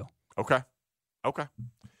wanted to do. Okay.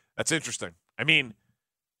 That's interesting.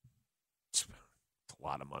 It's a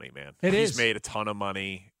lot of money, man. He's made a ton of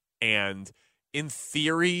money. And in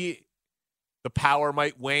theory, the power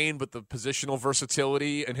might wane, but the positional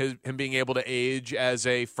versatility and him being able to age as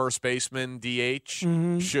a first baseman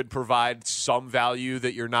DH should provide some value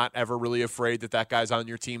that you're not ever really afraid that guy's on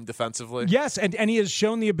your team defensively. Yes, and he has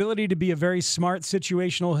shown the ability to be a very smart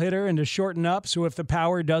situational hitter and to shorten up. So if the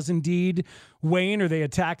power does indeed wane or they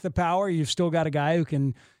attack the power, you've still got a guy who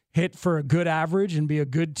can hit for a good average and be a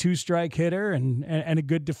good 2-strike hitter and a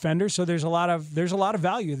good defender. So there's a lot of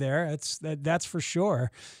value there. That's for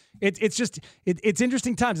sure. It's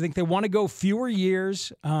interesting times. I think they want to go fewer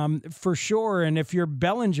years for sure. And if you're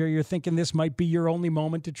Bellinger, you're thinking this might be your only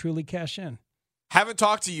moment to truly cash in. Haven't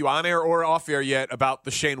talked to you on air or off air yet about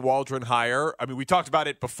the Shane Waldron hire. I mean, we talked about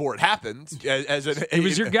it before it happened. He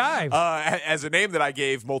was your guy. As a name that I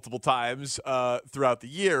gave multiple times throughout the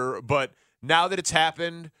year. But now that it's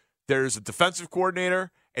happened, there's a defensive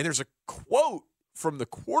coordinator, and there's a quote from the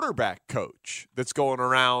quarterback coach that's going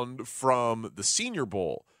around from the Senior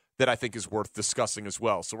Bowl that I think is worth discussing as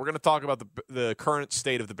well. So we're going to talk about the current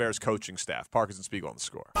state of the Bears coaching staff. Parkins and Spiegel on the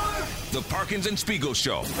Score. The Parkins and Spiegel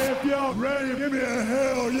Show. If y'all ready, give me a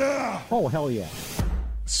hell yeah. Oh, hell yeah.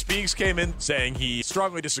 Speaks came in saying he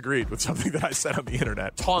strongly disagreed with something that I said on the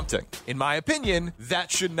internet. Taunting. In my opinion,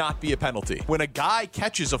 that should not be a penalty. When a guy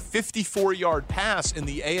catches a 54-yard pass in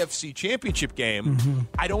the AFC Championship game,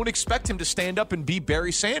 I don't expect him to stand up and be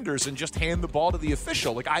Barry Sanders and just hand the ball to the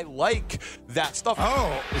official. Like, I like that stuff.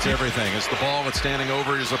 Oh, it's everything. It's the ball that's standing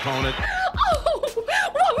over his opponent. Oh,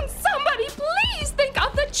 won't somebody please think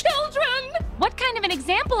of the children? What kind of an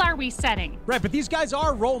example are we setting? Right, but these guys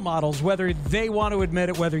are role models, whether they want to admit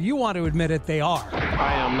it, whether you want to admit it, they are.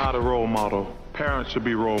 I am not a role model. Parents should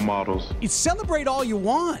be role models. You celebrate all you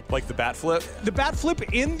want. Like the bat flip? The bat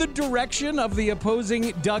flip in the direction of the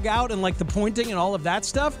opposing dugout and like the pointing and all of that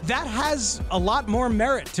stuff, that has a lot more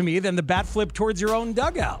merit to me than the bat flip towards your own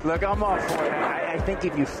dugout. Look, I'm all for it. I think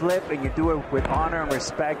if you flip and you do it with honor and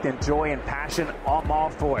respect and joy and passion, I'm all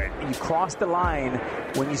for it. You cross the line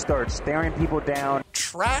when you start staring people down.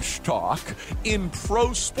 Trash talk in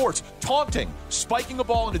pro sports. Taunting, spiking a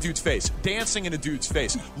ball in a dude's face, dancing in a dude's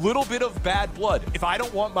face, little bit of bad blood. If I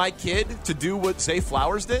don't want my kid to do what Zay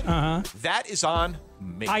Flowers did, that is on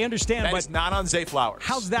me. I understand, that but is not on Zay Flowers.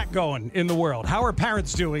 How's that going in the world? How are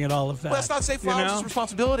parents doing at all of that? Well, that's not Zay Flowers'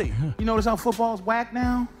 responsibility. You notice how football's whack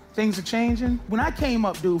now? Things are changing. When I came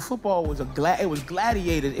up, dude, football was it was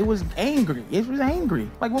gladiated. It was angry. It was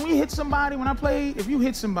angry. Like when we hit somebody, when I played, if you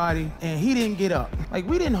hit somebody and he didn't get up, like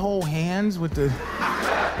we didn't hold hands with the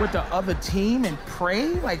other team and pray,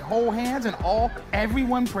 like hold hands and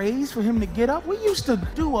everyone prays for him to get up. We used to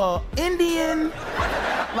do a Indian,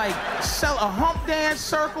 like sell a hump dance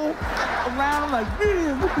circle around him, like,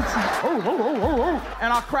 yeah, look at you. Oh.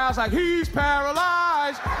 And our crowd's like, he's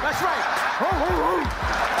paralyzed. That's right.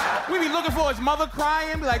 We be looking for his mother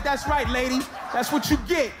crying, be like, that's right, lady. That's what you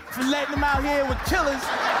get for letting him out here with killers.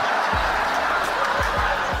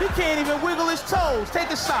 He can't even wiggle his toes. Take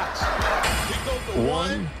his socks.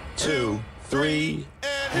 1, 2, 3.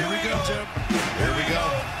 And here we go, Tim. Here we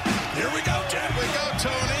go. Here we go, Tim. Here we go,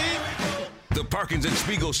 Tony. The Parkins and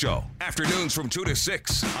Spiegel Show. Afternoons from 2 to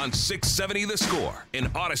 6 on 670 The Score in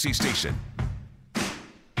Odyssey Station.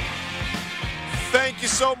 Thank you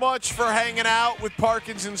so much for hanging out with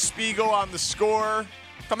Parkins and Spiegel on The Score.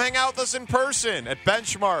 Come hang out with us in person at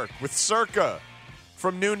Benchmark with Circa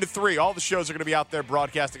from noon to 3. All the shows are going to be out there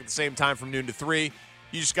broadcasting at the same time from noon to 3.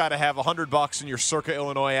 You just got to have $100 in your Circa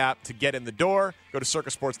Illinois app to get in the door. Go to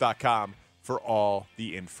circasports.com for all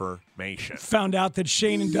the information. Found out that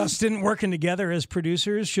Shane and Dustin working together as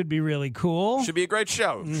producers should be really cool. Should be a great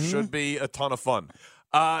show. Should be a ton of fun.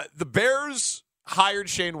 The Bears hired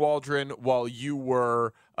Shane Waldron while you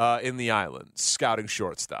were in the islands scouting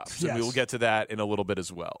shortstops. And we will get to that in a little bit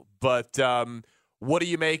as well. But what do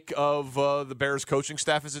you make of the Bears coaching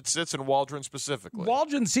staff as it sits, and Waldron specifically?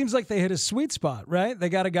 Waldron seems like they hit a sweet spot, right? They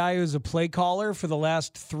got a guy who's a play caller for the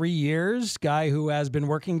last 3 years, guy who has been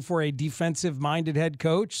working for a defensive-minded head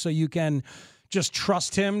coach, so you can just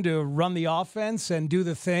trust him to run the offense and do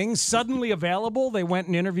the thing. Suddenly available, they went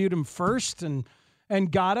and interviewed him first and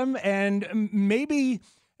got him, and maybe,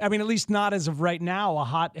 I mean, at least not as of right now, a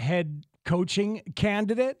hot head coaching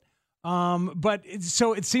candidate. But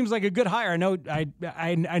so it seems like a good hire.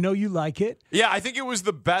 I know you like it. Yeah, I think it was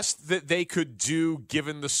the best that they could do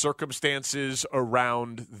given the circumstances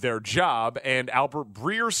around their job. And Albert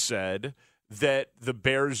Breer said that the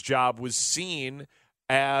Bears' job was seen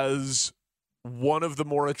as one of the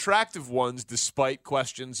more attractive ones, despite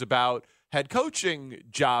questions about head coaching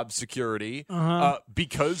job security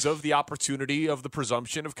because of the opportunity of the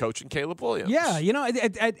presumption of coaching Caleb Williams. Yeah, you know,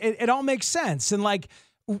 it all makes sense. And, like,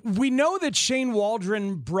 we know that Shane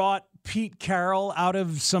Waldron brought Pete Carroll out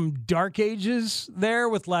of some dark ages there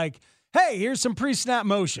with, like, hey, here's some pre-snap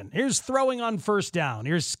motion. Here's throwing on first down.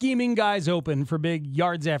 Here's scheming guys open for big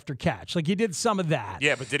yards after catch. Like, he did some of that.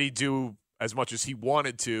 Yeah, but did he do as much as he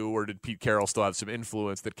wanted to, or did Pete Carroll still have some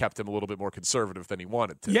influence that kept him a little bit more conservative than he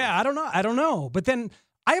wanted to? Yeah, I don't know. But then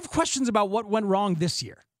I have questions about what went wrong this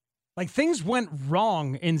year. Like, things went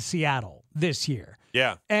wrong in Seattle this year.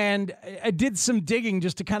 Yeah. And I did some digging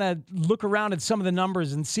just to kind of look around at some of the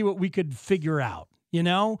numbers and see what we could figure out. You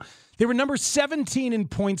know, they were number 17 in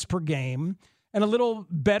points per game and a little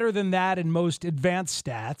better than that in most advanced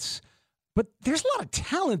stats. But there's a lot of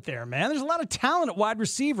talent there, man. There's a lot of talent at wide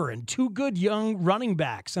receiver and 2 good young running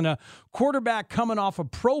backs and a quarterback coming off a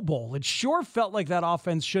Pro Bowl. It sure felt like that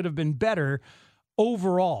offense should have been better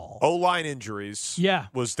overall. O-line injuries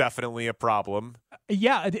was definitely a problem.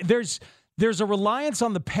 Yeah, there's a reliance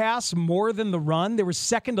on the pass more than the run. They were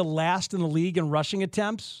second to last in the league in rushing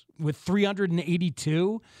attempts with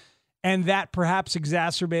 382. And that perhaps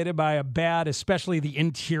exacerbated by a bad, especially the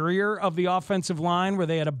interior of the offensive line where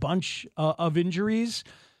they had a bunch of injuries.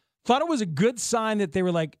 Thought it was a good sign that they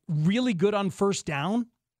were like really good on first down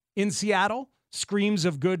in Seattle. Screams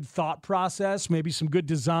of good thought process, maybe some good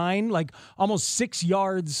design, like almost 6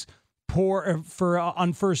 yards for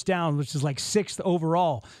on first down, which is like 6th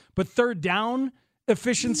overall. But third down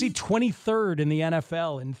efficiency, 23rd in the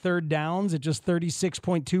NFL in third downs at just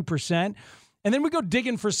 36.2%. And then we go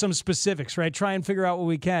digging for some specifics, right? Try and figure out what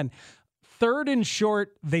we can. Third and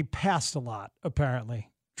short, they passed a lot,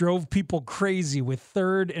 apparently. Drove people crazy with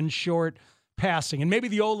third and short passing. And maybe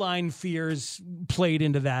the O-line fears played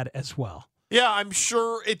into that as well. Yeah, I'm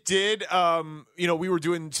sure it did. We were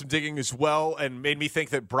doing some digging as well and made me think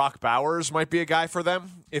that Brock Bowers might be a guy for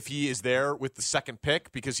them if he is there with the second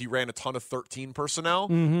pick because he ran a ton of 13 personnel.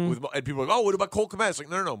 And people are like, oh, what about Cole Kmet? It's like,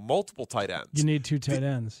 no, multiple tight ends. You need 2 tight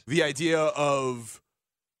ends. The idea of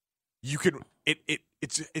you can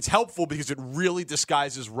it's helpful because it really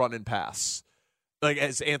disguises run and pass. Like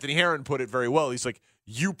as Anthony Herron put it very well, he's like,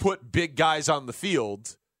 you put big guys on the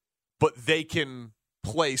field, but they can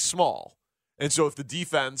play small. And so if the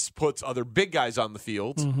defense puts other big guys on the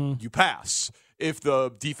field, you pass. If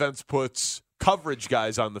the defense puts coverage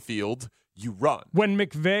guys on the field, you run. When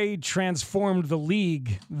McVay transformed the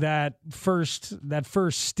league that first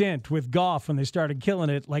stint with Goff when they started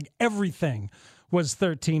killing it, like everything was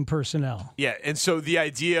 13 personnel. Yeah, and so the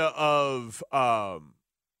idea of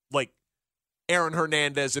like Aaron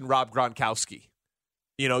Hernandez and Rob Gronkowski,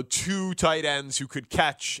 2 tight ends who could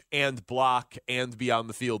catch and block and be on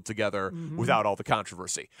the field together without all the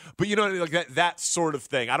controversy. But like that sort of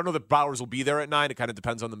thing. I don't know that Bowers will be there at 9. It kind of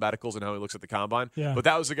depends on the medicals and how he looks at the combine. Yeah. But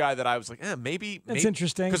that was a guy that I was like, maybe. That's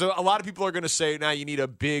interesting. Because a lot of people are going to say, now you need a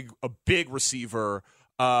big receiver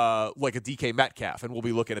like a DK Metcalf, and we'll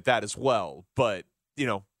be looking at that as well. But,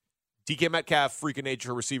 DK Metcalf, freak of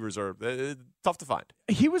nature receivers are tough to find.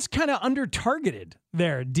 He was kind of under-targeted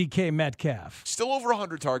there, DK Metcalf. Still over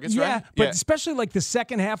 100 targets, right? right? But especially like the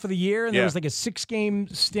second half of the year, and there was like a 6-game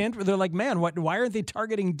stint where they're like, man, why aren't they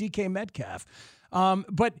targeting DK Metcalf?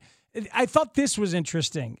 But I thought this was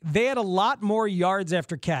interesting. They had a lot more yards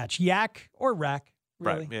after catch. Yak or Rack,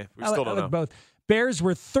 really. Right, yeah, we still don't know. Both. Bears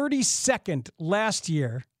were 32nd last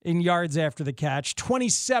year in yards after the catch,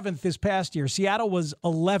 27th this past year. Seattle was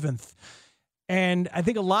 11th. And I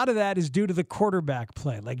think a lot of that is due to the quarterback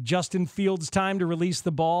play. Like Justin Fields' time to release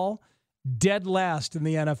the ball, dead last in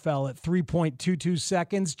the NFL at 3.22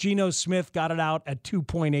 seconds. Geno Smith got it out at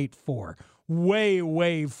 2.84. Way,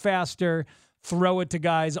 way faster. Throw it to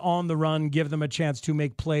guys on the run, give them a chance to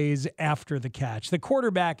make plays after the catch. The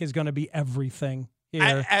quarterback is going to be everything.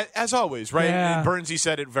 As always, right? Yeah. And Bernsey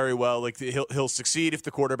said it very well. Like he'll succeed if the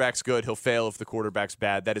quarterback's good. He'll fail if the quarterback's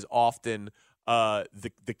bad. That is often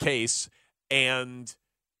the case. And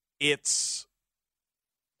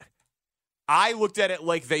I looked at it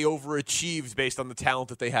like they overachieved based on the talent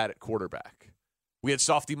that they had at quarterback. We had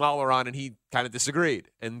Softy Mahler on, and he kind of disagreed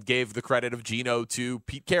and gave the credit of Geno to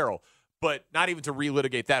Pete Carroll. But not even to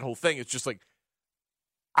relitigate that whole thing. It's just like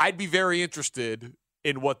I'd be very interested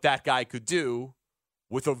in what that guy could do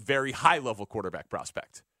with a very high-level quarterback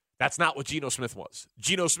prospect. That's not what Geno Smith was.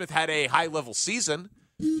 Geno Smith had a high-level season.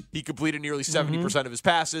 He completed nearly 70% of his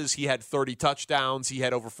passes. He had 30 touchdowns. He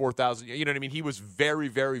had over 4,000. You know what I mean? He was very,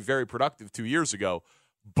 very, very productive 2 years ago,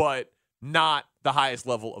 but not the highest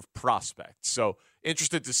level of prospect. So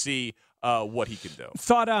interested to see what he can do.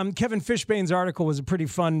 Thought Kevin Fishbane's article was a pretty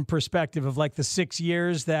fun perspective of like the 6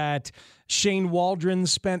 years that Shane Waldron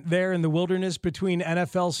spent there in the wilderness between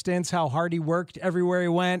NFL stints, how hard he worked everywhere he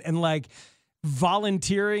went, and like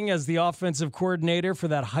volunteering as the offensive coordinator for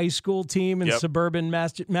that high school team in suburban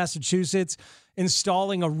Massachusetts,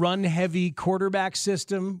 installing a run-heavy quarterback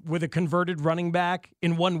system with a converted running back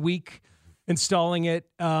in 1 week, installing it,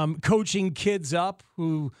 coaching kids up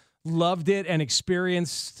who loved it and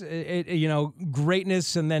experienced it,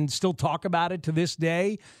 greatness, and then still talk about it to this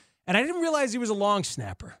day. And I didn't realize he was a long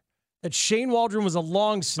snapper. That Shane Waldron was a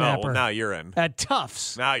long snapper. Oh, well, now you're in. At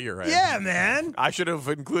Tufts. Now you're in. Yeah, man. I should have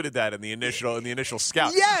included that in the initial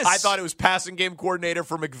scout. Yes. I thought it was passing game coordinator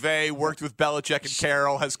for McVay, worked with Belichick and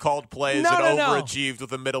Carroll, has called plays, overachieved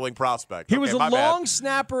with a middling prospect. He was a long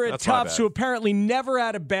snapper at Tufts who apparently never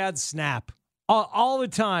had a bad snap all the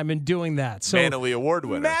time in doing that. So Manley Award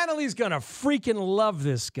winner. Manley's going to freaking love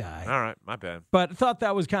this guy. All right, my bad. But I thought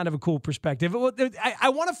that was kind of a cool perspective. I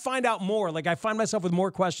want to find out more. Like, I find myself with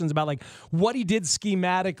more questions about, like, what he did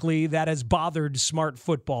schematically that has bothered smart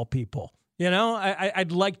football people. You know,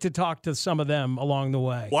 I'd like to talk to some of them along the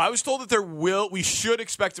way. Well, I was told that we should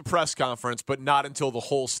expect a press conference, but not until the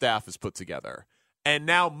whole staff is put together. And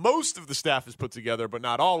now most of the staff is put together, but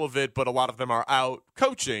not all of it. But a lot of them are out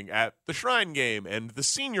coaching at the Shrine Game and the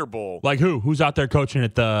Senior Bowl. Like who? Who's out there coaching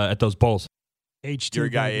at those bowls? HT. Your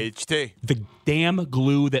guy, HT. The damn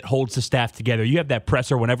glue that holds the staff together. You have that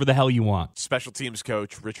presser whenever the hell you want. Special teams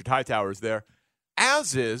coach Richard Hightower is there,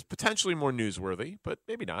 as is potentially more newsworthy, but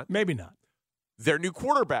maybe not. Maybe not. Their new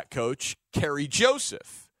quarterback coach, Kerry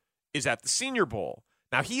Joseph, is at the Senior Bowl.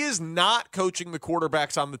 Now, he is not coaching the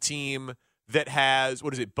quarterbacks on the team that has,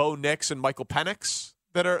 Bo Nix and Michael Penix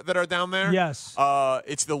that are down there? Yes.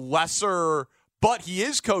 It's the lesser, but he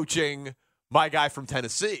is coaching my guy from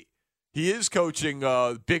Tennessee. He is coaching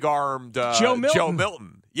big-armed Joe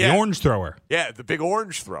Milton. Yeah. The orange thrower. Yeah, the big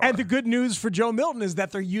orange thrower. And the good news for Joe Milton is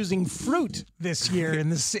that they're using fruit this year in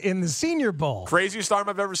the Senior Bowl. Craziest arm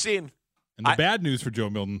I've ever seen. And the bad news for Joe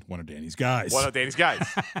Milton, one of Danny's guys. One of Danny's guys.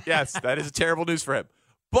 Yes, that is a terrible news for him.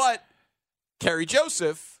 But Kerry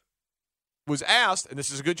Joseph was asked, and this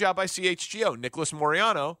is a good job by CHGO, Nicholas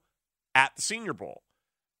Moriano, at the Senior Bowl,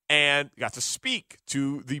 and got to speak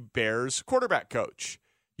to the Bears quarterback coach.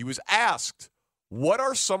 He was asked, what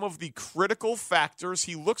are some of the critical factors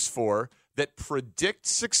he looks for that predict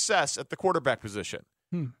success at the quarterback position?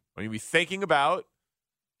 When you be thinking about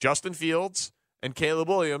Justin Fields and Caleb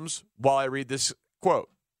Williams while I read this quote.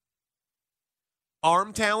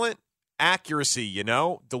 Arm talent, accuracy,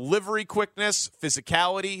 delivery quickness,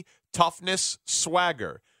 physicality, toughness,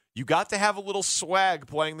 swagger. You got to have a little swag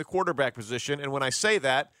playing the quarterback position, and when I say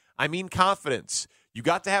that, I mean confidence. You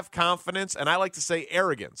got to have confidence, and I like to say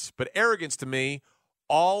arrogance, but arrogance to me,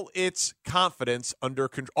 all it is confidence under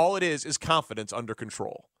control,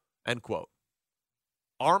 end quote.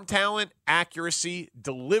 Arm talent, accuracy,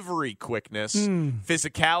 delivery quickness,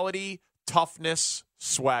 physicality, toughness,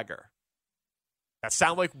 swagger. That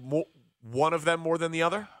sound like one of them more than the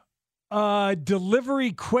other?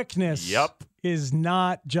 Delivery quickness is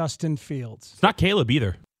not Justin Fields. It's not Caleb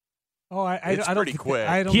either. Oh, I don't pretty think quick.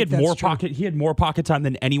 I don't He had think more that's true. pocket. He had more pocket time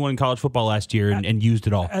than anyone in college football last year, and used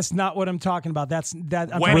it all. That's not what I'm talking about.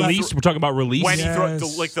 I'm Release. We're talking about release. When he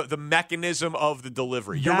threw the mechanism of the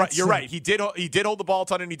delivery. You're right. He did hold the ball a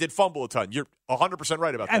ton and he did fumble a ton. You're 100%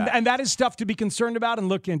 right about that. And that is stuff to be concerned about and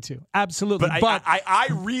look into. Absolutely. But I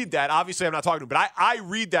read that. Obviously, I'm not talking to him, but I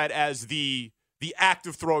read that as the act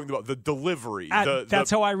of throwing the ball, the delivery. That's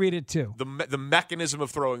how I read it too. The mechanism of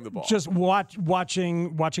throwing the ball. Just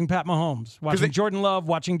watching Pat Mahomes, watching Jordan Love,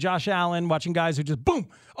 watching Josh Allen, watching guys who just boom.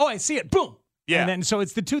 Oh, I see it. Boom. Yeah. And then so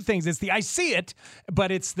it's the two things. It's the I see it,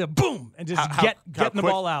 but it's the boom and just getting the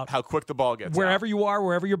ball out. How quick the ball gets wherever out. you are,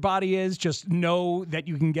 wherever your body is, just know that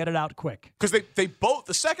you can get it out quick. Because they both,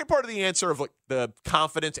 the second part of the answer of like the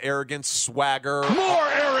confidence, arrogance, swagger. More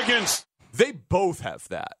arrogance. They both have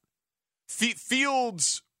that.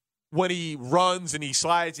 Fields, when he runs and he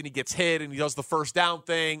slides and he gets hit and he does the first down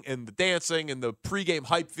thing and the dancing and the pregame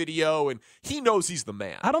hype video, and he knows he's the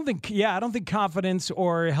man. I don't think confidence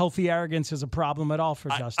or healthy arrogance is a problem at all for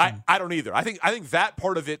Justin. I don't either. I think that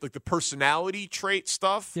part of it, like the personality trait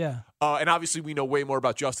stuff. Yeah. And obviously we know way more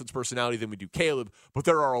about Justin's personality than we do Caleb, but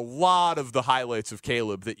there are a lot of the highlights of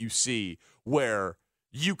Caleb that you see where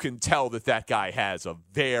you can tell that guy has a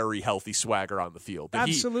very healthy swagger on the field.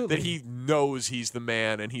 Absolutely. That he knows he's the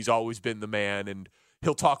man and he's always been the man, and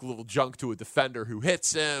he'll talk a little junk to a defender who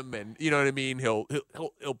hits him, and you know what I mean? He'll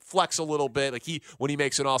flex a little bit. Like when he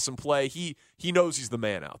makes an awesome play, he knows he's the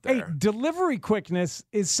man out there. Hey, delivery quickness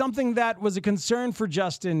is something that was a concern for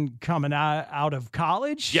Justin coming out of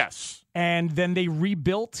college. Yes. And then they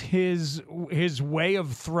rebuilt his way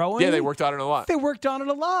of throwing. Yeah, they worked on it a lot.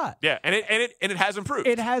 Yeah, and it has improved.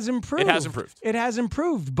 It has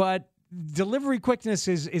improved. But delivery quickness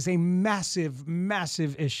is a massive,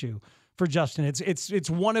 massive issue for Justin. It's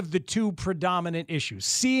one of the two predominant issues.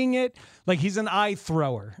 Seeing it, like he's an eye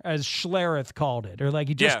thrower, as Schlereth called it, or like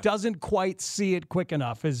he just doesn't quite see it quick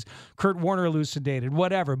enough, as Kurt Warner elucidated,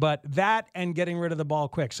 whatever. But that and getting rid of the ball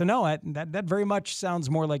quick. So no, that very much sounds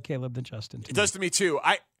more like Caleb than Justin. It does to me too.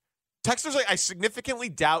 Texter's like, I significantly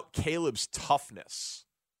doubt Caleb's toughness.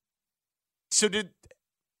 So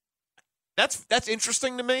that's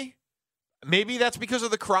interesting to me. Maybe that's because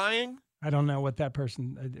of the crying. I don't know what that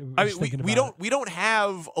person. We don't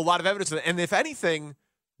have a lot of evidence of that. And if anything,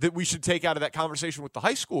 that we should take out of that conversation with the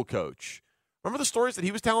high school coach. Remember the stories that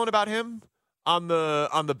he was telling about him on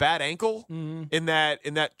the bad ankle in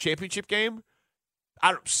that championship game,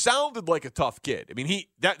 sounded like a tough kid. I mean,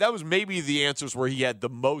 that was maybe the answers where he had the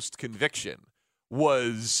most conviction,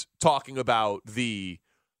 was talking about the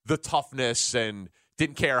toughness and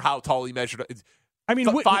didn't care how tall he measured. I mean,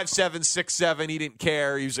 5'7", 6'7", he didn't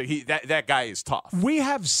care. He was like, that guy is tough. We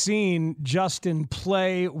have seen Justin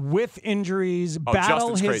play with injuries,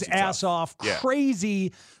 battle his ass off,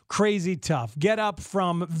 crazy tough. Get up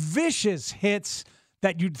from vicious hits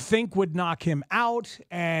that you'd think would knock him out.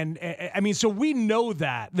 And I mean, so we know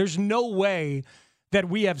that. There's no way that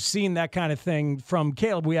we have seen that kind of thing from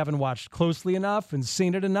Caleb. We haven't watched closely enough and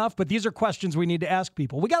seen it enough, but these are questions we need to ask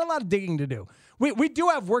people. We got a lot of digging to do. We do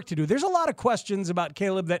have work to do. There's a lot of questions about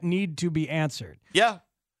Caleb that need to be answered. Yeah.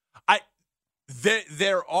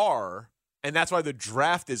 There are, and that's why the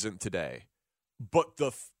draft isn't today. But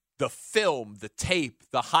the film, the tape,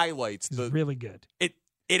 the highlights, it's really good. It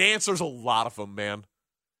answers a lot of them, man.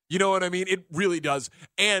 You know what I mean? It really does.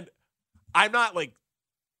 And I'm not like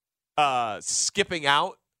skipping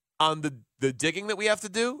out on the digging that we have to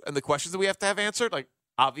do and the questions that we have to have answered. Like,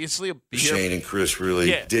 obviously, Shane and Chris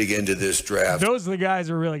really dig into this draft. Those are the guys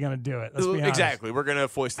who are really going to do it. Let's be honest. Exactly. We're going to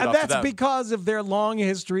foist it and off to them. that's because of their long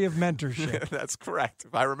history of mentorship. That's correct.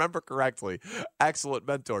 If I remember correctly. Excellent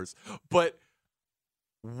mentors. But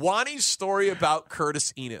Wani's story about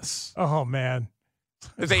Curtis Enis. Oh, man.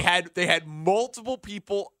 They had multiple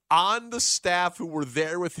people on the staff who were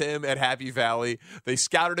there with him at Happy Valley. They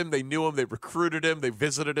scouted him. They knew him. They recruited him. They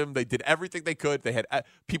visited him. They did everything they could. They had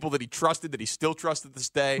people that he trusted, that he still trusted this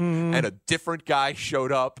day. And a different guy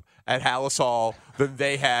showed up at Hallis Hall than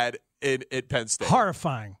they had at Penn State.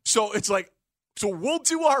 Horrifying. So it's like, so we'll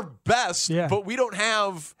do our best, but we don't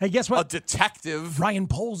have guess what? A detective. Ryan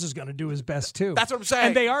Poles is going to do his best, too. That's what I'm saying.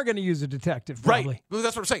 And they are going to use a detective, probably. Right. Well,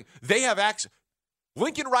 that's what I'm saying. They have access.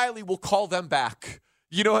 Lincoln Riley will call them back.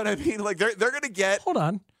 You know what I mean? Like, they're going to get... Hold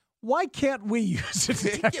on. Why can't we use a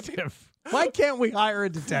detective? Why can't we hire a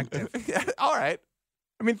detective? All right.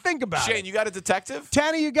 I mean, think about it. Shane, you got a detective?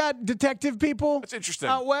 Tanny, you got detective people? That's interesting.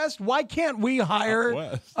 Out west? Why can't we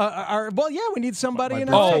hire... we need somebody in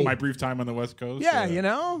my brief time on the West Coast. Yeah, you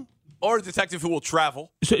know? Or a detective who will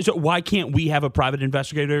travel. So why can't we have a private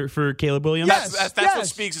investigator for Caleb Williams? That's what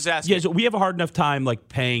Speaks is asking. Yeah, so we have a hard enough time like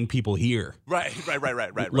paying people here. Right.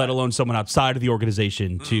 Let alone someone outside of the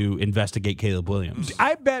organization to investigate Caleb Williams.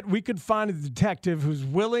 I bet we could find a detective who's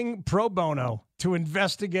willing pro bono to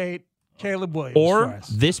investigate Caleb Williams. Or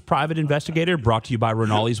this private investigator brought to you by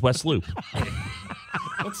Rinaldi's West Loop.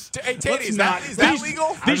 Hey, Tanny, is that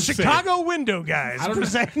legal? The Chicago Window Guys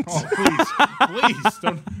present. Please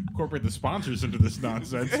don't incorporate the sponsors into this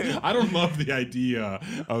nonsense. I don't love the idea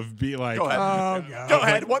of being like. Go ahead. Go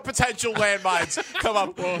ahead. What potential landmines come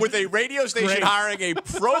up with a radio station hiring a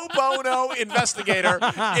pro bono investigator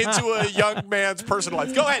into a young man's personal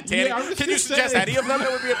life? Go ahead, Tanny. Can you suggest any of them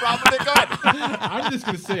that would be a problem? Go ahead. I'm just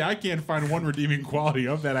going to say I can't find one redeeming quality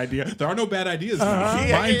of that idea. There are no bad ideas,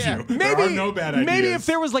 mind you. There are no bad ideas. Maybe if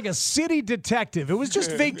there was like a city detective, it was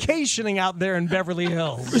just vacationing out there in Beverly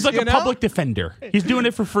Hills. It was like a public defender. He's doing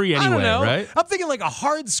it for free anyway, I don't know. right? I'm thinking like a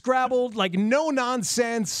hard scrabbled, like no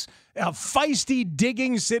nonsense, feisty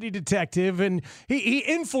digging city detective, and he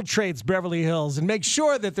infiltrates Beverly Hills and makes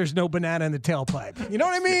sure that there's no banana in the tailpipe. You know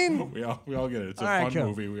what I mean? we all get it. It's a fun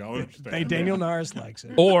movie. We all understand. Hey, Daniel Norris likes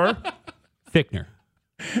it. Or Fichtner.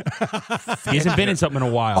 He hasn't been in something in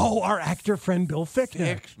a while. Oh, our actor friend Bill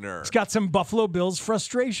Fichtner. He's got some Buffalo Bills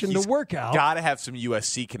frustration to work out. Got to have some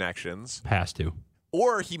USC connections. Has to.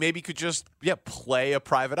 Or he maybe could just play a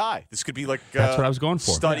private eye. This could be like that's what I was going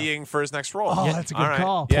for. Studying for his next role. Oh, that's a good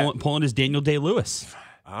call. Pulling his Daniel Day-Lewis.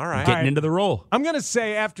 All right. Getting into the role. I'm going to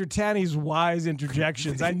say after Tanny's wise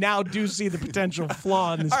interjections, I now do see the potential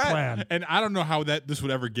flaw in this plan. And I don't know how this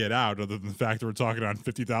would ever get out other than the fact that we're talking on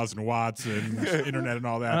 50,000 watts and internet and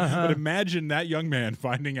all that. But imagine that young man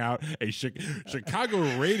finding out a Chicago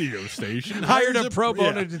radio station hired a pro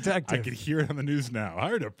bono detective. I can hear it on the news now.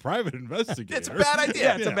 Hired a private investigator. It's a bad idea.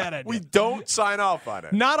 Yeah, it's a bad idea. We don't sign off on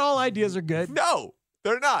it. Not all ideas are good. No.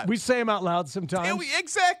 They're not. We say them out loud sometimes. Yeah,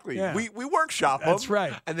 exactly. Yeah. We workshop them. That's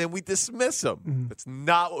right. And then we dismiss them. That's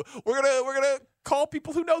not. We're gonna call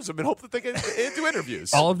people who knows them and hope that they can do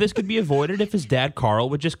interviews. All of this could be avoided if his dad Carl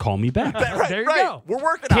would just call me back. There you go. We're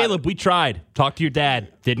working on it. Caleb, we tried. Talk to your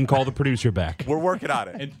dad. Didn't call the producer back. We're working on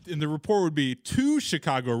it. And the report would be 2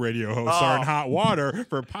 Chicago radio hosts are in hot water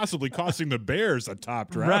for possibly costing the Bears a top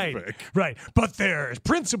draft pick. Right. But their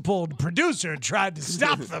principled producer tried to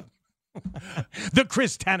stop them. The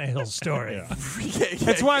Chris Tannehill story.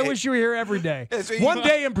 That's why I wish you were here every day. One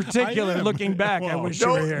day in particular, looking back, I wish you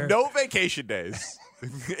were here. No vacation days.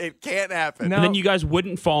 It can't happen. No. And then you guys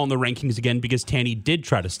wouldn't fall in the rankings again because Tanny did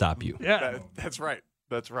try to stop you. Yeah. That's right.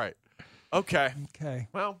 Okay.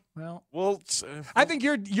 Well, we'll. I think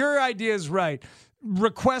your idea is right.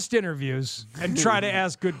 Request interviews and try to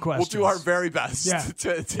ask good questions. We'll do our very best Yeah.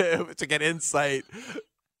 to get insight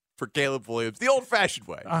for Caleb Williams the old-fashioned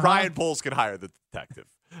way. Uh-huh. Ryan Poles can hire the detective.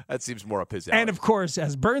 That seems more up his alley. And of course,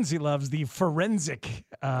 as Bernsey loves, the forensic.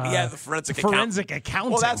 The forensic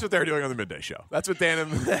accounting. Well, that's what they're doing on the midday show. That's what Dan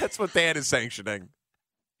is sanctioning.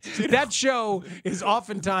 That show is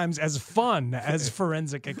oftentimes as fun as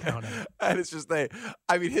forensic accounting. And it's just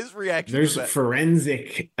his reaction. There's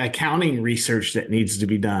forensic accounting research that needs to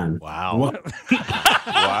be done. Wow.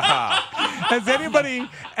 Wow. Has anybody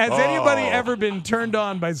ever been turned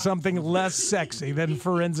on by something less sexy than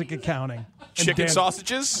forensic accounting? Chicken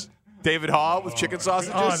sausages? David Haw with chicken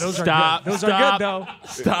sausages? Oh, those are good. Those are good, though.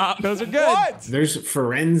 Stop. Those are good. What? There's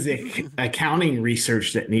forensic accounting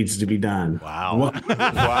research that needs to be done. Wow.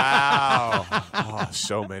 Wow. Oh,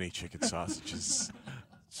 so many chicken sausages.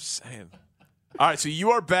 Just saying. All right, so you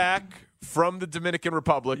are back from the Dominican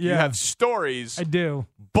Republic. You have stories. I do.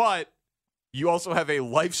 But you also have a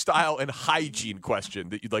lifestyle and hygiene question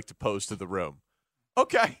that you'd like to pose to the room.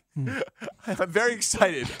 Okay. I'm very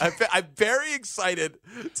excited. I'm very excited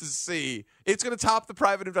to see. It's going to top the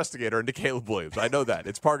private investigator into Caleb Williams. I know that.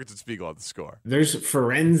 It's Parkinson Spiegel on the score. There's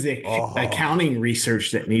forensic accounting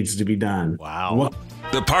research that needs to be done. Wow.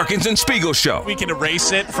 The Parkinson Spiegel Show. We can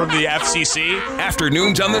erase it from the FCC.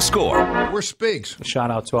 Afternoons on the Score. We're Spigs. Shout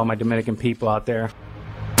out to all my Dominican people out there.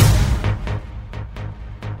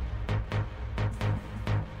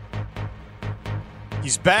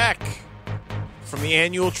 He's back from the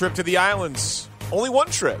annual trip to the islands. Only one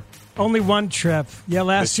trip. Only one trip. Yeah,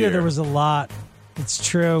 last year there was a lot. It's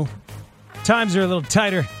true. Times are a little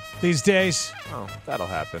tighter these days. Oh, that'll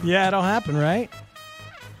happen. Yeah, it'll happen, right?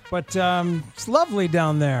 But it's lovely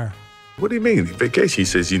down there. What do you mean? Vacation. He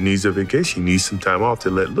says he needs a vacation. He needs some time off to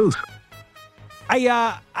let loose.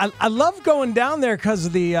 I love going down there because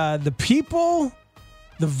of the people,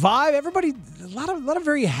 the vibe. Everybody, a lot of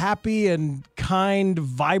very happy and kind,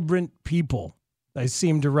 vibrant people I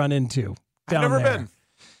seem to run into down there. I've never been.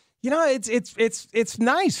 You know, it's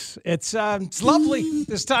nice. It's lovely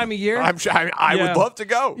this time of year. I'm sure. I would love to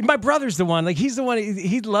go. My brother's the one. Like he's the one.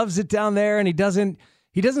 He loves it down there, and he doesn't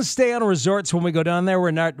stay on a resort. So when we go down there,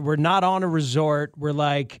 we're not on a resort. We're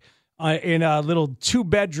like in a little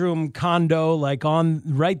 2-bedroom condo, like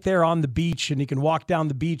right there on the beach, and you can walk down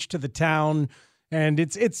the beach to the town. And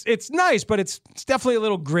it's nice, but it's definitely a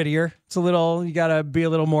little grittier. It's you got to be a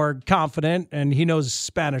little more confident. And he knows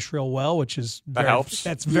Spanish real well, which is that helps.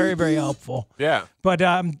 That's very, very helpful. Yeah. But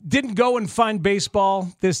didn't go and find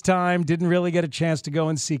baseball this time. Didn't really get a chance to go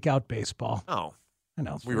and seek out baseball. Oh, I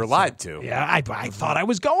know. We were lied to. Yeah, I thought I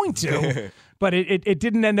was going to, but it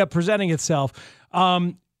didn't end up presenting itself.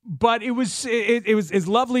 But it was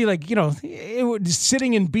lovely. Like, you know, it was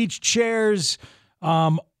sitting in beach chairs,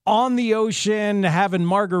 on the ocean, having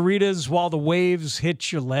margaritas while the waves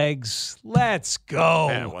hit your legs. Let's go.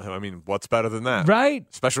 Man, I mean, what's better than that? Right?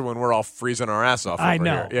 Especially when we're all freezing our ass off over I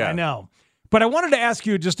know. here. Yeah. I know. But I wanted to ask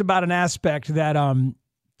you just about an aspect that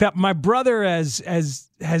my brother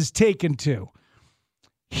has taken to.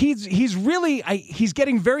 He's really he's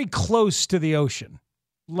getting very close to the ocean.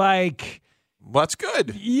 Like, well, that's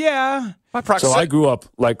good. Yeah. So I grew up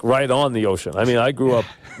like right on the ocean. I mean, I grew up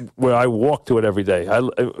where I walked to it every day. I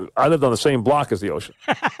lived on the same block as the ocean.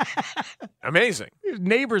 Amazing.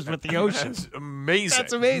 Neighbors with the ocean. That's amazing.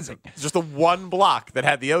 That's amazing. Just the one block that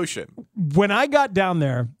had the ocean. When I got down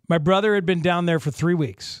there, my brother had been down there for 3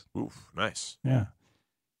 weeks. Oof, nice. Yeah.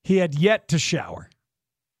 He had yet to shower.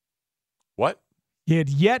 What? He had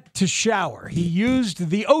yet to shower. He used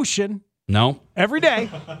the ocean. No. Every day.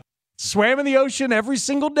 Swam in the ocean every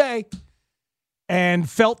single day. And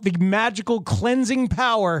felt the magical cleansing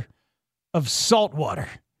power of salt water.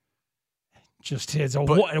 Just his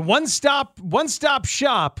one-stop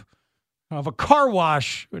shop of a car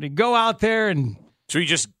wash. When he go out there and... So he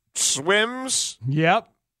just swims? Yep.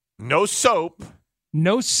 No soap?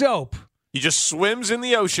 No soap. He just swims in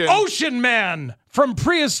the ocean. Ocean man from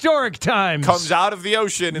prehistoric times. Comes out of the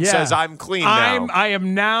ocean and says, I'm clean now. I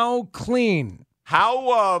am now clean.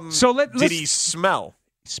 How did he smell?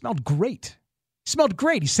 He smelled great.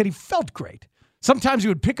 He said he felt great. Sometimes he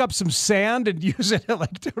would pick up some sand and use it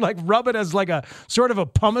to rub it as like a sort of a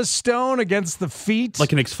pumice stone against the feet.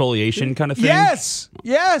 Like an exfoliation kind of thing?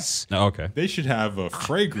 Yes. Oh, okay. They should have a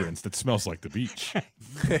fragrance that smells like the beach.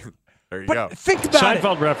 There you go. Think about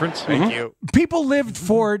Seinfeld reference. Thank you. People lived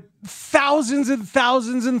for thousands and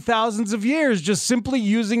thousands and thousands of years just simply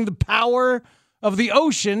using the power of the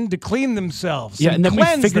ocean to clean themselves. Yeah, and then we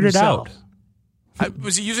cleanse figured themselves. it out.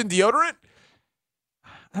 Was he using deodorant?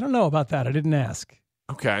 I don't know about that. I didn't ask.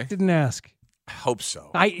 Okay. Didn't ask. I hope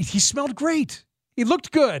so. He smelled great. He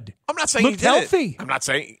looked good. I'm not saying looked he did healthy. it. I'm not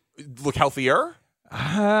saying look healthier.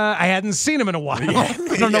 I hadn't seen him in a while. I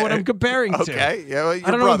don't know what I'm comparing to. Okay, yeah, well, your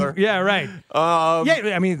I don't brother. know. Yeah, right.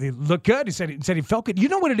 Yeah, I mean, he looked good. He said he felt good. You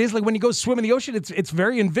know what it is like when you go swim in the ocean? It's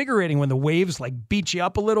very invigorating when the waves like beat you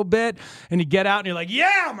up a little bit, and you get out and you're like,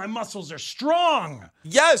 yeah, my muscles are strong.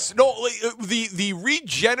 Yes, no, the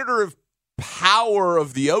regenerative power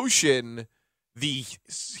of the ocean, the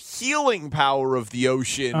healing power of the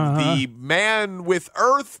ocean, the man with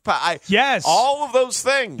earth power. Yes. All of those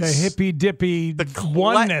things. The hippy-dippy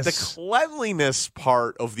oneness. The cleanliness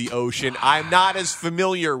part of the ocean, I'm not as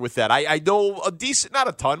familiar with that. I know a decent, not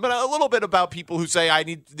a ton, but a little bit about people who say I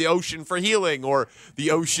need the ocean for healing, or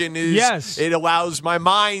the ocean is, it allows my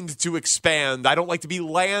mind to expand. I don't like to be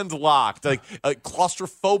landlocked, like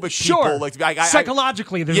claustrophobic people. Like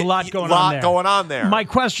psychologically, there's a lot going on there. there. My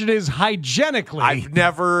question is hygienically. I've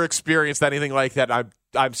never experienced anything like that.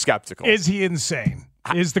 I'm skeptical. Is he insane?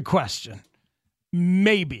 Is the question.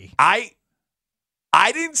 Maybe. I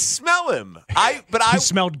didn't smell him. He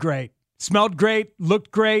smelled great. Smelled great,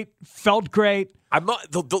 looked great, felt great. I'm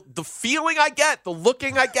not the feeling I get, the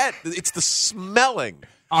looking I get, it's the smelling.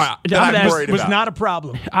 All right, that was not a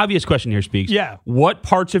problem. Obvious question here, Speaks. Yeah. What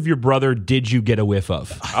parts of your brother did you get a whiff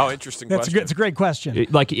of? Oh, interesting question. It's a great question.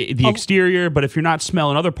 Like the exterior, but if you're not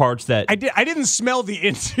smelling other parts that... I didn't smell the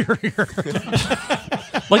interior.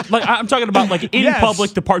 like I'm talking about like in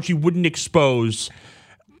public, the parts you wouldn't expose.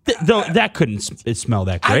 Though that couldn't smell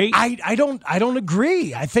that great. I don't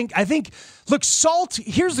agree. I think look, salt,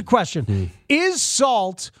 here's the question. Is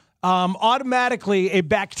salt automatically a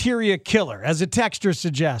bacteria killer, as a texter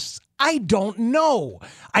suggests? I don't know.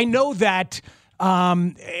 I know that,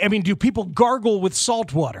 do people gargle with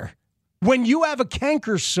salt water? When you have a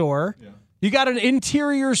canker sore, you got an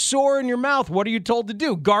interior sore in your mouth, what are you told to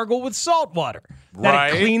do? Gargle with salt water.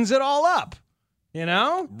 That it cleans it all up. You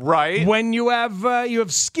know? Right. When you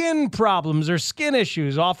have skin problems or skin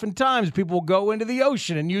issues, oftentimes people will go into the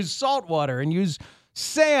ocean and use salt water and use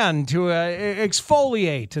sand to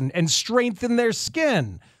exfoliate and strengthen their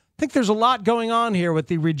skin. I think there's a lot going on here with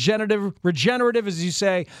the regenerative, as you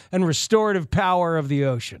say, and restorative power of the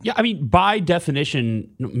ocean. Yeah, I mean, by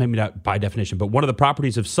definition, maybe not by definition, but one of the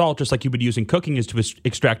properties of salt, just like you would use in cooking, is to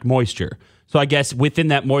extract moisture. So I guess within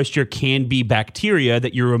that moisture can be bacteria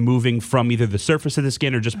that you're removing from either the surface of the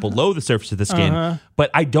skin or just below the surface of the skin.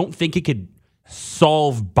 But I don't think it could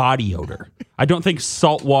solve body odor. I don't think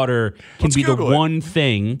salt water can be the one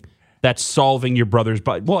thing that's solving your brother's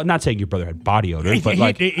body. Well, not saying your brother had body odor, but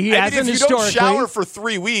he hasn't if you don't shower for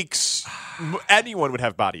 3 weeks, anyone would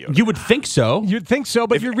have body odor. You would think so. You'd think so,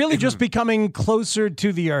 but you're really just becoming closer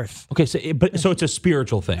to the earth. Okay, so it's a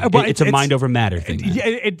spiritual thing. It's a mind over matter thing.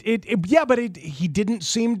 But he didn't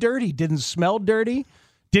seem dirty. Didn't smell dirty.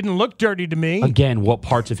 Didn't look dirty to me. Again, what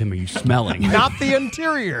parts of him are you smelling? Not the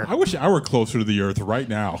interior. I wish I were closer to the earth right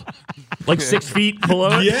now. Like 6 feet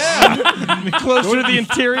below it? Yeah. Closer to the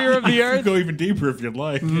interior of the earth? Go even deeper if you'd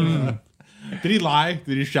like. Yeah. Did he lie?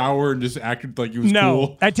 Did he shower and just acted like he was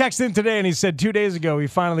cool? I texted him today and he said 2 days ago he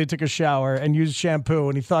finally took a shower and used shampoo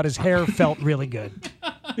and he thought his hair felt really good.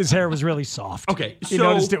 His hair was really soft. Okay, he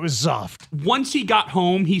noticed it was soft. Once he got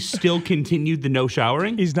home, he still continued the no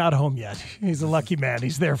showering? He's not home yet. He's a lucky man.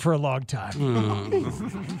 He's there for a long time.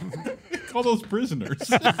 Call those prisoners.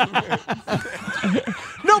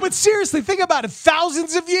 No, but seriously, think about it.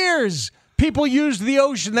 Thousands of years, people used the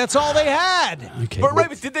ocean. That's all they had. Okay,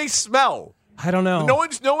 but did they smell? I don't know. No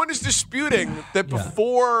one is disputing that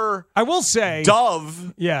before. I will say,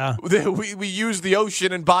 Dove. Yeah, we use the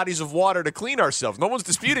ocean and bodies of water to clean ourselves. No one's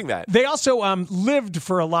disputing that. They also lived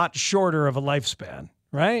for a lot shorter of a lifespan,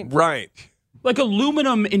 right? Right. Like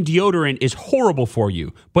aluminum in deodorant is horrible for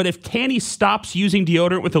you, but if Tanny stops using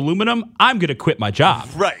deodorant with aluminum, I'm going to quit my job.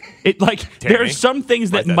 Right. There are some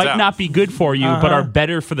things that might not be good for you, but are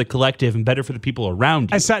better for the collective and better for the people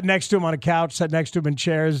around you. I sat next to him on a couch, sat next to him in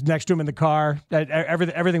chairs, next to him in the car.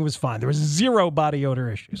 Everything was fine. There was zero body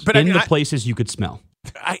odor issues. But in the places you could smell.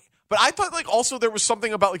 But I thought also there was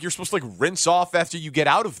something about you're supposed to rinse off after you get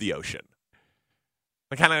out of the ocean.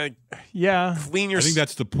 Kind of clean your. I think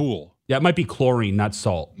that's the pool. Yeah, it might be chlorine, not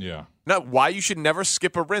salt. Yeah. No, why you should never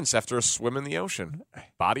skip a rinse after a swim in the ocean.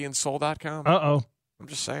 Bodyandsoul.com. Uh-oh. I'm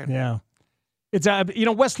just saying. Yeah. It's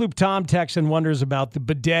West Loop Tom texts and wonders about the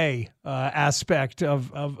bidet aspect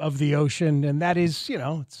of the ocean, and that is,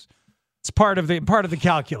 it's part of the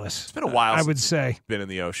calculus. It's been a while. I would say. Been in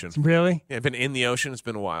the ocean. Really? Yeah, been in the ocean. It's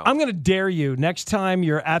been a while. I'm going to dare you next time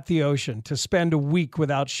you're at the ocean to spend a week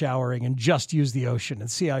without showering and just use the ocean and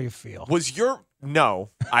see how you feel.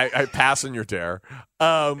 I pass on your dare.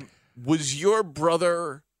 Was your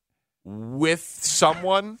brother with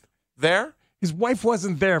someone there? His wife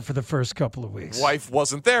wasn't there for the first couple of weeks. Wife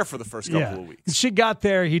wasn't there for the first couple of weeks. She got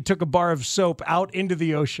there. He took a bar of soap out into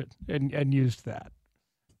the ocean and used that.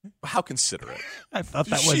 How considerate. I thought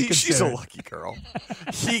that was considerate. She's a lucky girl.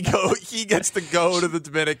 He gets to go to the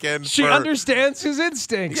Dominican. She understands his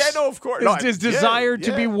instincts. Yeah, no, of course. His desire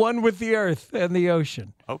to be one with the earth and the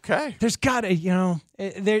ocean. Okay. There's got to,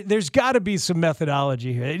 there's got to be some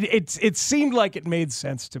methodology here. It seemed like it made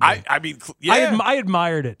sense to me. I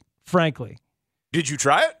admired it, frankly. Did you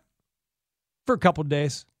try it? For a couple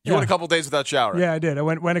days. You went a couple days without showering? Yeah, I did. I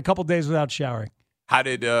went a couple days without showering. How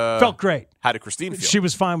did felt great. How did Christine feel? She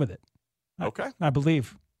was fine with it. Okay. I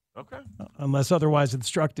believe. Okay. Unless otherwise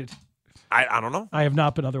instructed. I don't know. I have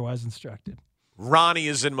not been otherwise instructed. Ronnie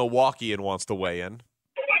is in Milwaukee and wants to weigh in.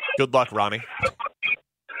 Good luck, Ronnie.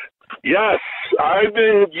 Yes, I've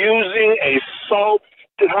been using a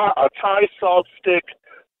Thai salt stick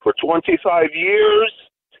for 25 years.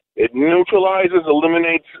 It neutralizes,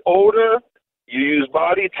 eliminates odor. You use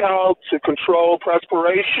body towel to control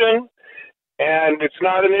perspiration. And it's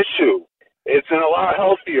not an issue. It's a lot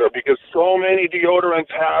healthier because so many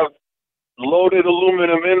deodorants have loaded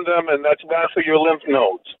aluminum in them, and that's bad for your lymph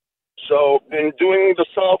nodes. So, been doing the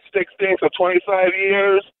salt stick thing for 25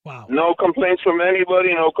 years. Wow. No complaints from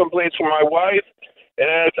anybody, no complaints from my wife.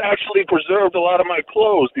 And it's actually preserved a lot of my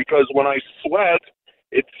clothes because when I sweat,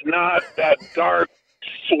 it's not that dark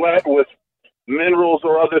sweat with minerals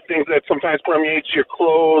or other things that sometimes permeates your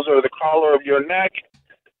clothes or the collar of your neck.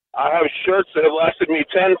 I have shirts that have lasted me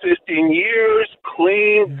 10, 15 years,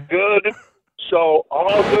 clean, good. So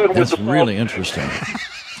all good with That's the really interesting.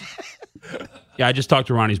 Yeah, I just talked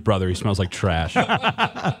to Ronnie's brother. He smells like trash.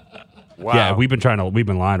 Wow. Yeah, we've been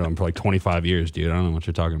lying to him for like 25 years, dude. I don't know what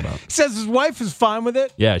you're talking about. Says his wife is fine with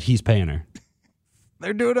it. Yeah, he's paying her.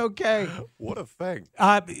 They're doing okay. What a thing.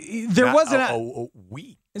 There wasn't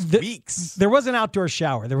weeks. There was an outdoor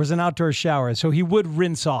shower. So he would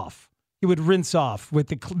rinse off. He would rinse off with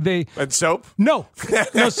the and soap? No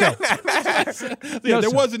soap.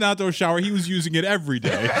 There was an outdoor shower. He was using it every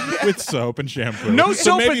day with soap and shampoo. No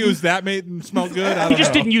so soap. Maybe it was that made him smell good. He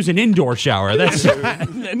just didn't use an indoor shower. That's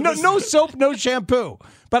no soap, no shampoo.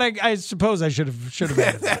 But I suppose I should have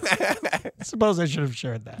added that. I suppose I should have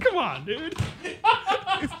shared that. Come on, dude.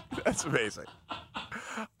 That's amazing.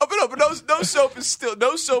 But no soap is still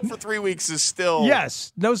no soap for 3 weeks is still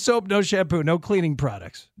yes. No soap, no shampoo, no cleaning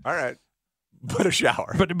products. All right. But a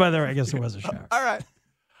shower. But by the way, I guess there was a shower. All right.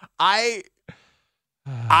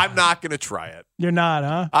 I'm not going to try it. You're not,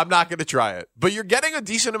 huh? I'm not going to try it. But you're getting a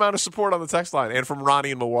decent amount of support on the text line and from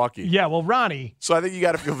Ronnie in Milwaukee. Yeah, well, Ronnie. So I think you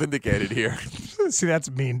got to feel vindicated here. See, that's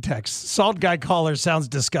a mean text. Salt guy caller sounds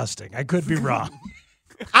disgusting. I could be wrong.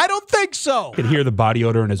 I don't think so. I could hear the body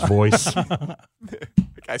odor in his voice. The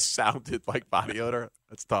guy sounded like body odor.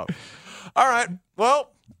 That's tough. All right.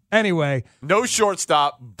 Well, anyway. No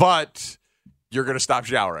shortstop, but you're going to stop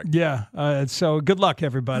showering. Yeah. So good luck,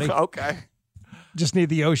 everybody. Okay. Just need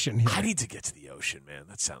the ocean here. I need to get to the ocean, man.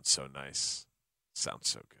 That sounds so nice. Sounds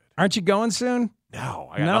so good. Aren't you going soon? No.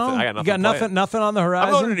 I got nothing. I got nothing. You got nothing on the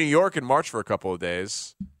horizon? I'm going to New York in March for a couple of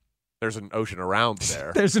days. There's an ocean around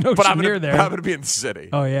there. There's an ocean near there. But I'm going to be in the city.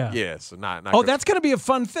 Oh, yeah. Yeah, so not Oh, that's going to be a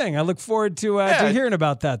fun thing. I look forward to hearing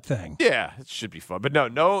about that thing. Yeah, it should be fun. But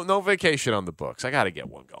no vacation on the books. I got to get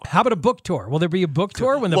one going. How about a book tour? Will there be a book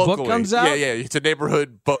tour when the book comes out? Yeah. It's a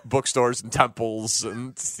neighborhood bookstores and temples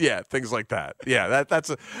and things like that. Yeah,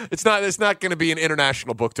 it's not going to be an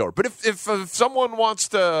international book tour. But if someone wants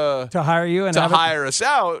to hire you and hire us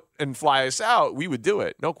out and fly us out, we would do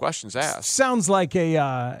it. No questions asked. Sounds like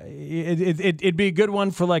it'd be a good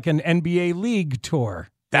one for like an NBA league tour.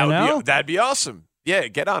 That'd be awesome. Yeah,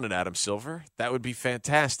 get on it, Adam Silver. That would be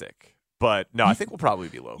fantastic. But no, I think we'll probably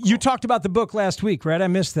be local. You talked about the book last week, right? I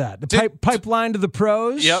missed that. The pipeline to the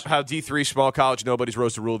pros. Yep. How D3 small college nobody's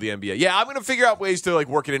rose to rule the NBA. Yeah, I'm going to figure out ways to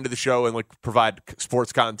work it into the show and provide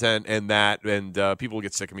sports content and that, and people will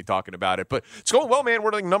get sick of me talking about it. But it's going well, man.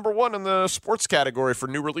 We're number one in the sports category for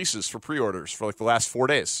new releases for pre-orders for the last 4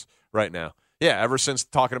 days right now. Yeah, ever since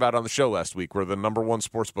talking about it on the show last week, we're the number one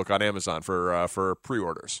sports book on Amazon for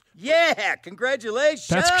pre-orders. Yeah, congratulations.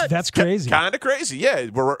 That's crazy. Kind of crazy. Yeah,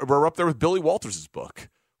 we're up there with Billy Walters' book,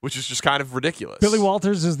 which is just kind of ridiculous. Billy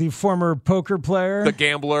Walters is the former poker player, the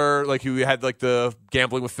gambler, who had the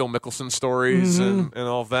gambling with Phil Mickelson stories and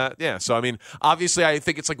all of that. Yeah. So, I mean, obviously, I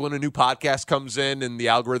think it's like when a new podcast comes in and the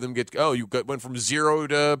algorithm went from 0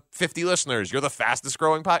 to 50 listeners. You're the fastest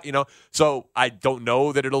growing So I don't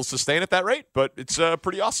know that it'll sustain at that rate, but it's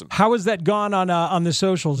pretty awesome. How has that gone on the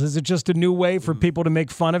socials? Is it just a new way for people to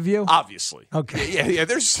make fun of you? Obviously. Okay. Yeah.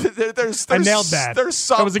 There's I nailed that. There's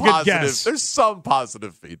some that was a positive, good guess. There's some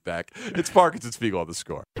positive feedback. It's Parkins and Spiegel on The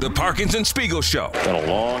Score. The Parkins and Spiegel Show. Been a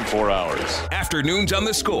long 4 hours. Afternoons on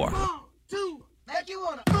The Score. So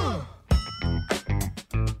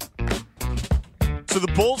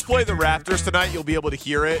the Bulls play the Raptors tonight. You'll be able to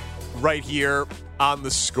hear it right here on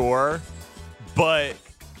The Score. But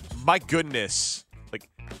my goodness, like,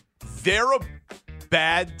 they're a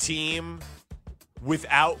bad team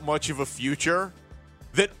without much of a future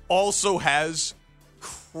that also has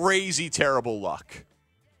crazy terrible luck.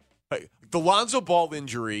 The Lonzo Ball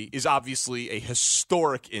injury is obviously a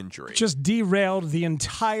historic injury. Just derailed the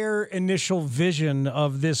entire initial vision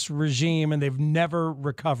of this regime, and they've never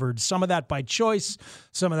recovered. Some of that by choice,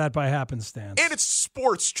 some of that by happenstance. And it's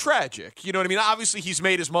sports tragic. You know what I mean? Obviously, he's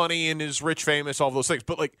made his money and is rich, famous, all those things.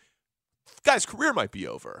 But, like, the guy's career might be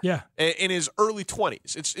over. Yeah. In his early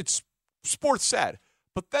 20s. It's sports sad.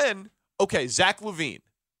 But then, okay, Zach LaVine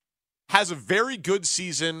has a very good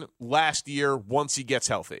season last year once he gets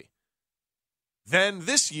healthy. Then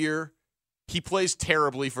this year, he plays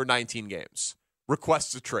terribly for 19 games,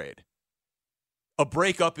 requests a trade. A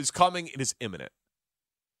breakup is coming. It is imminent.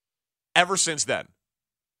 Ever since then,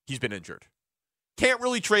 he's been injured. Can't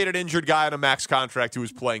really trade an injured guy on a max contract who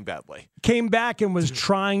is playing badly. Came back and was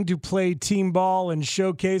trying to play team ball and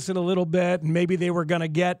showcase it a little bit. And maybe they were going to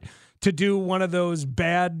get to do one of those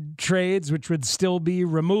bad trades, which would still be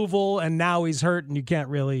removal. And now he's hurt and you can't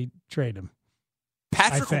really trade him.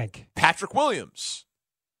 Patrick Williams,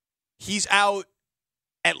 he's out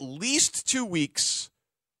at least 2 weeks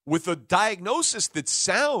with a diagnosis that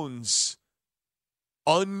sounds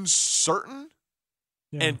uncertain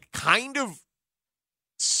and kind of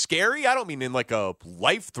scary. I don't mean in like a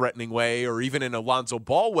life-threatening way or even in a Lonzo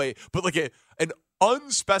Ball way, but like an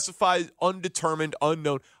unspecified, undetermined,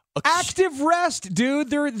 unknown. Active rest, dude.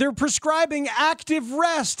 They're prescribing active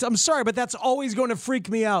rest. I'm sorry, but that's always going to freak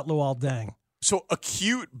me out, Luol Deng. So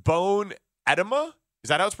acute bone edema? Is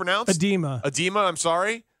that how it's pronounced? Edema, I'm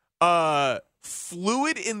sorry.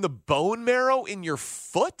 Fluid in the bone marrow in your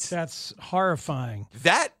foot? That's horrifying.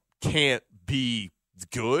 That can't be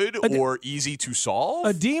good or easy to solve.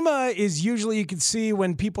 Edema is usually, you can see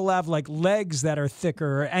when people have like legs that are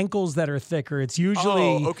thicker or ankles that are thicker. It's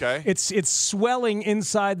usually it's swelling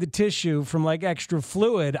inside the tissue from like extra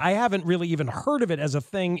fluid. I haven't really even heard of it as a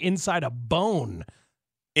thing inside a bone.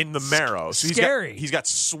 In the marrow. So scary. He's got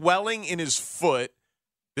swelling in his foot.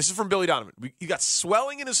 This is from Billy Donovan. He got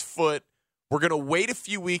swelling in his foot. We're going to wait a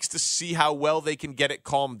few weeks to see how well they can get it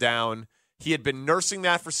calmed down. He had been nursing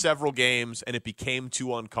that for several games, and it became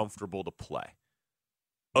too uncomfortable to play.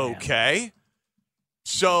 Okay.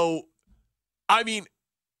 So, I mean,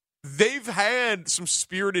 they've had some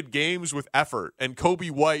spirited games with effort, and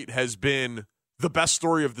Kobe White has been the best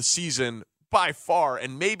story of the season by far,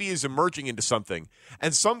 and maybe is emerging into something.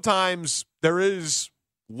 And sometimes there is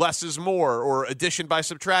less is more, or addition by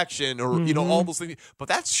subtraction, or all those things. But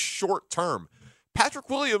that's short term. Patrick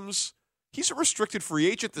Williams, he's a restricted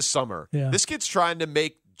free agent this summer. Yeah. This kid's trying to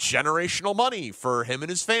make generational money for him and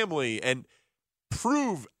his family and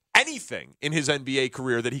prove anything in his NBA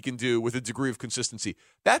career that he can do with a degree of consistency.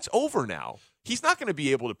 That's over now. He's not going to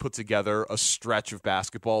be able to put together a stretch of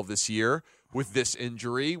basketball this year with this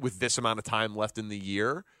injury, with this amount of time left in the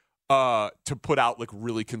year, to put out like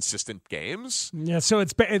really consistent games. Yeah, so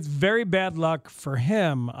it's very bad luck for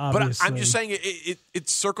him, obviously. But I'm just saying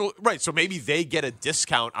it's circle right. So maybe they get a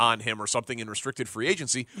discount on him or something in restricted free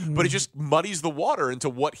agency, but it just muddies the water into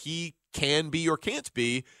what he can be or can't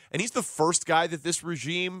be. And he's the first guy that this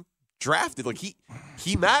regime drafted. Like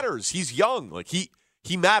he matters. He's young. Like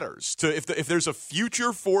he matters to if there's a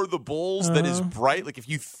future for the Bulls that is bright. Like if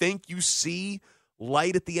you think you see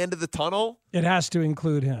light at the end of the tunnel, it has to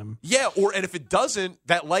include him. Yeah, and if it doesn't,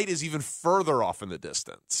 that light is even further off in the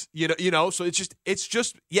distance. You know. So it's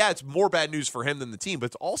just it's more bad news for him than the team, but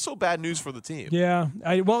it's also bad news for the team. Yeah.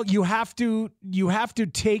 Well, you have to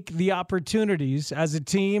take the opportunities as a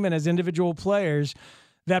team and as individual players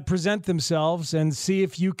that present themselves and see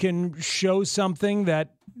if you can show something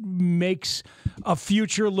that makes a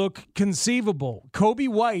future look conceivable. Kobe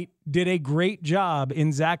White did a great job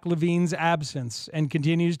in Zach LaVine's absence and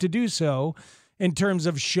continues to do so in terms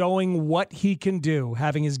of showing what he can do,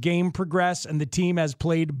 having his game progress, and the team has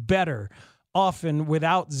played better, often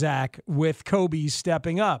without Zach, with Kobe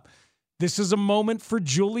stepping up. This is a moment for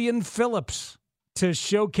Julian Phillips to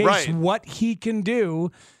showcase what he can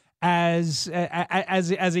do as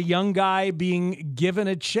a young guy being given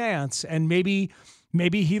a chance, and maybe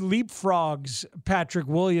he leapfrogs Patrick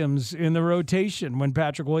Williams in the rotation when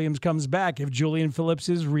Patrick Williams comes back. If Julian Phillips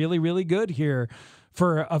is really, really good here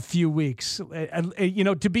for a few weeks,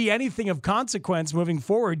 to be anything of consequence moving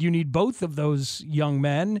forward, you need both of those young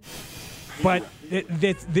men. But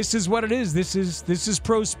this is what it is. This is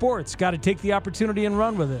pro sports. Got to take the opportunity and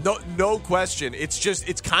run with it. No question.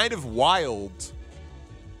 It's kind of wild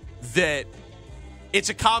that it's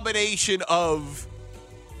a combination of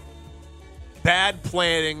bad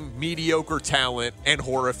planning, mediocre talent, and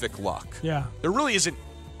horrific luck. Yeah. There really isn't,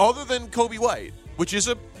 other than Kobe White, which is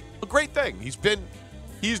a great thing.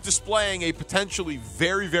 He's displaying a potentially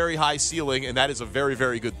very, very high ceiling, and that is a very,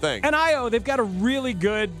 very good thing. And they've got a really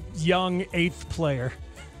good young 8th player.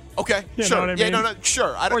 Okay, you sure. Know what I mean? Sure.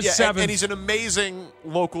 Or 7th. And he's an amazing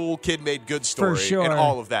local kid made good story for sure. and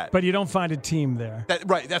all of that. But you don't find a team there.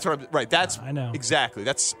 I know. Exactly.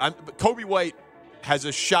 Kobe White has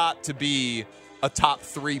a shot to be a top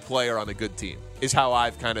 3 player on a good team, is how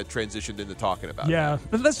I've kind of transitioned into talking about it. Yeah.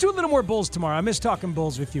 But let's do a little more Bulls tomorrow. I miss talking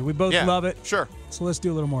Bulls with you. We both love it. Sure. So let's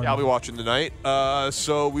do a little more. Yeah, I'll be watching tonight.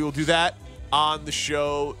 So we will do that on the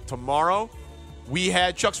show tomorrow. We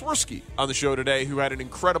had Chuck Swirsky on the show today, who had an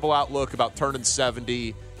incredible outlook about turning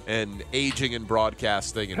 70 and aging and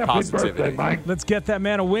broadcasting and Happy positivity. birthday, Mike. Let's get that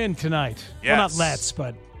man a win tonight. Yes. Well, not let's,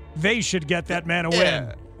 but they should get that man a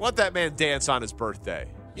win. Let that man dance on his birthday.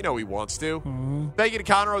 You know he wants to. Thank you to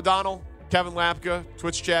Connor O'Donnell, Kevin Lapka,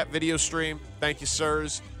 Twitch chat, video stream. Thank you,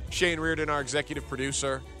 sirs. Shane Reardon, our executive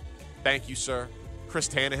producer. Thank you, sir. Chris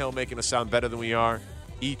Tannehill making us sound better than we are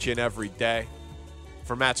each and every day.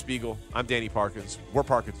 For Matt Spiegel, I'm Danny Parkins. We're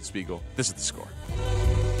Parkins and Spiegel. This is The Score.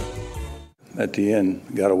 At the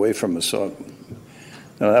end, got away from us, so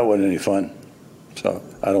that wasn't any fun. So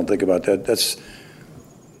I don't think about that. That's,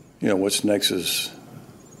 what's next is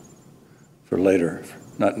for later,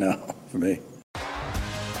 not now for me.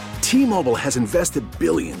 T-Mobile has invested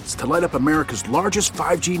billions to light up America's largest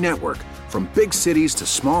 5G network, from big cities to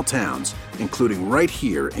small towns, including right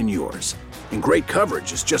here in yours. And great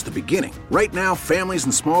coverage is just the beginning. Right now, families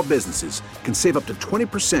and small businesses can save up to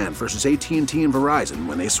 20% versus AT&T and Verizon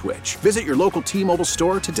when they switch. Visit your local T-Mobile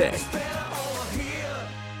store today.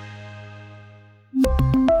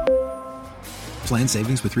 Plan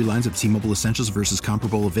savings with 3 lines of T-Mobile Essentials versus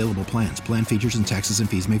comparable available plans. Plan features and taxes and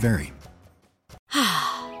fees may vary.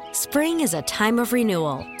 Spring is a time of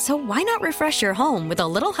renewal, so why not refresh your home with a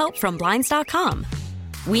little help from Blinds.com?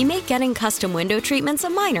 We make getting custom window treatments a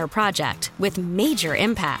minor project with major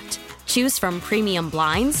impact. Choose from premium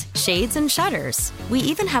blinds, shades, and shutters. We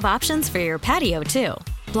even have options for your patio, too.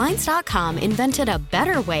 Blinds.com invented a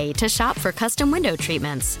better way to shop for custom window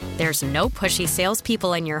treatments. There's no pushy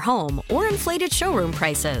salespeople in your home or inflated showroom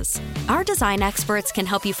prices. Our design experts can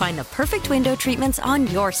help you find the perfect window treatments on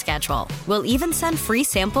your schedule. We'll even send free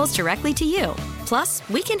samples directly to you. Plus,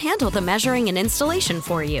 we can handle the measuring and installation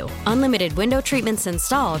for you. Unlimited window treatments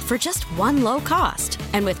installed for just one low cost.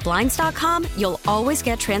 And with Blinds.com, you'll always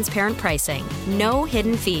get transparent pricing. No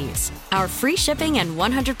hidden fees. Our free shipping and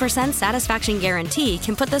 100% satisfaction guarantee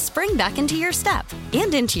can put the spring back into your step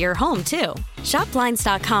and into your home, too. Shop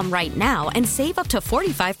Blinds.com right now and save up to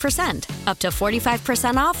 45%. Up to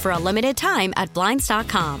 45% off for a limited time at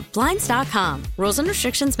Blinds.com. Blinds.com. Rules and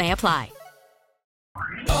restrictions may apply.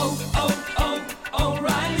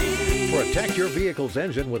 Protect your vehicle's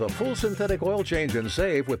engine with a full synthetic oil change and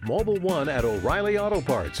save with Mobil 1 at O'Reilly Auto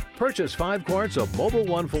Parts. Purchase 5 quarts of Mobil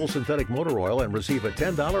 1 full synthetic motor oil and receive a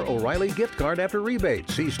 $10 O'Reilly gift card after rebate.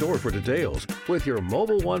 See store for details. With your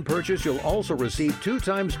Mobil 1 purchase, you'll also receive 2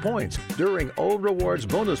 times points during O Rewards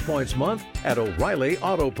Bonus Points Month at O'Reilly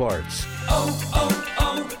Auto Parts.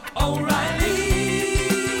 O'Reilly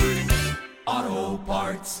Auto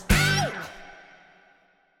Parts.